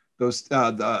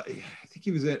 I think he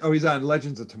was in. Oh, he's on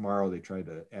Legends of Tomorrow. They tried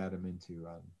to add him into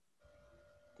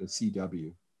the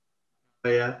CW. Oh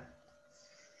yeah.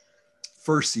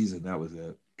 First season, that was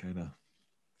it. Kind of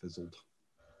fizzled.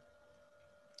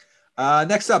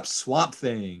 Next up, Swamp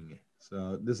Thing.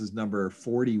 So this is number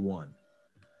 41.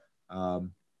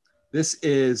 This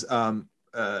is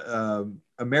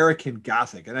American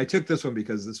Gothic, and I took this one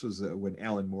because this was when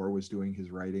Alan Moore was doing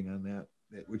his writing on that,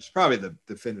 which is probably the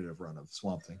definitive run of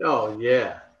Swamp Thing. Oh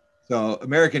yeah. So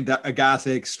American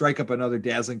Gothic, strike up another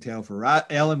dazzling tale for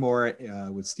Alan Moore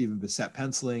with Stephen Bissett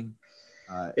penciling.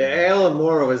 Alan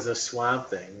Moore was a Swamp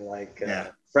Thing, like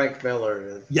Frank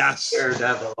Miller. Yes.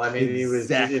 Daredevil. I mean, he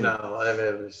was, it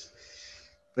was.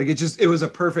 Like it was a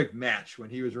perfect match when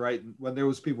he was writing, when there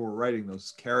was people were writing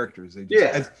those characters. They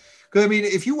just, because I mean,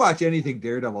 if you watch anything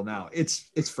Daredevil now,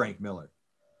 it's Frank Miller,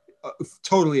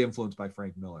 totally influenced by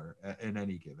Frank Miller in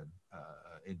any given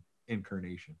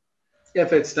incarnation.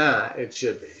 If it's not, it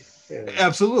should be.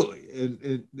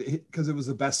 Absolutely, because it was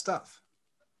the best stuff.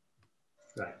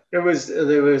 Right. There was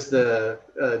the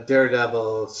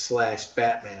Daredevil /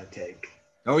 Batman take.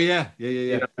 Oh yeah.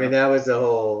 You know, I mean, that was the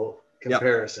whole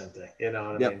comparison thing. You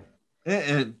know what I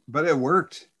mean? But it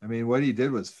worked. I mean, what he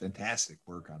did was fantastic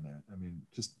work on that. I mean,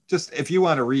 just if you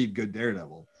want to read good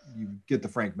Daredevil, you get the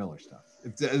Frank Miller stuff.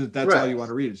 If that's all you want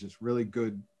to read, is just really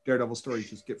good Daredevil stories.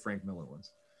 Just get Frank Miller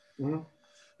ones. Mm-hmm.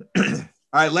 All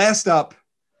right, last up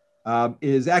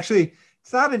is actually,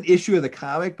 it's not an issue of the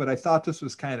comic, but I thought this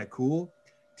was kind of cool.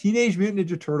 Teenage Mutant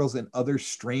Ninja Turtles and Other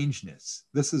Strangeness.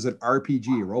 This is an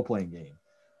RPG, role-playing game.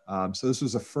 So this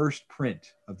was the first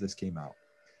print of this came out.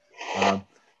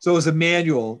 So it was a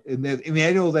manual, and the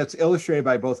manual that's illustrated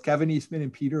by both Kevin Eastman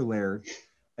and Peter Laird,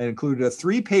 and included a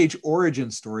 3-page origin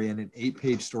story and an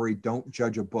 8-page story, Don't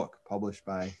Judge a Book, published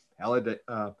by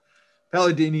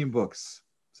Palladium Books.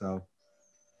 So,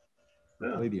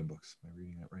 Palladium Books. Am I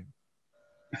reading that right?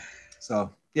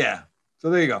 So, yeah. So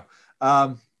there you go.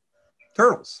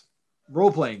 Turtles,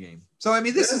 role-playing game. So, I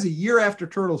mean, this is a year after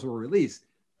Turtles were released,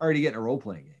 already getting a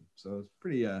role-playing game. So it's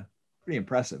pretty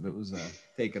impressive. It was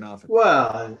taken off.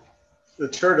 Well, the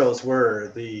Turtles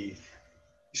were the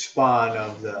spawn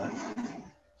of the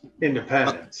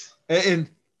independence. And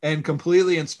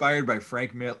completely inspired by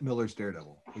Frank Miller's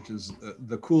Daredevil, which is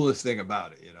the coolest thing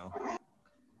about it, you know.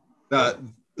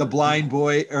 The blind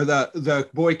boy, or the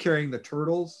boy carrying the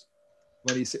turtles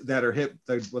when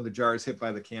when the jar is hit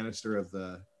by the canister of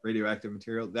the radioactive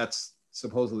material, that's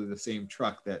supposedly the same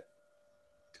truck that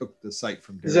took the site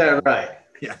from Daredevil. Is that right?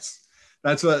 Yes.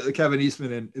 That's what Kevin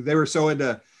Eastman, and they were so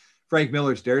into Frank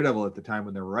Miller's Daredevil at the time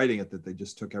when they were writing it that they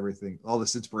just took all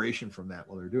this inspiration from that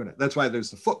while they're doing it. That's why there's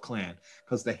the Foot Clan,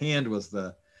 because the hand was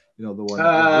the one.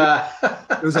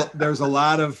 There's a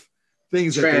lot of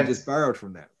things that they just borrowed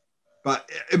from that. But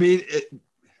I mean,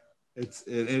 it's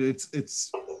so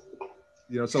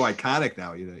iconic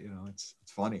now. It's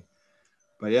funny.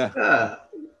 But yeah,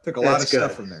 took a lot of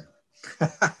stuff from there.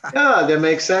 Yeah, that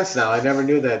makes sense now. I never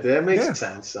knew that. That makes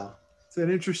sense. So it's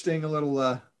an interesting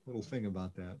little thing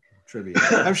about that trivia.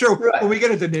 I'm sure when we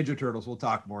get into Ninja Turtles, we'll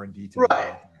talk more in detail.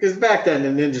 Right, because back then the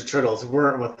Ninja Turtles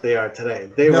weren't what they are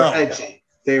today. They were edgy.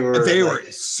 They were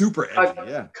super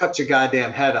edgy. Cut your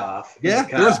goddamn head off. Yeah,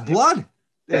 there was blood.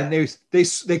 Yeah. And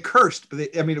they cursed, but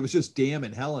it was just damn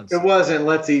and hell and stuff. It wasn't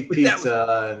let's eat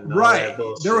pizza.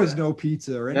 There was no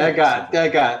pizza or anything.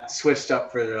 That got switched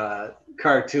up for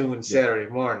cartoon Saturday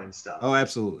morning stuff. Oh,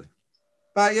 absolutely.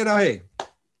 But hey,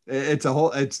 it's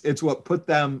what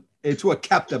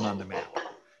kept them on the map.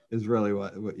 Is really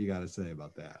what you got to say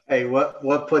about that. Hey,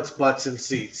 what puts butts in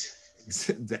seats?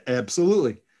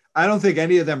 Absolutely. I don't think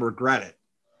any of them regret it.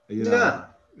 Yeah.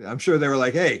 I'm sure they were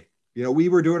like, hey. We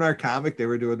were doing our comic. They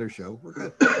were doing their show. We're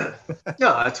good.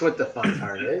 No, that's what the fun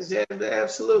part is. Yeah,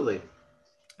 absolutely.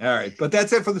 All right. But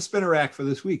that's it for the spinner rack for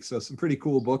this week. So some pretty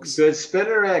cool books. Good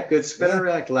spinner rack. A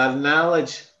lot of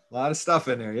knowledge. A lot of stuff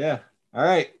in there. Yeah. All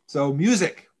right. So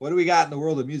music. What do we got in the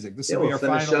world of music? This will be our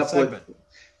final segment.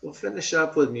 We'll finish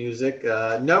up with music.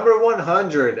 Number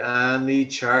 100 on the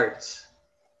charts.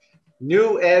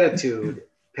 New Attitude,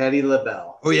 Patti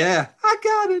LaBelle. Oh, yeah. I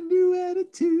got a new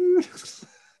attitude.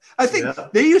 I think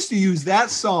they used to use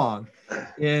that song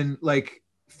in like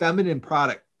feminine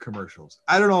product commercials.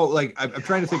 I don't know, like I'm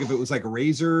trying to think if it was like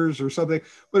razors or something,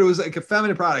 but it was like a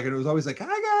feminine product, and it was always like, I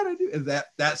gotta do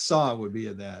that song would be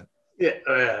in that.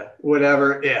 Yeah,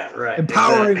 whatever. Yeah, right.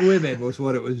 Empowering women was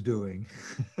what it was doing.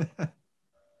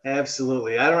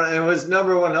 Absolutely. It was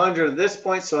number 100 at this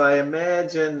point, so I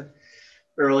imagine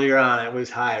earlier on it was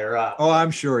higher up. Oh,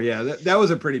 I'm sure. Yeah, that was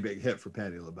a pretty big hit for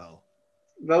Patti LaBelle.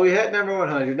 But we hit number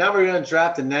 100. Now we're going to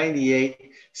drop to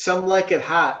 98. Some Like It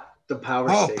Hot, the Power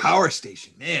Station. Oh, Power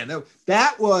Station. Man,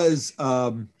 that was,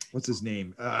 what's his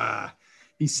name?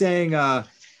 He sang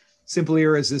Simply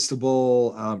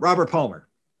Irresistible, Robert Palmer.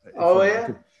 Oh, yeah?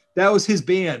 That was his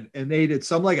band, and they did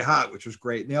Some Like It Hot, which was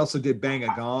great. And they also did Bang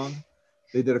a Gong.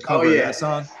 They did a cover of that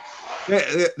song.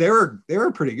 They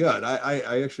were pretty good.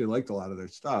 I actually liked a lot of their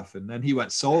stuff. And then he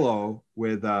went solo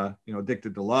with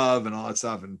Addicted to Love and all that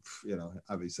stuff, and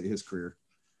obviously his career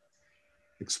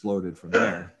exploded from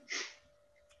there.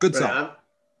 Good song.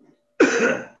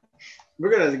 We're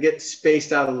gonna get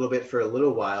spaced out a little bit for a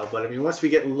little while, but I mean, once we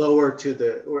get lower to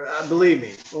believe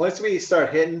me, once we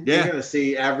start hitting, you're gonna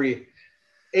see every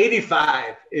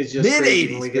 85 is just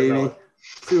mid-80s, baby.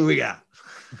 See what we got.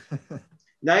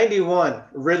 91,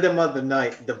 Rhythm of the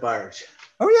Night, The Barge.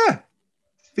 Oh, yeah.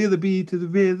 Feel the beat to the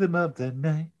rhythm of the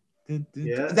night. Dun, dun,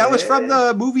 dun. That was from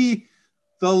the movie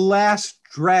The Last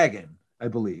Dragon, I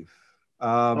believe.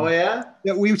 Yeah?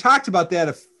 Yeah, we talked about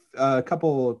that a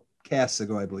couple casts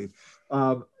ago, I believe.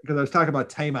 because I was talking about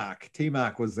Tamak.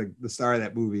 Tamak was the star of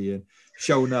that movie, and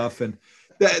Show Enough, and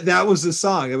that was the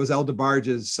song. It was El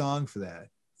DeBarge's song for that.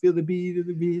 Feel the beat of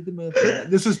the beat.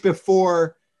 This was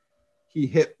before he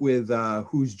hit with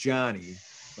Who's Johnny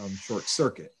from Short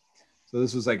Circuit. So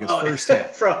this was like his first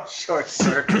hit. From Short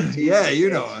Circuit. Yeah, you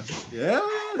know. Yeah,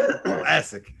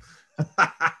 classic.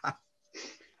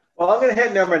 Well, I'm going to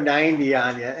hit number 90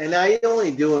 on you. And I only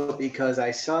do it because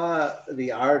I saw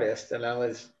the artist and I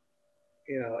was,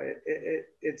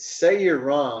 it's Say You're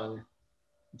Wrong,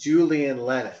 Julian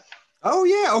Lennon. Oh,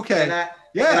 yeah. Okay. And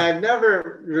I've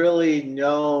never really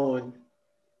known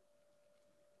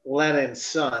Lennon's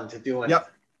son to do anything.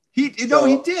 Yep. He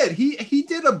did. He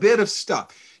did a bit of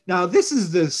stuff. Now, this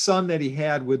is the son that he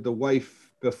had with the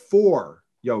wife before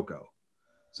Yoko.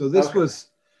 So this was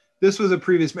a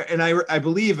previous marriage. And I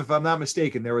believe, if I'm not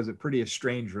mistaken, there was a pretty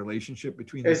estranged relationship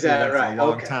between them for a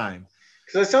long time.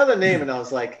 Because I saw the name and I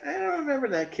was like, I don't remember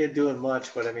that kid doing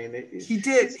much, but I mean, he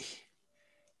did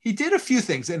a few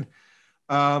things. And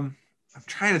I'm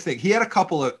trying to think. He had a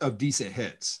couple of decent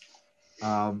hits.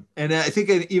 And I think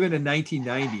even in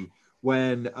 1990,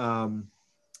 when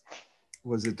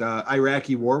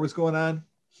Iraqi war was going on,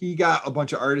 he got a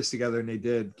bunch of artists together and they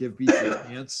did Give Beats a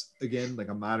Chance again, like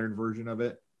a modern version of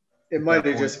it. It might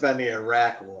have just been the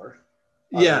Iraq war.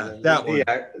 Yeah, that one.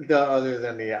 Other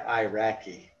than the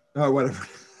Iraqi. Oh, whatever.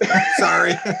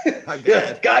 Sorry.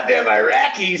 Goddamn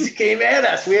Iraqis came at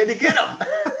us. We had to get them.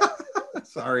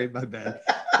 Sorry, my bad.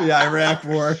 The Iraq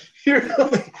war.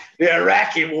 The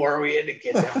Iraqi war, we had to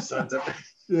get them sons of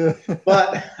yeah.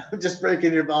 But I'm just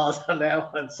breaking your balls on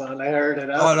that one, son. I heard it.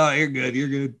 Oh, no, you're good. You're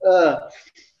good. No,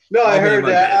 I heard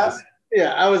that.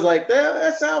 I was like,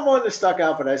 that's not one that stuck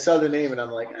out, but I saw the name and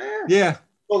I'm like, yeah.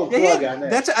 Pull the plug on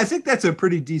that. I think that's a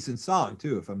pretty decent song,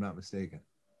 too, if I'm not mistaken.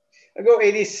 I go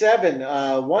 87,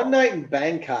 One Night in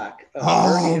Bangkok.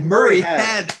 Murray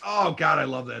Head. Oh, God, I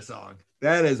love that song.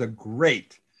 That is a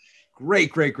great song.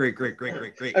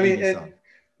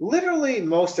 Literally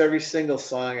most every single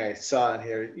song I saw in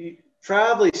here,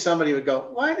 probably somebody would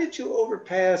go, why did you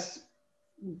overpass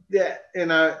that?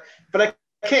 But I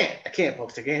can't,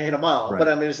 folks. I can't hit them all. Right. But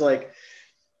I mean, it's like,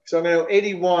 so I'm going to go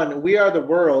 81, We Are the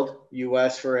World,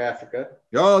 U.S. for Africa.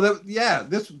 Oh,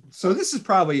 this is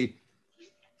probably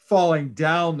falling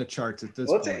down the charts at this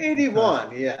point. Well, it's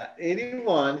 81,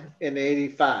 81 and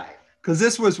 85. Because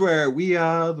this was where We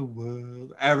Are the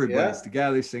World, everybody's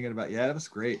together singing about, it was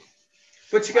great.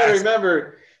 But you got to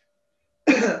remember,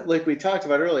 like we talked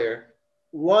about earlier,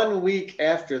 1 week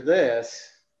after this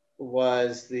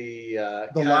was the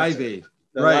Live Aid.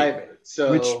 Live Aid.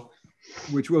 So,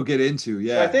 which we'll get into,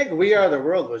 yeah. So I think We Are the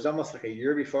World was almost like a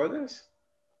year before this.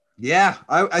 Yeah,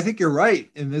 I think you're right.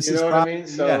 And this is probably, what I mean?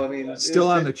 So, I mean, still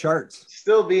on the charts.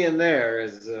 Still being there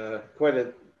is quite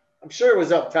a, I'm sure it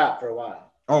was up top for a while.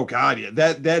 Oh God, yeah,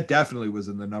 that definitely was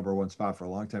in the number one spot for a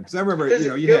long time. Because I remember,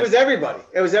 it was everybody.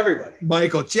 It was everybody.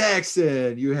 Michael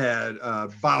Jackson. You had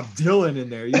Bob Dylan in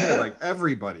there. You had like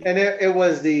everybody. And it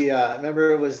was the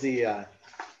remember it was the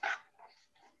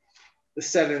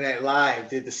Saturday Night Live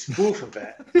did the spoof of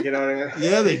that. You know what I mean?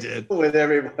 Yeah, they did with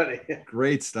everybody.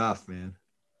 Great stuff, man.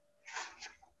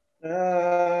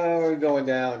 We're going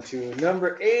down to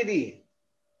number 80,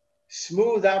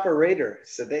 Smooth Operator,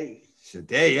 Sade.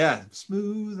 Sade, yeah.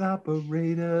 Smooth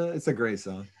Operator. It's a great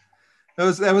song.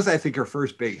 That was I think her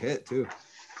first big hit too.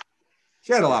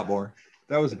 She had a lot more.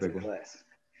 That was a big one.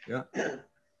 Yeah.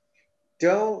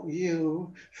 Don't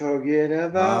you forget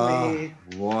about me.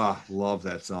 Wow, love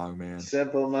that song, man.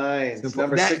 Simple Minds.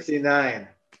 Number 69.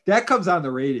 That comes on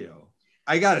the radio.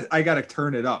 I gotta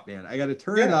turn it up, man. I gotta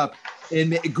turn it up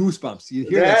and goosebumps. You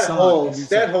hear that song.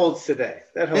 That holds today.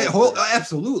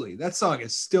 Absolutely. That song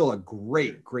is still a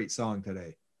great song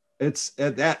today. It's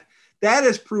that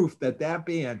is proof that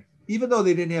band, even though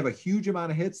they didn't have a huge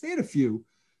amount of hits, they had a few,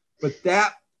 but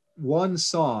that one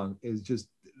song is just,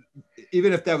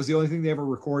 even if that was the only thing they ever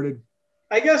recorded.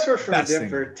 I guess we're from a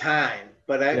different time,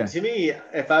 but to me,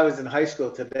 if I was in high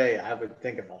school today, I would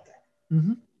think about that.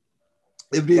 Mm-hmm.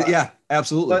 It'd be,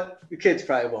 absolutely. But the kids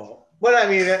probably won't. But I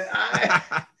mean,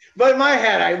 but in my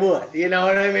head, I would. You know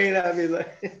what I mean? I mean,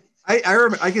 like, I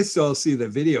remember. I can still see the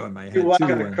video in my head. You're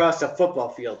walking across a football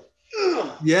field.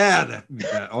 Yeah.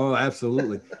 Oh,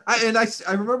 absolutely. I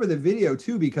remember the video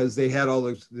too, because they had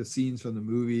all the scenes from the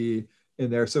movie in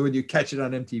there. So when you catch it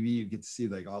on MTV, you get to see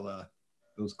like all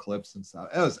those clips and stuff.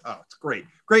 It's great.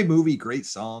 Great movie. Great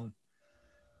song.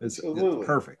 It's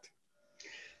perfect.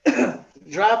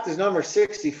 Dropped is number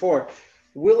 64.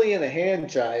 Willie and the Hand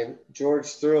Jive, George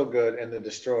Thorogood and the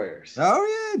Destroyers.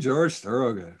 Oh yeah, George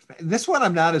Thorogood. This one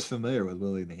I'm not as familiar with,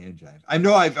 Willie and the Hand Jive. I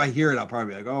know if I hear it, I'll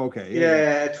probably be like, oh, okay.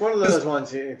 Yeah, it's one of those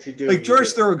ones if you do. Like George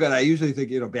Thorogood, I usually think,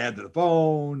 Bad to the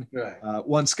Bone, right.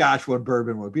 One Scotch, One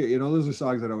Bourbon, One Beer. Those are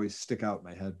songs that always stick out in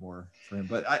my head more for him.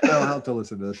 But I'll have to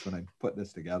listen to this when I'm putting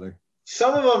this together.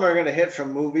 Some of them are going to hit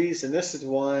from movies, and this is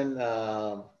one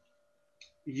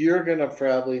you're going to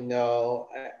probably know.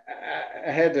 I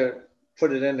had to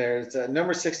put it in there. It's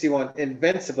number 61,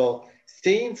 Invincible,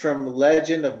 theme from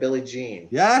Legend of Billie Jean.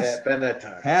 Yes.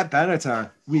 Pat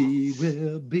Benatar. We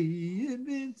will be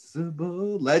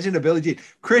invincible. Legend of Billie Jean.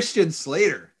 Christian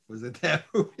Slater was in that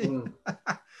movie.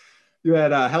 You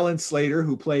had Helen Slater,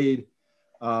 who played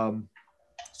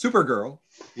Supergirl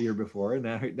the year before,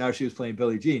 and now she was playing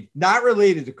Billie Jean. Not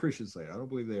related to Christian Slater. I don't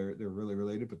believe they're really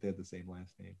related, but they had the same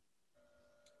last name.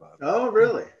 Oh,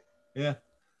 really? Yeah.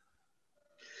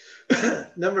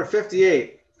 Number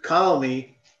 58, Call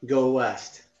Me, Go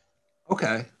West.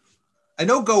 Okay. I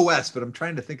know Go West, but I'm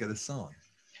trying to think of the song.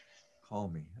 Call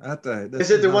Me.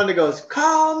 Is it the one that goes,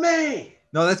 Call Me?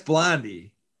 No, that's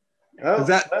Blondie. Oh,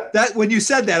 that when you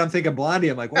said that, I'm thinking Blondie.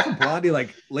 I'm like, wasn't Blondie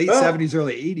like late 70s,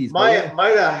 early 80s? Might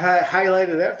have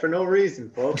highlighted that for no reason,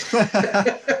 folks.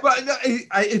 But no,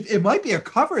 it might be a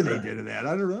cover they did of that.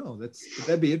 I don't know.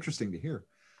 That'd be interesting to hear.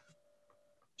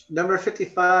 Number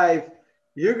 55,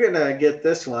 you're gonna get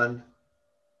this one.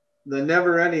 The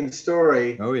Never-Ending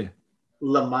Story. Oh yeah.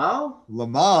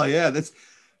 Lamal, yeah. It's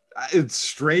a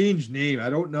strange name. I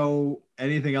don't know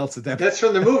anything else That's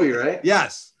from the movie, right?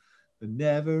 Yes. The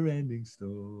Never-Ending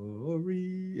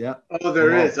Story. Yeah. Oh,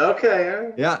 there is.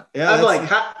 Okay. Yeah.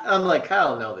 I'm like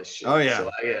Kyle know this shit. Oh yeah. So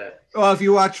I get it. Well, if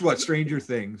you watch Stranger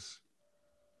Things,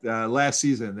 last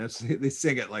season, they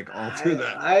sing it like all through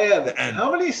the end.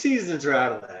 How many seasons are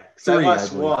out of that? 3. I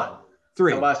watched one.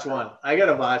 3. I watched one. I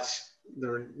gotta watch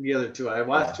the other 2. I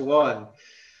watched one,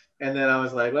 and then I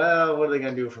was like, well, what are they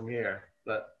gonna do from here?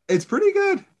 But it's pretty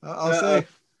good. I'll say.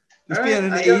 Just being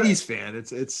an 80s fan,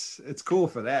 it's cool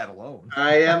for that alone.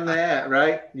 I am that,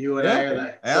 right? You and I are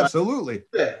that. Absolutely.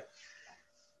 So,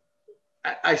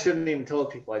 I shouldn't even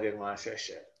told people I didn't watch that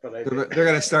shit. But they're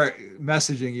gonna start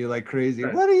messaging you like crazy.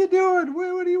 Right. What are you doing?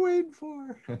 What are you waiting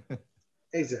for?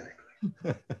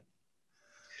 Exactly.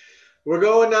 We're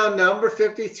going down number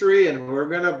 53, and we're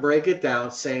gonna break it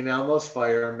down. St. Elmo's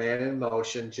Fire, Man in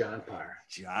Motion, John Parr.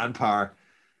 John Parr.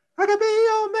 I can be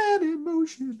your man in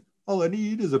motion. All I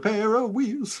need is a pair of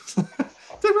wheels. Take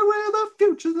me where the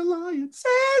future's a lion.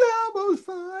 St. Elmo's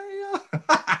Fire.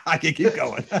 I can keep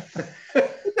going.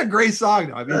 It's a great song,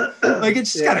 though. I mean, like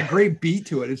it's just got a great beat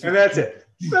to it. And that's it.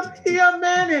 Be a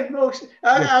man in motion.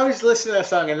 I was listening to that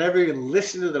song and never even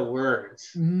listened to the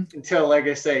words until, like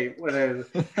I say, when I'm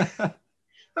gonna be a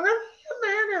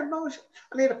man in motion.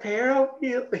 I need a pair of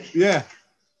wheels. Yeah.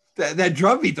 That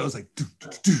drum beat though is like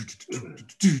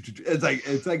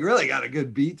it's like really got a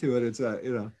good beat to it. It's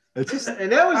it's just, and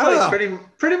that was like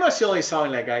pretty much the only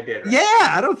song that guy did. Right?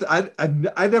 Yeah,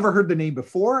 I never heard the name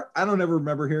before. I don't ever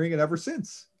remember hearing it ever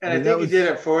since. And I think he did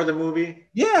it for the movie.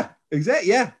 Yeah, exactly.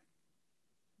 Yeah,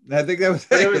 I think that was.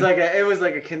 But it was like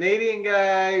a Canadian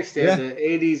guy, had the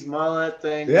 '80s mullet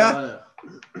thing. Yeah,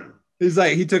 he's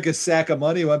like he took his sack of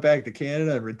money, went back to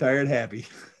Canada, and retired happy.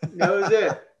 That was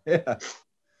it. Yeah.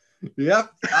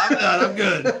 Yep, I'm done. I'm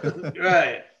good.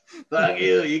 Right. Fuck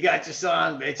you. You got your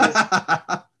song,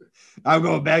 bitches. I'm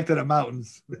going back to the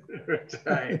mountains.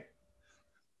 Right.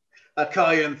 I'll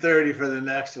call you in 30 for the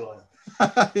next one.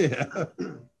 Yeah.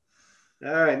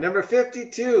 All right. Number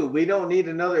 52. We Don't Need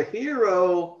Another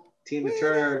Hero. Tina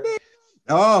Turner.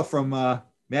 Oh, from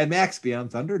Mad Max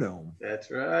Beyond Thunderdome. That's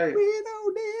right. We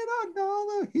don't need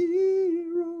another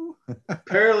hero.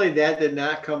 Apparently, that did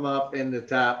not come up in the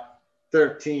top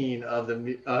 13 of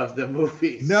the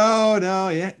movies. No,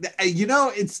 yeah.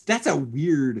 That's a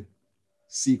weird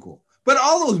sequel. But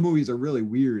all those movies are really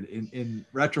weird in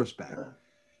retrospect.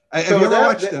 Have you ever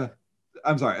watched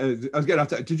I'm sorry, I was getting off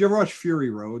that. Did you ever watch Fury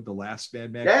Road, the last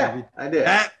Mad Max movie? I did.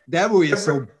 That movie is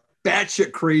so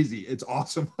batshit crazy. It's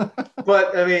awesome.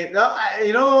 But I mean, let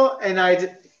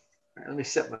me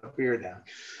set my beer down.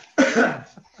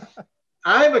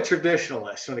 I'm a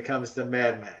traditionalist when it comes to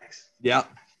Mad Max. Yeah.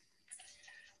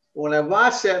 When I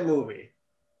watched that movie,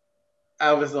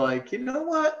 I was like, you know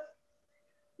what?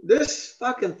 This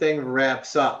fucking thing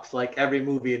wraps up like every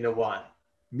movie into one.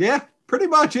 Yeah, pretty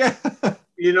much. Yeah.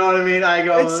 You know what I mean? I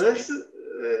go,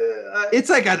 it's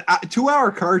like a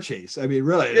 2-hour car chase. I mean,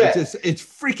 really, it's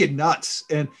freaking nuts.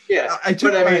 And I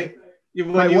took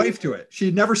my wife to it. She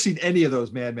had never seen any of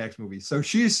those Mad Max movies. So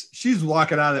she's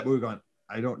walking out of that movie going,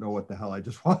 I don't know what the hell I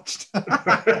just watched.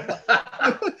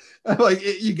 like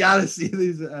you got to see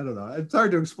these. I don't know. It's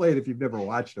hard to explain if you've never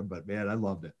watched them, but man, I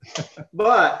loved it.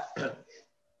 But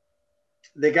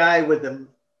the guy with the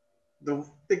main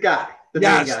guy, the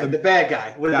bad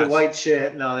guy with the white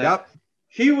shit and all that. Yep.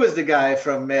 He was the guy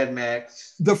from Mad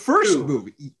Max. The first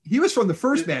movie. He was from the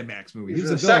first Mad Max movie. He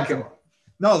was the second one.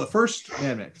 No, the first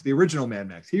Mad Max, the original Mad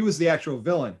Max. He was the actual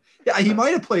villain. Yeah, he might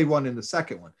have played one in the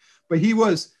second one, but he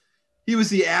was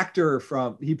the actor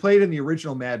he played in the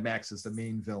original Mad Max as the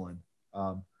main villain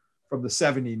from the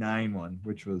 79 one,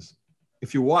 which was,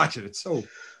 if you watch it, it's so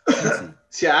easy.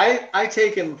 See, I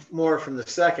take him more from the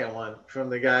second one, from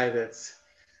the guy that's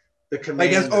the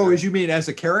commander. As you mean as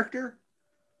a character?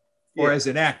 Or as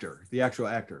an actor, the actual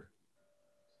actor?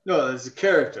 No, as a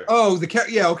character. Oh,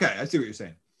 yeah, okay. I see what you're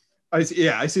saying. I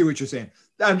see what you're saying.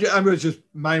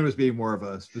 Mine was being more of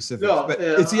a specific, but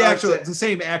it's it's the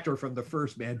same actor from the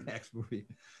first Mad Max movie.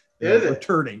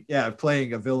 Returning,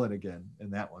 playing a villain again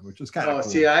in that one, which was kind of cool.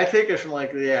 See, I think it's from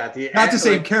not the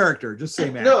same character, just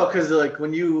same actor. No, because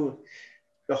when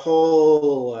the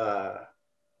whole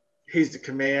he's the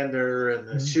commander and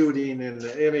the shooting and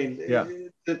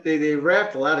they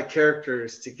wrapped a lot of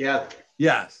characters together.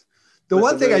 Yes. The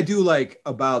one thing I do like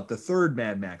about the third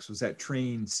Mad Max was that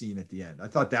train scene at the end. I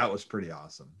thought that was pretty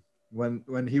awesome.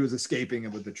 When he was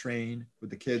escaping with the train with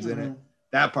the kids in it,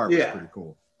 that part was pretty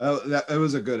cool. It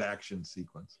was a good action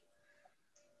sequence.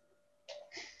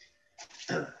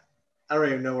 I don't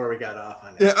even know where we got off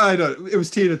on that. Yeah, I know. It was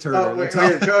Tina Turner.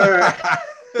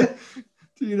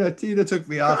 Tina took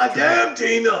me off. God damn,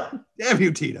 Tina. Damn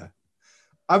you, Tina.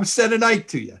 I'm sending Ike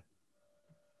to you.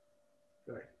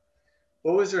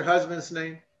 What was her husband's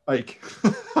name? Ike.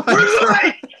 Where's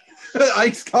Ike?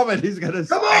 Ike's coming. He's gonna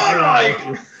come on,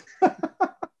 Ike. Get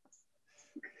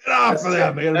off of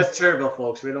that, man. That's terrible,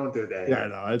 folks. We don't do that. Yeah,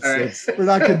 no, we're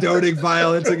not condoning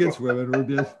violence against women.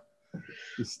 We're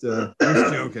just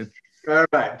joking. All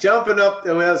right, jumping up.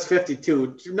 That was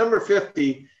 52. Number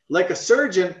 50. Like a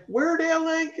Surgeon, Weird Al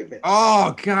Yankovic.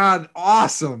 Oh, God.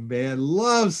 Awesome, man.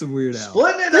 Love some Weird Al.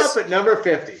 Splitting it up at number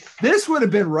 50. This would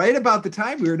have been right about the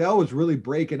time Weird Al was really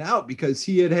breaking out, because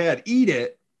he had Eat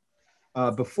It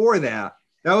before that.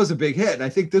 That was a big hit. And I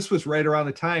think this was right around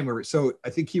the time so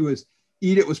I think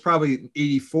Eat It was probably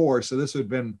 84. So this would have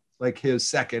been like his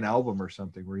second album or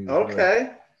something where he was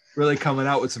really coming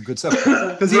out with some good stuff.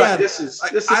 Because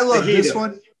I love this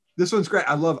one. This one's great.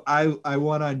 I love I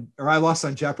Lost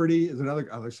on Jeopardy is another.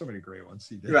 Oh, there's so many great ones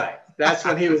he did. Right. That's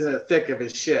when he was in the thick of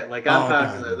his shit. Like, I'm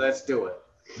popular. Let's do it.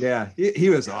 Yeah, he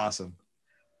was awesome.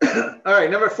 All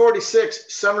right, number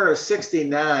 46, Summer of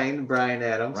 '69, Bryan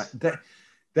Adams. Right.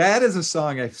 That is a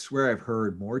song I swear I've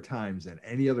heard more times than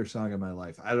any other song in my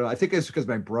life. I don't know. I think it's because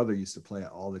my brother used to play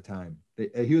it all the time.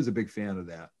 He was a big fan of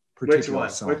that particular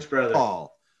song. Which brother?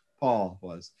 Paul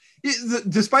was.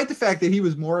 Despite the fact that he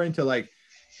was more into like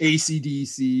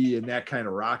AC/DC and that kind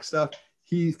of rock stuff,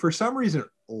 he for some reason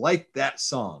liked that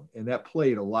song, and that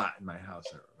played a lot in my house.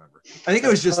 I remember. I think it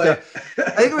was just a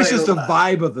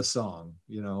vibe of the song,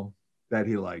 that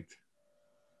he liked.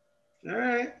 All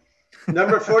right,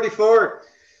 number 44,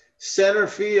 Center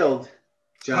Field.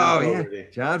 John Fogerty. Yeah,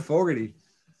 John Fogerty.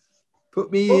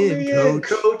 Put me in,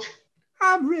 coach.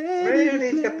 I'm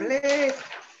ready to play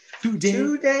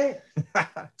today.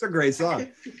 It's a great song.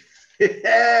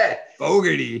 Yeah.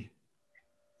 Fogerty.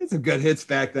 It's some good hits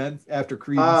back then after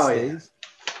Creedence days.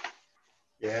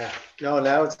 Yeah. No,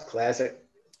 now it's a classic.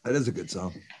 That is a good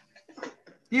song.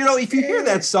 If you hear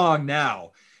that song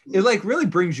now, it like really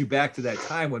brings you back to that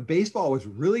time when baseball was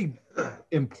really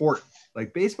important.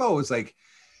 Like baseball was like,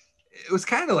 it was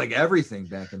kind of like everything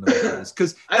back in those days.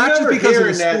 Because not just because of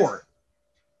the sport,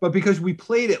 but because we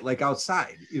played it like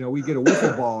outside. We get a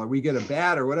wiffle ball or we get a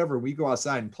bat or whatever. We go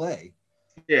outside and play.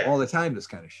 Yeah, all the time, this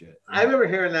kind of shit. I remember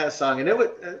hearing that song, and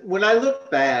when I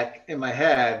look back in my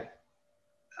head,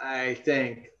 I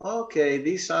think, okay,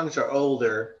 these songs are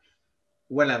older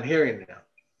when I'm hearing them.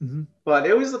 Mm-hmm. But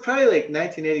it was probably like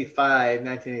 1985,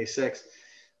 1986,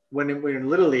 when we were in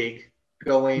Little League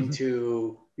going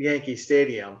to Yankee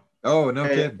Stadium. Oh, no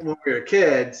kidding. When we were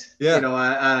kids,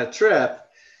 on a trip.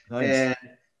 Nice. And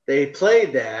they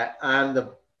played that on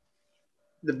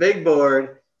the big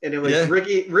board. And it was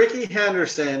Ricky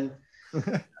Henderson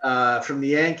from the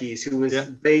Yankees, who was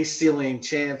base stealing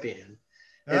champion.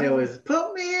 And it was,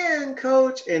 put me in,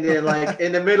 coach. And then like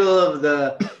in the middle of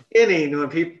the inning when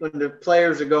the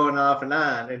players are going off and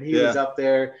on, and he was up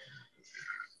there.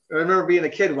 I remember being a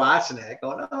kid watching it,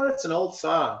 going, "Oh, that's an old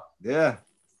song." Yeah.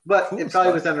 But cool, it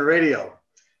probably was on the radio.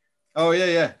 Oh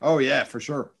yeah. Oh yeah, for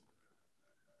sure.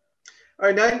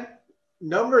 All right,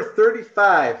 number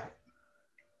 35.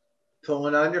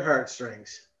 Pulling on your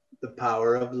heartstrings. The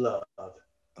Power of Love.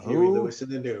 Huey Lewis in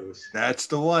the News. That's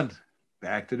the one.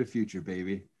 Back to the Future,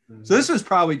 baby. Mm-hmm. So this was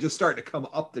probably just starting to come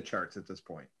up the charts at this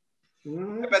point.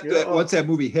 Mm-hmm. I bet that once that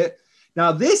movie hit.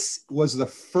 Now, this was the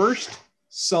first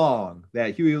song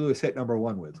that Huey Lewis hit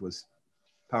 #1 with, was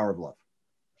Power of Love.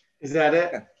 Is that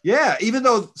it? Yeah, even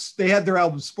though they had their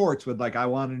album Sports with like I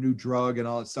Want a New Drug and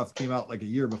all that stuff came out like a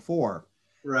year before.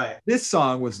 Right. This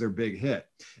song was their big hit.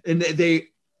 And they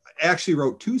actually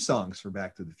wrote 2 songs for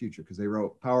Back to the Future, because they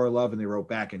wrote Power of Love and they wrote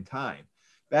Back in Time.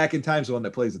 Back in Time is the one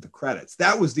that plays at the credits.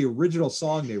 That was the original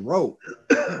song they wrote.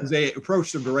 They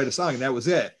approached them to write a song, and that was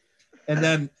it. And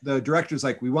then the director's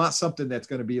like, we want something that's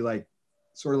going to be like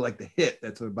sort of like the hit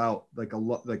that's about like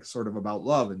like sort of about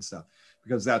love and stuff,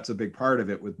 because that's a big part of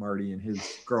it with Marty and his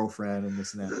girlfriend and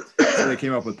this and that. So they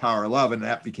came up with Power of Love, and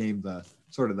that became the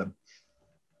sort of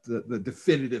the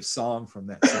definitive song from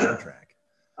that soundtrack.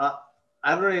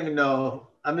 I don't even know.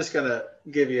 I'm just gonna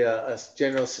give you a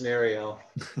general scenario,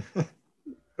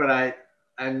 but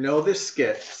I know this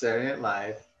skit, Saturday Night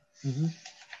Live. Mm-hmm.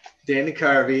 Danny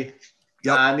Carvey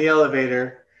on the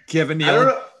elevator. Kevin Neal. I don't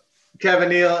know. Kevin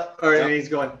Neal, and he's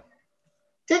going,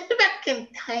 "Take me back in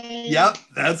time." Yep,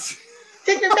 that's.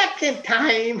 Take me back in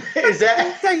time. Is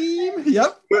that time?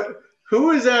 Yep. Who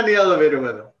was on the elevator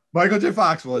with him? Michael J.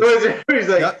 Fox was. He's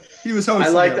like, yep. He was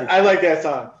hosting. I like that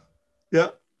song.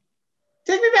 Yep.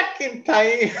 Take me back in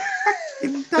time.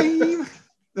 In time.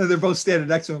 They're both standing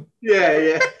next to him.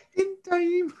 Yeah. In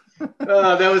time.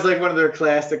 That was like one of their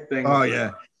classic things. Oh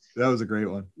yeah, that was a great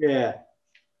one. Yeah.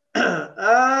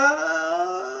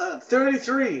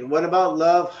 33. What about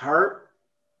Love, Heart?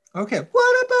 Okay.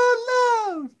 What about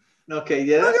love? Okay,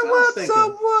 yeah, that's what I was thinking.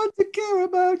 Someone to care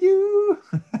about you.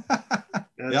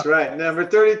 That's right. Number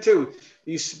 32.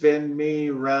 You Spin Me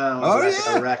Round. Like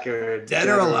a record. Dead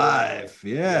or Alive.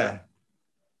 Yeah.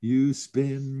 You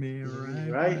spin me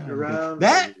right around.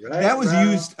 That was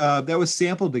used. That was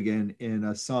sampled again in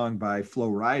a song by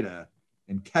Flo Rida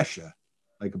and Kesha,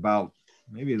 like about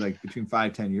maybe like between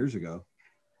 5-10 years ago.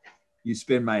 You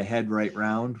spin my head right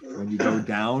round when you go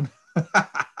down.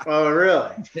 Oh,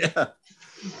 really? Yeah.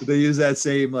 They use that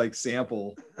same like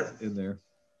sample in there.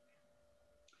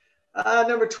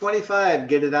 Number 25,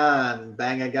 Get It On,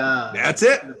 Bang a Gong. That's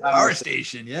it. Power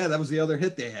Station. Yeah, that was the other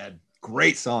hit they had.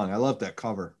 Great song. I love that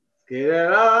cover. Get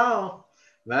it on,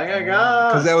 bang a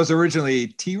gong. Because that was originally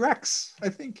T-Rex, I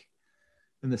think,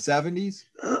 in the 70s.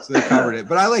 So they covered it.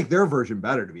 But I like their version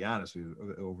better, to be honest with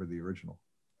you, over the original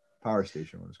Power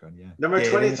Station one. It's gone. Yeah. Number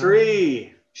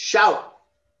 23, Shout.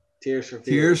 Tears for Fears.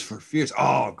 Tears for Fears.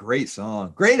 Oh, great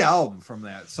song. Great album from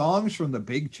that. Songs from the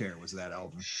Big Chair was that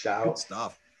album. Shout. Good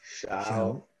stuff.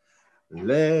 Shout.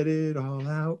 Let it all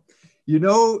out. You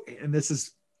know, and this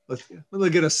is, let's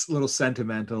get a little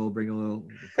sentimental, bring a little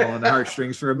pull on the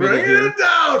heartstrings for a minute. Bring it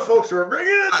down, folks. We're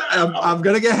bringing it down. I'm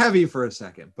going to get heavy for a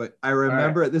second, but I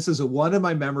remember this is one of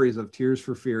my memories of Tears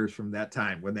for Fears from that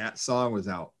time when that song was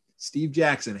out. Steve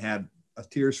Jackson had a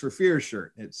Tears for Fears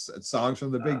shirt. It's songs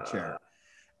from the Big Chair.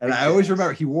 And I always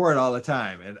remember he wore it all the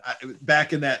time. And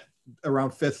back in that around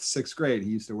 5th, 6th grade, he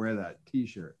used to wear that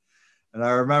T-shirt. And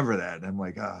I remember that. And I'm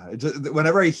like,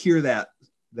 whenever I hear that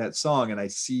song and I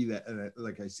see that,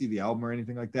 like I see the album or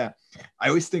anything like that, I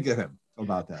always think of him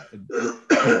about that.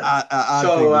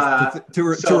 To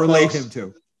relate him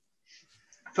to.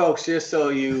 Folks, just so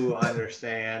you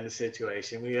understand the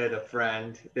situation, we had a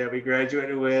friend that we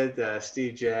graduated with,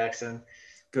 Steve Jackson.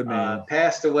 Good man.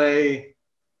 Passed away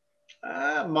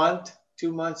a month,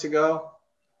 2 months ago.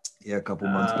 Yeah, a couple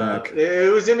months back.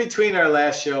 It was in between our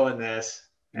last show and this.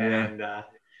 Yeah. And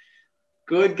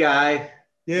good guy.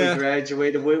 Yeah. We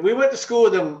graduated. We went to school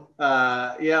with him,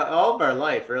 all of our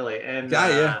life, really. And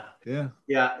yeah.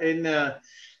 And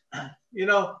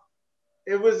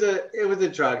it was a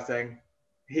drug thing.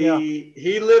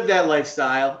 He lived that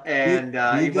lifestyle, and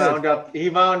he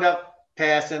wound up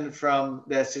passing from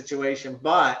that situation.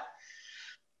 But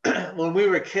when we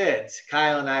were kids,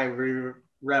 Kyle and I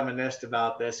reminisced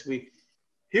about this.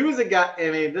 He was a guy. I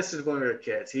mean, this is when we were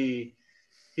kids. He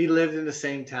lived in the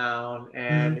same town,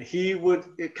 and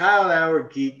Kyle and I were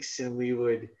geeks, and we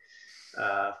would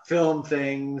film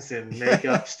things and make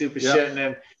up stupid shit.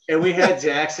 And we had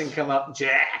Jackson come up,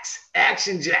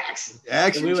 Action Jackson.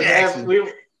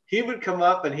 He would come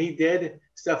up and he did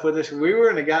stuff with us. We were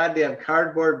in a goddamn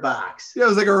cardboard box. Yeah, it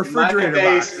was like a refrigerator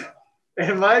box.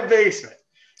 In my basement.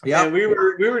 Yeah. And we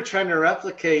were trying to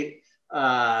replicate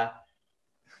what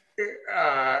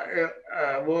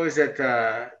was it?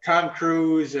 Tom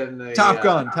Cruise and the Top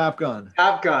Gun. Top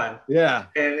Gun. Yeah.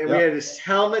 And we had his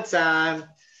helmets on,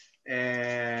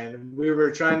 and we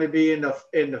were trying to be in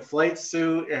the flight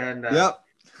suit, and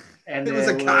And it was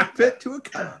a cockpit to a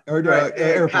car or to right, an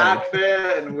airplane.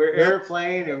 Cockpit, and we're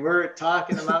airplane, and we're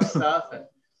talking about stuff.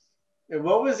 And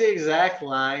what was the exact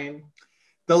line?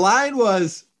 The line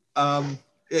was,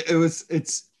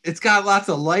 it's got lots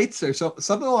of lights or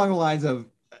something along the lines of,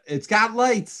 it's got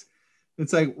lights.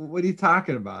 It's like, what are you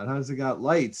talking about? How's it got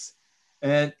lights?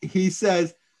 And he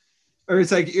says, or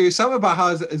it's like something about how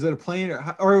is it a plane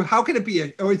or how can it be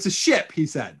it's a ship? He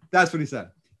said. That's what he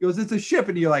said. He goes, it's a ship,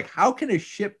 and you're like, how can a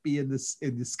ship be in the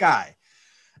sky?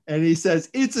 And he says,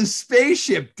 it's a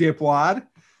spaceship, dipwad.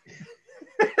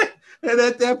 And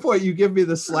at that point, you give me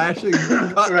the slashing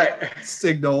cut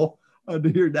signal under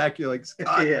your neck. You're like,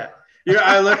 Scott. Yeah.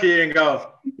 I look at you and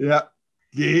go, yeah.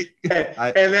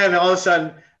 And then all of a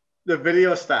sudden, the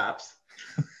video stops.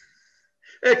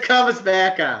 It comes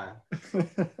back on.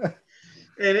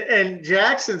 And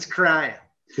Jackson's crying.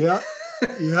 Yeah.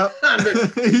 Yeah.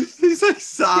 he's like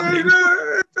sobbing.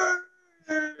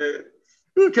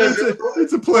 Because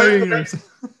it's a plane.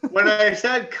 When I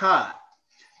said cut,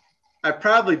 I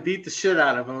probably beat the shit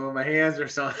out of him with my hands or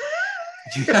something.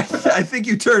 I think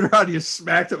you turned around and you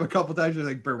smacked him a couple times. You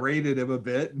like berated him a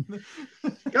bit.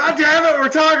 God damn it, we're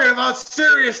talking about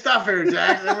serious stuff here,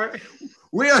 Jackson.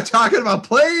 We are talking about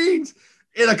planes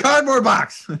in a cardboard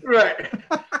box. Right.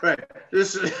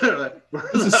 This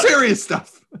is serious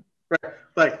stuff. Right.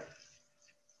 Like,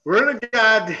 we're in a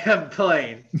goddamn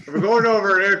plane. We're going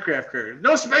over an aircraft carrier.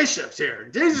 No spaceships here.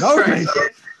 Jesus Christ.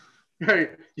 You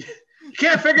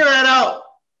can't figure that out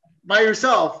by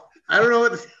yourself. I don't know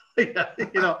what to,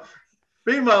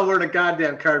 Meanwhile, we're in a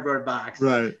goddamn cardboard box.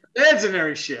 Right.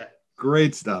 Legendary shit.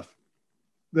 Great stuff.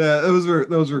 Yeah, those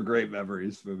were great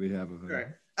memories that we have of him. Right.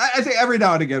 I think every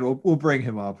now and again we'll bring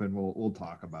him up and we'll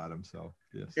talk about him. So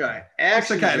yes. Right.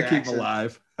 Actually, to kind of keep him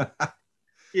alive.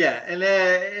 Yeah,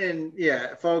 and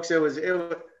folks, it was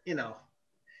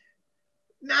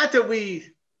not that we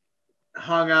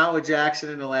hung out with Jackson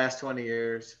in the last 20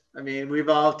 years. I mean, we've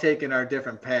all taken our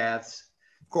different paths.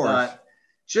 Of course. But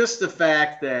just the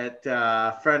fact that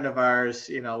a friend of ours,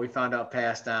 we found out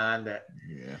passed on, that,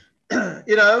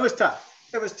 it was tough.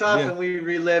 It was tough, and we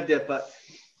relived it, but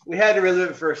we had to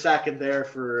relive it for a second there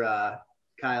for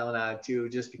Kyle and I too,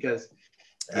 just because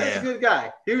he was a good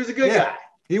guy. He was a good guy.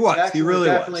 He was. Jackson he really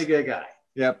was definitely a good guy.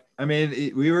 Yep. I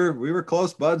mean, we were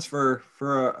close buds for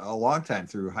a long time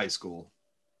through high school.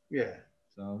 Yeah.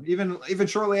 So even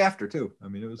shortly after too. I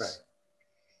mean, it was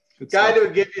good guy stuff. That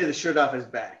would give you the shirt off his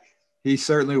back. He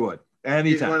certainly would.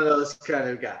 Anytime. He's one of those kind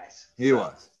of guys. He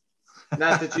was.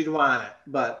 Not that you'd want it,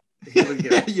 but he would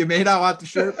give it. You may not want the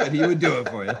shirt, but he would do it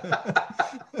for you.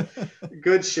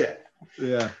 Good shit.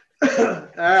 Yeah. All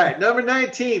right, number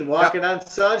 19, Walking on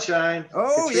Sunshine.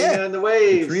 Oh, Katrina and the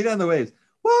Waves. Katrina and the Waves.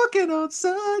 Walking on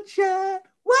Sunshine.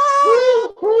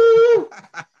 Woo! Woo!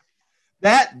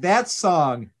 That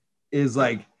song is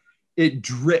like, it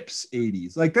drips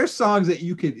 80s. Like there's songs that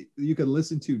you could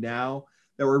listen to now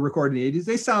that were recorded in the 80s.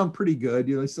 They sound pretty good.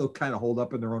 They still kind of hold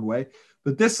up in their own way.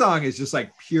 But this song is just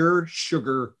like pure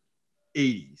sugar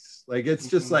 80s. Like it's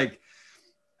just like,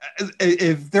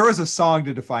 if there was a song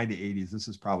to define the 80s, this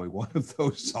is probably one of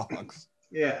those songs.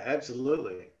 Yeah,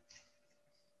 absolutely.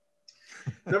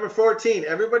 Number 14,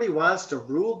 Everybody Wants to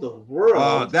Rule the World.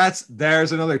 Oh,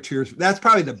 there's another Tears. That's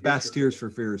probably the best Tears for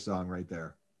Fears song right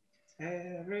there.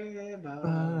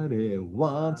 Everybody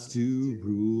wants to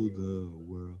rule the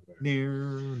world.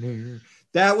 Near.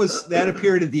 That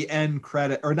appeared at the end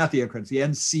credit, or not the end credits, the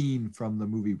end scene from the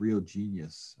movie Real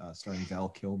Genius, starring Val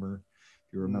Kilmer.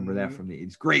 If you remember that from the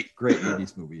 80s. Great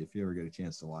 80s movie if you ever get a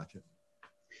chance to watch it.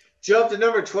 Jump to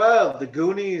number 12. The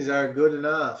Goonies Are Good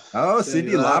Enough. Oh,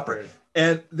 Cyndi Lauper.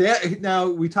 And now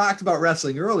we talked about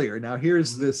wrestling earlier. Now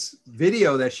here's this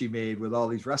video that she made with all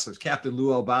these wrestlers. Captain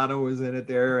Lou Albano was in it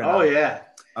there. And,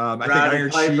 I think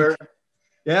Iron Sheik.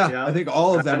 Yeah, I think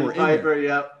all of them were in there.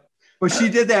 Yep. But she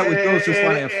did that with Girls Just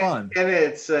Want to Have Fun. And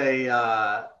it's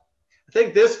I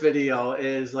think this video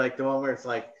is like the one where it's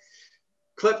like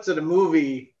clips of the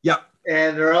movie. Yep.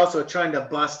 And they're also trying to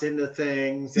bust into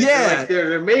things. And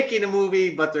they're making a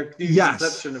movie, but they're using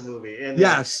clips from the movie. And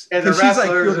and the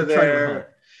wrestlers are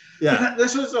there. Yeah.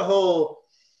 This was the whole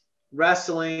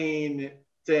wrestling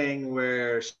thing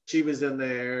where she was in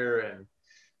there and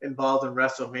involved in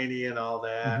WrestleMania and all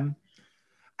that. Mm-hmm.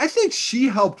 I think she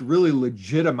helped really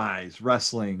legitimize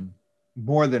wrestling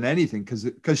more than anything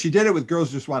because she did it with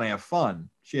Girls Just Want to Have Fun.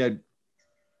 She had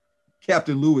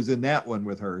Captain Lou was in that one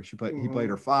with her. He played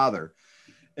her father,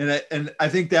 and I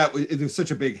think that it was such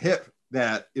a big hit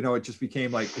that it just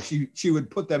became like she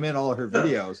would put them in all of her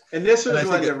videos. And this was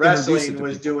when the wrestling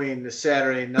was doing the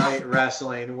Saturday night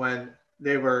wrestling when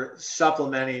they were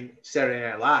supplementing Saturday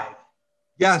Night Live.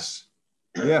 Yes.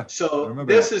 Yeah. So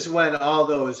this is when all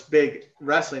those big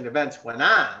wrestling events went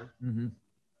on. Mm-hmm.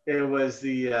 It was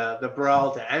the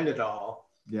brawl to end it all.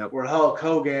 Yep. Where Hulk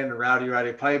Hogan and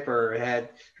Rowdy Piper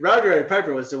Rowdy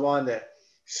Piper was the one that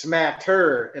smacked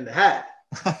her in the head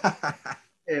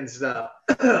and stuff.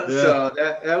 Yeah. So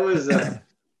that was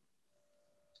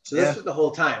so this was the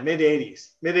whole time, mid-'80s.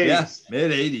 Yeah,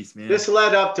 mid-'80s, man. This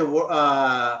led up to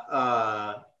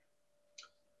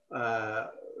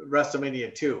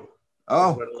WrestleMania 2.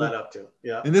 Oh, what it led up to.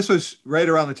 Yeah. And this was right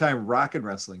around the time Rock and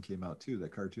Wrestling came out too,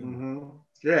 that cartoon. Mm-hmm.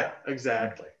 Yeah,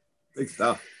 exactly. Big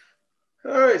stuff.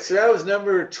 All right, so that was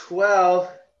number 12.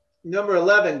 Number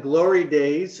 11, Glory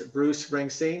Days, Bruce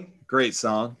Springsteen. Great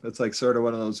song. That's like sort of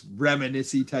one of those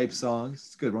reminiscing type songs.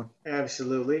 It's a good one.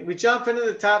 Absolutely. We jump into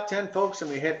the top 10, folks, and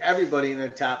we hit everybody in the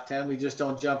top 10. We just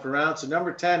don't jump around. So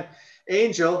number 10,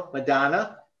 Angel,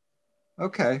 Madonna.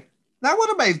 Okay. Not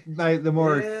one of the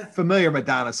more familiar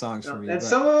Madonna songs for me. And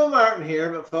some of them aren't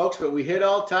here, but we hit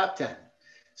all top 10.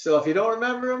 So if you don't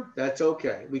remember them, that's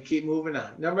okay. We keep moving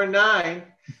on. Number 9,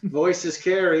 Voices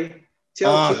Carry,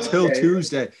 Till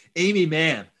Tuesday. Amy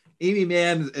Mann,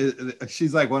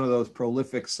 she's like one of those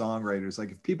prolific songwriters.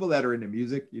 Like if people that are into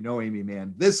music, Amy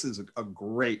Mann. This is a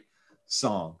great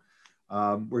song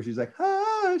where she's like,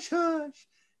 hush, hush,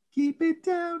 keep it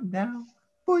down now.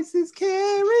 Voices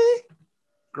Carry.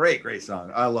 Great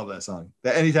song. I love that song.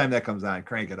 Anytime that comes on,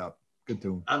 crank it up. Good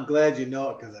tune. I'm glad you know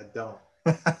it because I don't.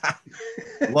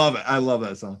 Love it. I love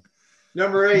that song.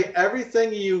 Number 8,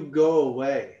 Everything You Go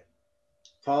Away,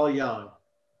 Paul Young.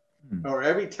 Or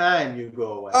Every Time You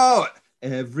Go Away. Oh,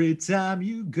 every time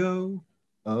you go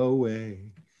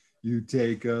away, you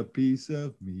take a piece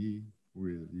of me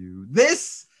with you.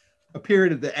 This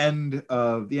appeared at the end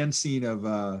scene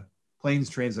of Planes,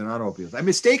 Trains, and Automobiles. I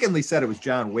mistakenly said it was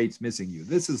John Waite's Missing You.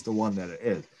 This is the one that it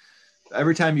is.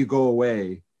 Every Time You Go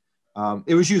Away.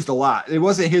 It was used a lot. It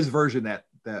wasn't his version that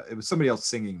it was somebody else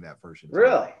singing that version.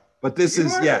 Really? But this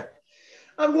is.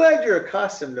 I'm glad you're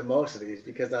accustomed to most of these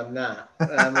because I'm not.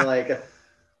 I'm like.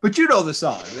 But you know the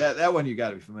song. That one you got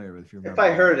to be familiar with if you remember.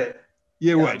 If I heard it.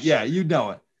 You would. Yeah, you'd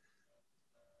know it.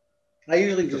 I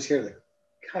usually just hear the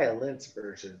Kyle Lentz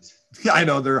versions. Yeah, I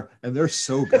know they're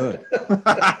so good.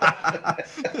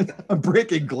 I'm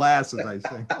breaking glass as I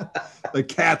sing. The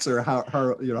cats are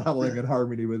howling in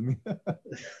harmony with me.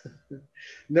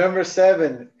 Number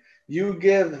 7, You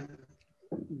Give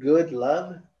Good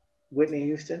Love, Whitney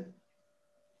Houston.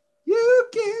 You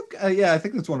give, I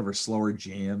think that's one of her slower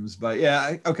jams, but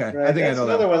yeah, okay. Right. I think I know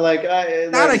another that. One like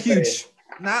not a huge,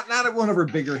 not one of her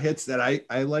bigger hits that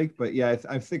I like, but yeah,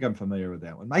 I think I'm familiar with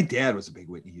that one. My dad was a big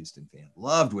Whitney Houston fan,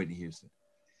 loved Whitney Houston.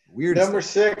 Weird. Number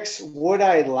 6, Would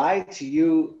I Lie to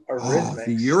You, Eurythmics. Oh,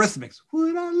 the Eurythmics.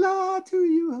 Would I lie to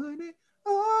you, honey?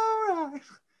 All right.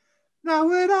 Now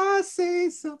would I say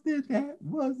something that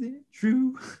wasn't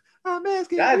true? I'm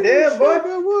asking goddamn, boy,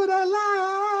 would I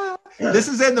lie? This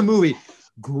is in the movie.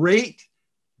 Great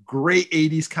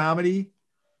 80s comedy,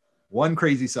 One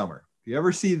Crazy Summer. If you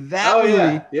ever see that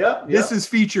movie, this is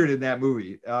featured in that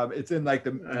movie. It's in like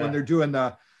when they're doing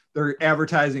they're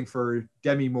advertising for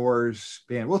Demi Moore's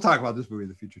band. We'll talk about this movie in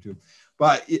the future too.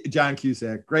 But John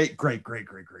Cusack, great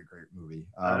movie.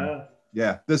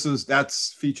 Yeah,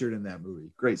 that's featured in that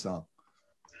movie. Great song.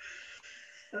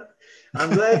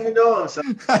 I'm glad you know him. So.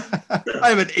 I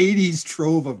have an 80s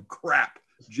trove of crap.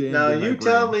 Now you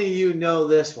tell me you know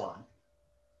this one.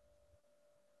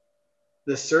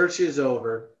 The Search Is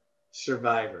Over,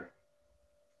 Survivor.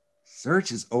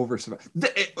 Search is Over, Survivor.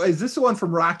 Is this the one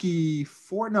from Rocky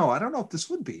 4? No, I don't know if this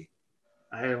would be.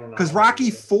 I don't know. Because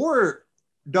Rocky 4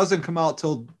 doesn't come out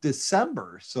till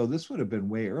December, so this would have been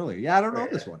way earlier. Yeah, I don't know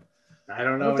this one. I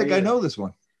don't know. I don't think I know this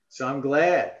one. So I'm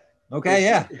glad. Okay,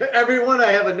 yeah. Everyone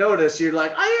I haven't noticed, you're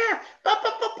like,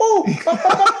 oh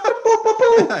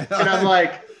yeah, and I'm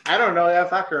like, I don't know that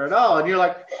fucker at all, and you're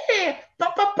like,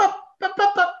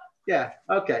 yeah,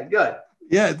 okay, good.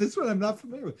 Yeah, this one I'm not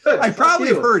familiar with. Good. I probably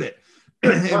have heard it.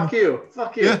 Fuck you.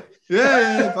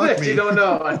 Yeah, fuck me. You don't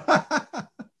know. I'll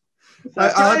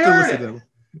have to listen to them.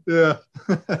 Yeah.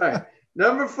 All right,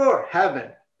 number 4,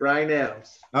 Heaven, Bryan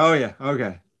Adams. Oh yeah,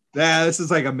 okay. Yeah, this is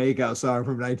like a makeout song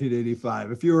from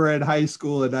 1985. If you were in high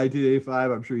school in 1985,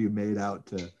 I'm sure you made out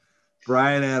to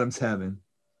Bryan Adams' Heaven.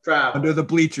 Probably. Under the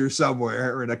bleachers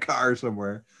somewhere or in a car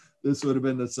somewhere. This would have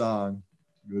been the song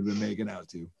you would have been making out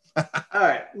to. All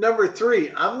right, number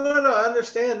 3. I'm going to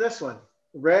understand this one.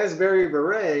 Raspberry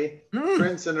Beret,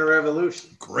 Prince and the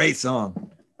Revolution. Great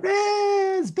song.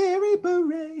 Raspberry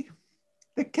Beret,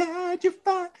 the kind you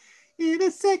find in a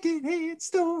secondhand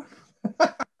store.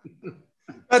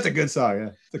 That's a good song. Yeah,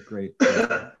 it's a great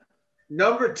song.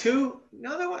 Number 2,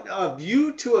 another one,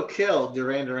 View to a Kill,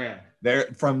 Duran Duran. There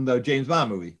from the James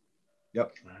Bond movie.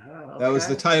 Yep. Oh, okay. That was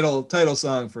the title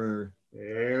song for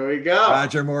There we go.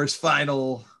 Roger Moore's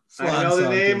final swan I know the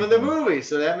song name of the movie,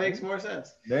 so that makes more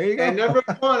sense. There you go. And number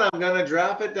 1, I'm going to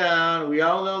drop it down. We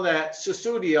all know that.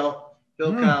 Studio,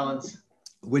 Phil Collins.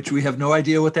 Which we have no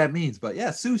idea what that means, but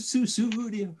yeah,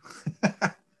 studio.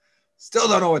 Still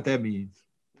don't know what that means.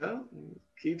 No,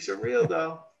 keeps it real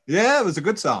though. Yeah, it was a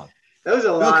good song. That was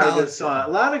a lot of good songs.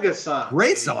 A lot of good songs.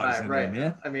 Great songs, right?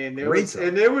 Man. I mean,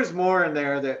 there was more in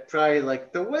there that probably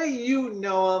like the way you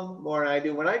know them more than I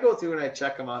do. When I go through and I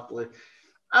check them off the list,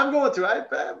 I'm going through.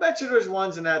 I bet you there's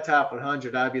ones in that top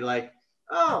 100. I'd be like,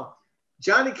 oh,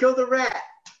 Johnny Killed a Rat.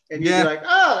 And you'd be like,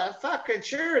 oh, that fucking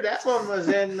sure. That one was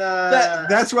in.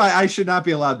 That's why I should not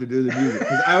be allowed to do the music.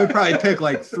 Because I would probably pick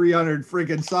like 300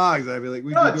 freaking songs. I'd be like,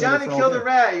 no, Johnny Killed a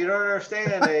Rat. You don't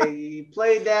understand. He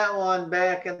played that one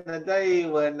back in the day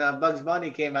when Bugs Bunny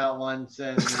came out once.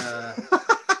 And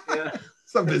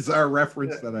some bizarre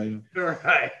reference that I know.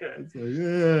 Right. It's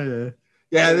like,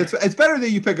 yeah. It's better that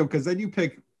you pick them because then you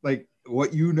pick like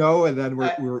what you know, and then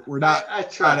we're not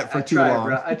on it for too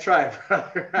long. I try,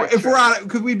 brother. If we're on it,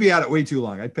 because we'd be on it way too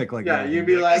long. I'd pick like you'd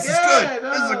be like, this is good.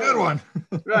 This is a good one.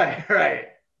 right.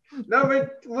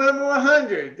 Number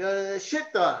 100,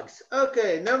 Shit Dogs.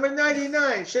 Okay, number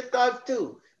 99, Shit Dogs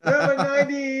 2. Number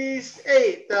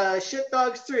 98, Shit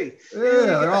Dogs 3. Yeah,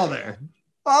 they're all there.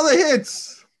 All the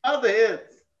hits.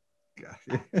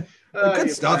 Gosh. Good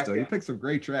stuff though. You picked some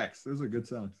great tracks. Those are good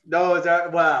songs. No,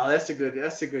 wow, that's a good year.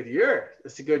 That's a good year.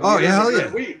 Yeah,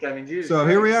 good week. I mean, Jesus so Christ.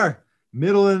 Here we are,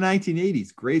 middle of the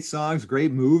 1980s. Great songs,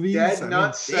 great movies. Dead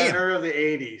nut center of the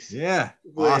 80s. Yeah,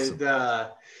 awesome.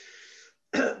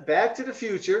 Back to the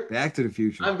Future. Back to the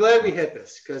Future. I'm glad we hit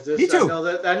this because Me too.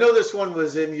 I know this one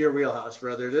was in your wheelhouse,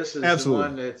 brother. This is Absolutely. The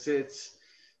one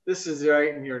this is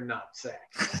right in your nutsack.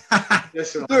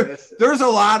 There's a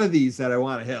lot of these that I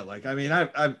want to hit. Like, I mean,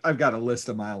 I've got a list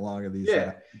a mile long of these.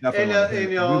 Yeah,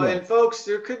 and folks,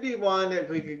 there could be one that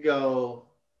we could go.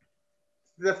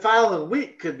 The following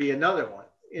week could be another one.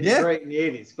 Right in the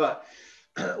 80s. But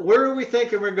where are we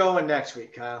thinking we're going next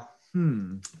week, Kyle?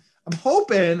 I'm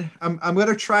hoping I'm going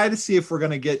to try to see if we're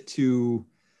going to get to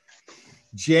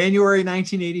January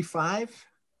 1985.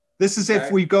 This is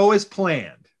if we go as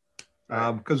planned.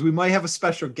 Because we might have a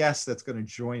special guest that's going to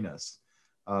join us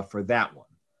for that one.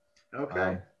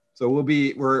 Okay. So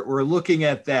we're looking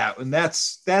at that, and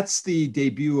that's the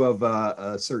debut of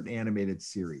a certain animated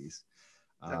series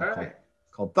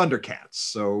called Thundercats.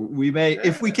 So we may,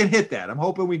 if we can hit that, I'm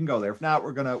hoping we can go there. If not,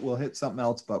 we'll hit something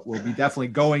else, but we'll be definitely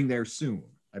going there soon.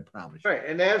 I promise you. Right,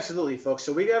 and absolutely, folks.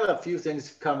 So we got a few things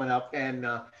coming up, and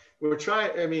we're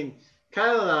trying. I mean,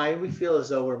 Kyle and I, we feel as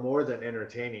though we're more than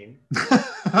entertaining.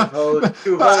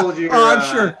 to hold your,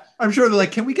 I'm sure they're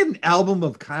like, can we get an album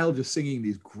of Kyle just singing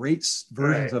these great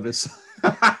versions of his?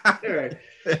 Right.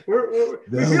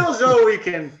 We feel as though we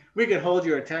can hold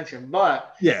your attention,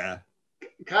 but yeah,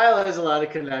 Kyle has a lot of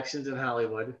connections in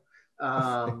Hollywood.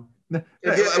 If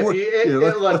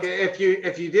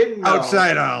you didn't know,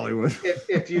 outside of Hollywood,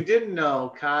 if you didn't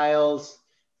know, Kyle's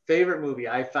favorite movie,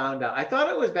 I found out. I thought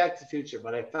it was Back to the Future,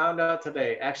 but I found out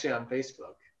today, actually on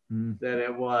Facebook, that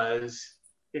it was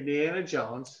Indiana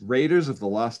Jones. Raiders of the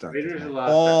Lost Ark.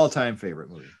 All-time favorite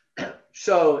movie.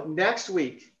 So next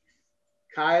week,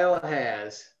 Kyle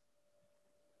has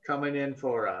coming in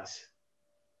for us.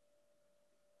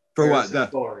 For Harrison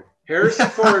what? Ford. Harrison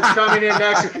Ford's coming in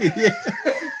next week.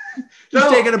 He's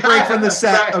taking a break from the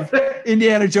set of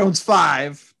Indiana Jones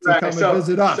 5 to come and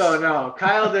visit us. So no,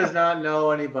 Kyle does not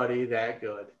know anybody that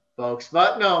good, folks.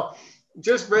 But no,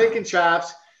 just breaking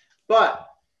chops. But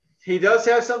he does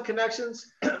have some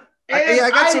connections. I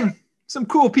got some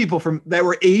cool people that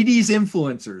were 80s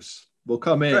influencers will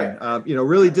come in. Right.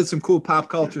 Really did some cool pop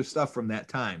culture stuff from that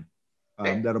time.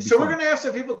 That'll be fun. We're gonna have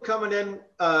some people coming in,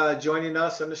 joining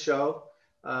us on the show.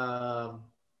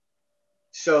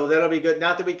 So that'll be good.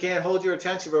 Not that we can't hold your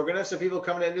attention, but we're gonna have some people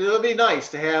coming in. It'll be nice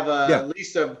to have at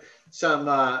least some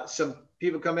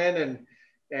people come in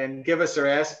and give us their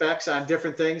aspects on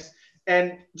different things.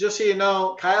 And just so you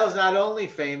know, Kyle's not only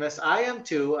famous, I am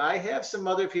too. I have some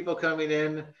other people coming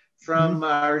in from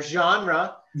our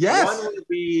genre. Yes. One would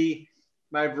be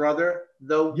my brother,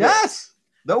 The Wit. Yes,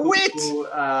 The Wit. Who,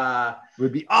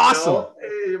 would be awesome.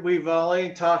 We've only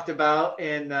talked about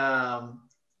in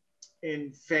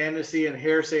fantasy and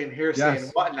hearsay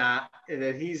and whatnot,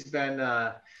 that he's been,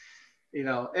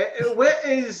 Wit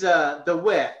is, The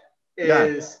Wit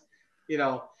is,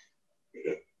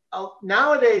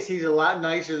 nowadays he's a lot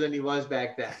nicer than he was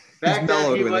back then. Back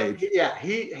then,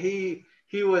 he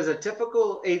he was a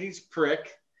typical 80s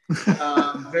prick.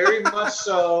 Very much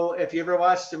so. If you ever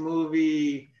watched the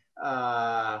movie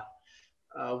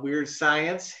Weird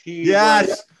Science, he's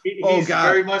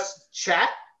very much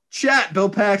Chet, Bill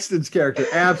Paxton's character.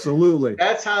 Absolutely.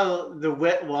 That's how the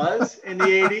wit was in the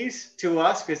 80s to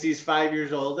us, because he's 5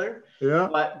 years older. Yeah.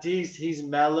 But he's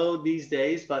mellow these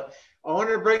days. But I want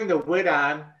to bring the wit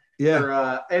on.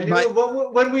 Yeah.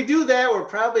 When we do that, we'll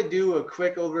probably do a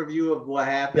quick overview of what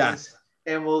happens. Yes.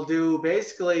 And we'll do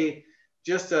basically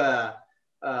just a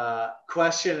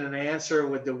question and answer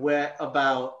with the wit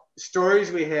about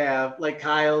stories we have, like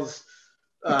Kyle's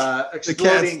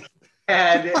exploding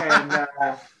head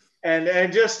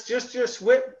and just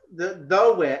wit,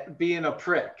 the wit being a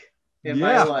prick in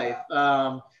my life.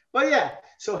 But yeah,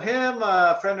 so him,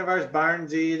 a friend of ours,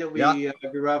 Barnesy, that we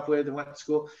grew up with and went to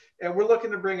school, and we're looking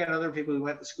to bring in other people we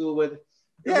went to school with.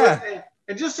 And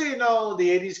just so you know, the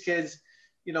 80s kids,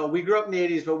 you know, we grew up in the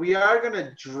 80s, but we are going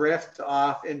to drift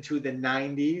off into the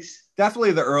 90s.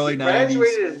 Definitely the early 90s.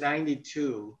 Graduated in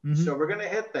 92, so we're going to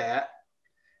hit that.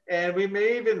 And we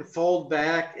may even fold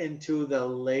back into the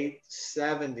late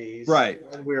 70s. Right.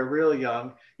 When we were real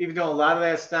young, even though a lot of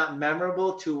that's not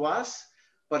memorable to us,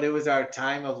 but it was our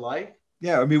time of life.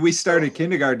 Yeah, I mean, we started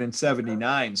kindergarten in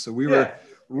 79, so we were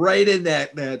right in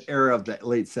that era of the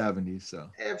late 70s.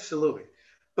 So absolutely.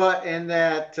 But in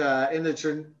that, in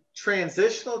the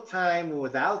transitional time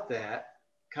without that,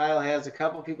 Kyle has a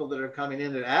couple people that are coming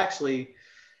in that actually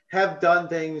have done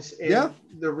things in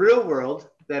the real world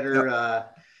that are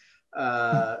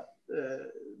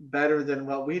better than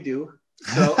what we do.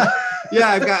 So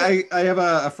I have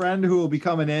a friend who will be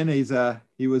coming in.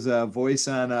 He was a voice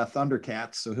on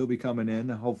Thundercats, so he'll be coming in.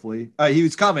 Hopefully, he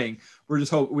was coming. We're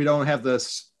just we don't have the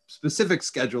specific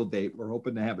scheduled date. We're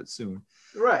hoping to have it soon.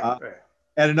 Right.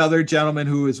 And another gentleman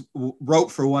who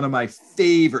wrote for one of my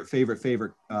favorite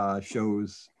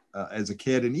shows as a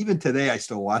kid, and even today I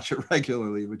still watch it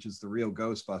regularly, which is The Real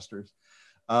Ghostbusters.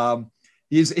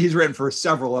 He's written for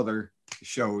several other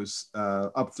shows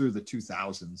up through the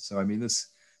 2000s. So I mean, this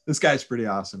guy's pretty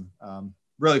awesome.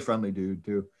 Really friendly dude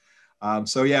too.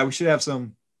 So yeah, we should have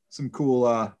some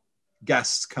cool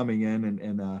guests coming in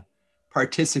and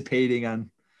participating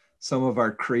on some of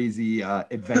our crazy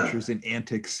adventures and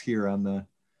antics here on the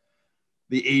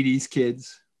 80s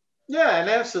kids. Yeah, and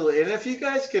absolutely. And if you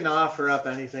guys can offer up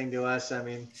anything to us, I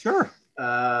mean, sure.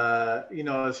 You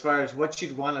know, as far as what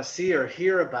you'd want to see or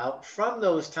hear about from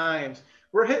those times,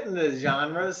 we're hitting the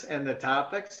genres and the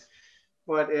topics.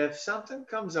 But if something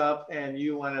comes up and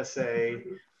you want to say,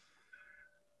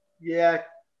 yeah,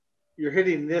 you're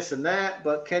hitting this and that,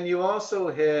 but can you also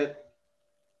hit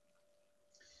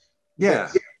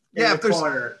if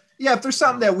there's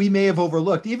something that we may have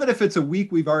overlooked, even if it's a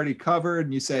week we've already covered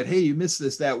and you said, hey, you missed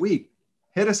this that week,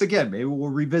 hit us again. Maybe we'll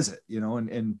revisit, you know,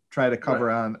 and try to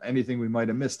cover on anything we might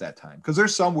have missed that time. Because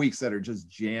there's some weeks that are just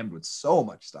jammed with so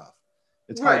much stuff.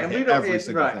 It's hard to hit every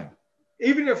single thing.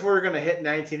 Even if we're going to hit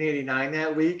 1989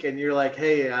 that week and you're like,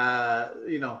 hey,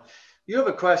 you know, you have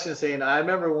a question saying, I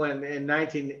remember when in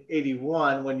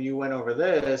 1981, when you went over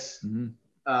this,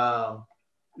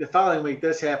 the following week,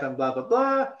 this happened, blah, blah,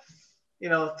 blah. You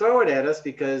know, throw it at us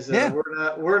because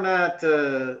we're not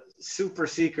super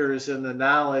seekers in the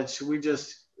knowledge. We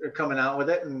just are coming out with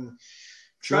it and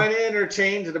trying to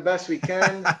entertain to the best we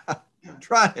can.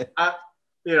 Try it.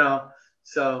 You know,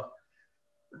 so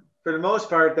for the most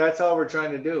part, that's all we're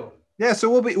trying to do. Yeah, so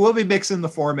we'll be mixing the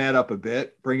format up a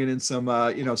bit, bringing in some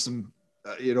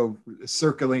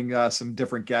circling some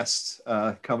different guests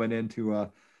coming in to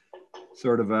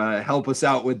sort of help us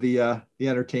out with the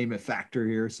entertainment factor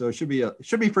here. So it should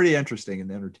be pretty interesting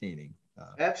and entertaining.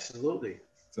 Absolutely.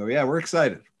 So yeah, we're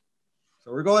excited.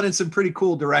 So we're going in some pretty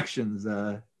cool directions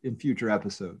in future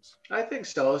episodes. I think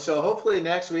so. So hopefully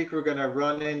next week we're going to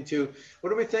run into,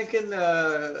 what are we thinking?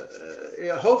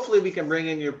 Hopefully we can bring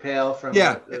in your pal from.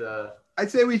 Yeah,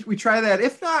 I'd say we try that.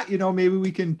 If not, you know, maybe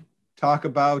we can talk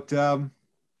about,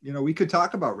 we could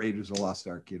talk about Raiders of the Lost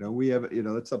Ark. You know, we have, you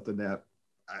know, that's something that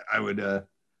I would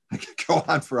I could go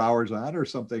on for hours on or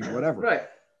something, whatever. Right.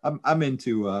 I'm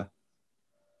into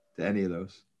to any of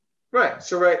those. Right.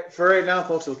 So for right now,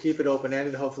 folks, we'll keep it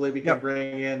open-ended. Hopefully we can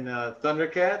bring in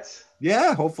Thundercats.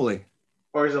 Yeah, hopefully.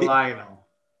 Or is it Lion-O?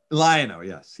 Lion-O,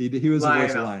 yes. He was the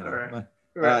voice of Lion-O. Right.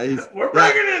 Right. We're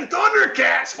bringing in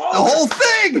Thundercats, folks. The whole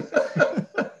thing.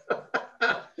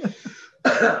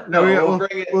 We'll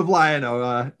bring it with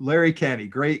Lion-O. Larry Kenny,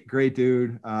 great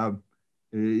dude.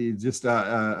 He's just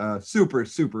a super,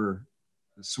 super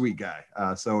sweet guy.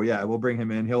 So yeah, we'll bring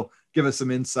him in. He'll give us some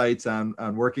insights on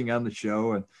working on the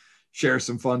show and share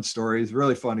some fun stories.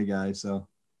 Really funny guy. So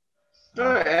All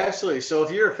right, absolutely. So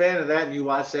if you're a fan of that and you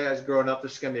watched that as growing up,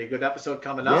 this is going to be a good episode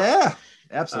coming up. Yeah,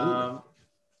 absolutely.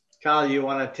 Kyle, you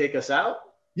want to take us out?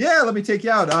 Yeah, let me take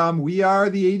you out. We are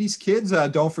the 80s kids.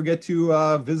 Don't forget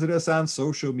to visit us on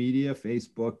social media,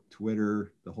 Facebook,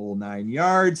 Twitter, the whole 9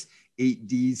 yards.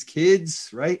 8Ds kids,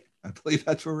 right? I believe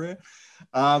that's where we're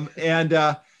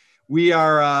at.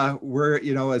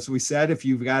 We're, as we said, if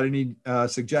you've got any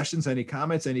suggestions, any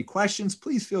comments, any questions,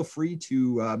 please feel free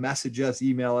to message us,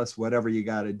 email us, whatever you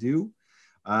got to do.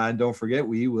 And don't forget,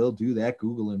 we will do that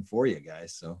Googling for you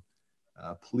guys. So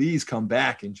please come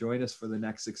back and join us for the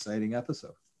next exciting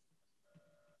episode.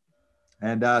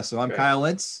 And so I'm Kyle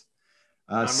Lintz,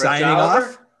 signing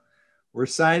off. We're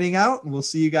signing out, and we'll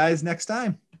see you guys next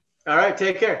time. All right,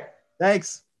 take care.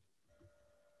 Thanks.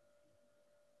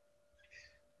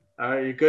 All right, you good?